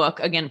this book.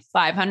 Again,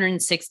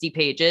 560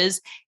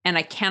 pages, and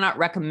I cannot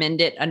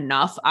recommend it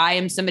enough. I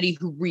am somebody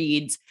who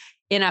reads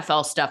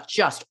NFL stuff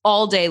just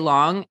all day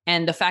long.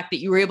 And the fact that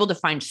you were able to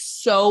find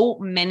so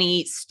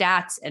many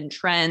stats and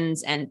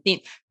trends and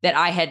things that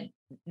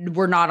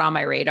were not on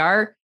my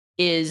radar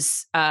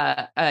is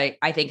I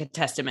think a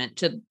testament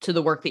to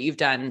the work that you've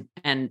done.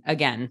 And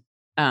again,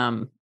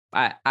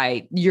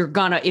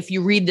 if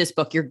you read this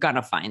book, you're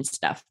gonna find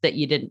stuff that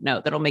you didn't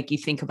know that'll make you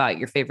think about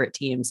your favorite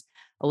teams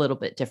a little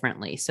bit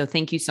differently. So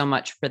thank you so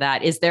much for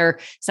that. Is there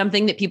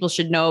something that people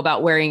should know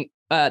about wearing?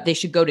 They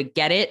should go to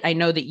get it. I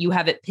know that you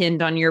have it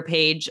pinned on your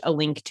page, a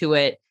link to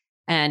it,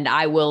 and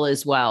I will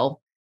as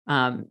well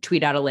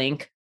tweet out a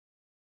link.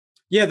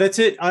 Yeah, that's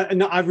it.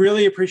 I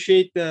really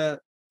appreciate the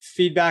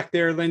feedback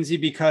there, Lindsay,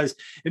 because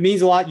it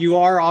means a lot. You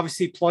are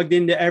obviously plugged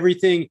into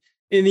everything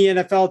in the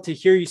NFL. To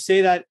hear you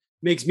say that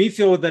makes me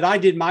feel that I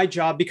did my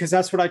job, because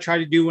that's what I try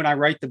to do when I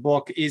write the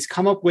book, is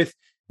come up with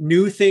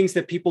new things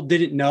that people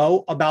didn't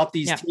know about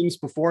these teams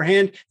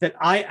beforehand that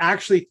I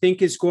actually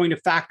think is going to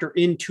factor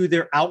into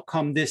their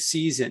outcome this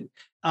season,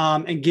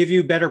 and give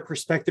you better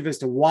perspective as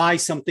to why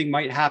something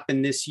might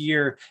happen this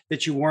year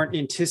that you weren't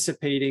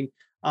anticipating.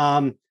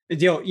 The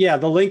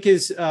link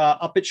is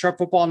up at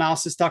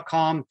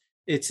sharpfootballanalysis.com.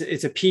 It's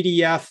a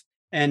PDF,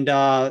 and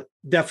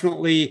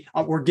definitely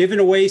we're giving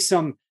away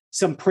some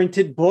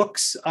printed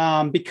books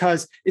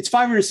because it's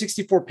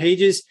 564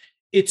 pages.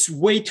 it's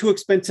way too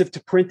expensive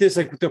to print this.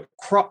 Like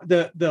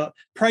the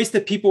price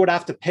that people would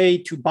have to pay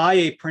to buy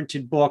a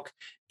printed book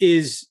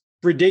is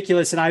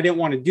ridiculous. And I didn't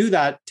want to do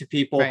that to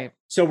people. Right.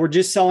 So we're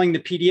just selling the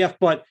PDF,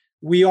 but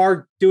we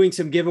are doing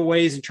some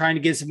giveaways and trying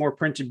to get some more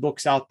printed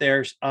books out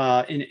there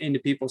into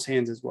people's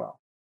hands as well.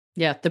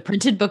 Yeah. The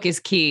printed book is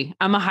key.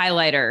 I'm a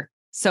highlighter,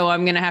 so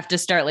I'm going to have to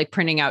start like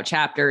printing out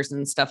chapters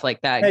and stuff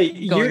like that. Hey,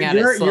 you're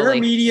a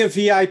media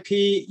VIP.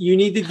 You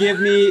need to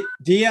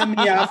DM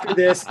me after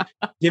this.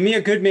 Give me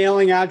a good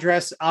mailing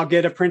address. I'll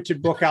get a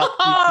printed book out.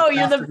 Oh,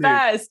 you're the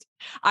best.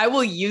 I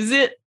will use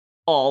it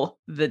all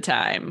the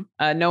time.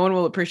 No one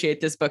will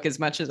appreciate this book as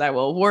much as I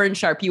will. Warren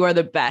Sharp, you are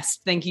the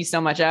best. Thank you so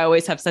much. I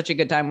always have such a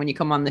good time when you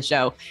come on the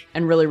show,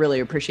 and really, really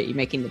appreciate you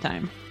making the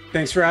time.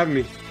 Thanks for having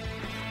me.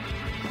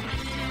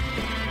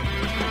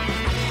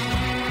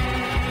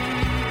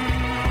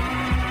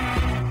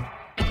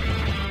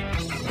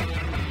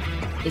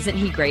 Isn't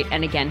he great?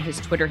 And again, his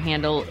Twitter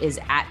handle is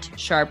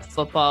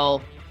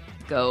 @sharpfootball.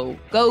 Go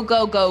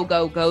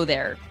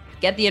there.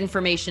 Get the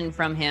information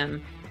from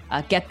him.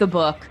 Get the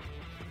book.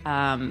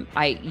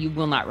 You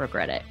will not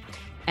regret it.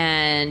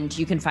 And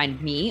you can find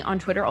me on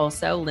Twitter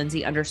also,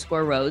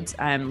 Lindsay_Rhodes.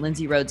 I'm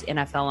Lindsay Rhodes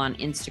NFL on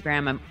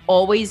Instagram. I'm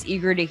always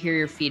eager to hear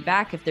your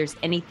feedback. If there's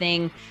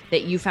anything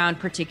that you found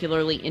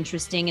particularly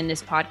interesting in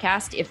this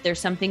podcast, if there's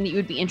something that you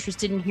would be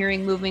interested in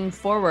hearing moving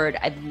forward,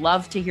 I'd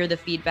love to hear the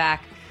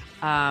feedback.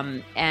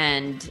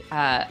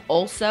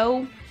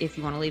 Also, if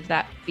you want to leave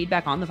that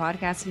feedback on the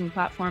podcasting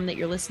platform that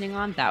you're listening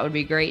on, that would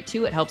be great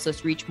too. It helps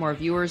us reach more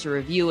viewers. A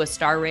review, a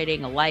star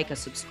rating, a like, a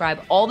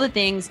subscribe, all the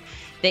things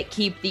that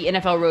keep the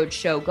NFL Road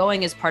Show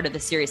going as part of the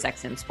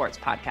SiriusXM Sports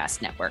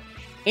Podcast Network.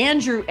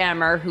 Andrew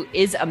Emmer, who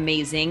is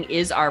amazing,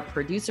 is our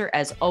producer.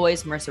 As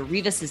always, Marissa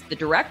Rivas is the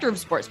director of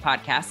sports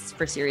podcasts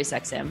for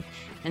SiriusXM.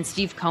 And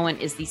Steve Cohen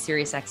is the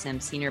SiriusXM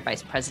Senior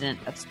Vice President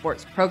of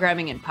Sports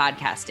Programming and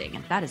Podcasting.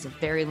 And that is a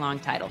very long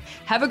title.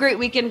 Have a great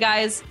weekend,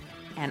 guys.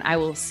 And I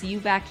will see you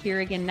back here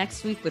again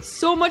next week with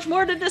so much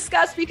more to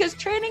discuss because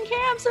training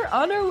camps are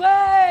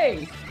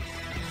underway.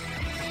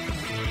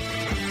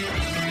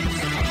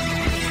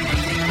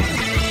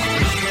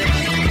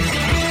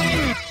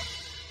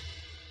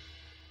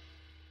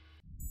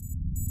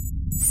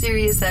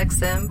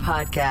 SiriusXM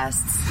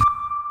Podcasts.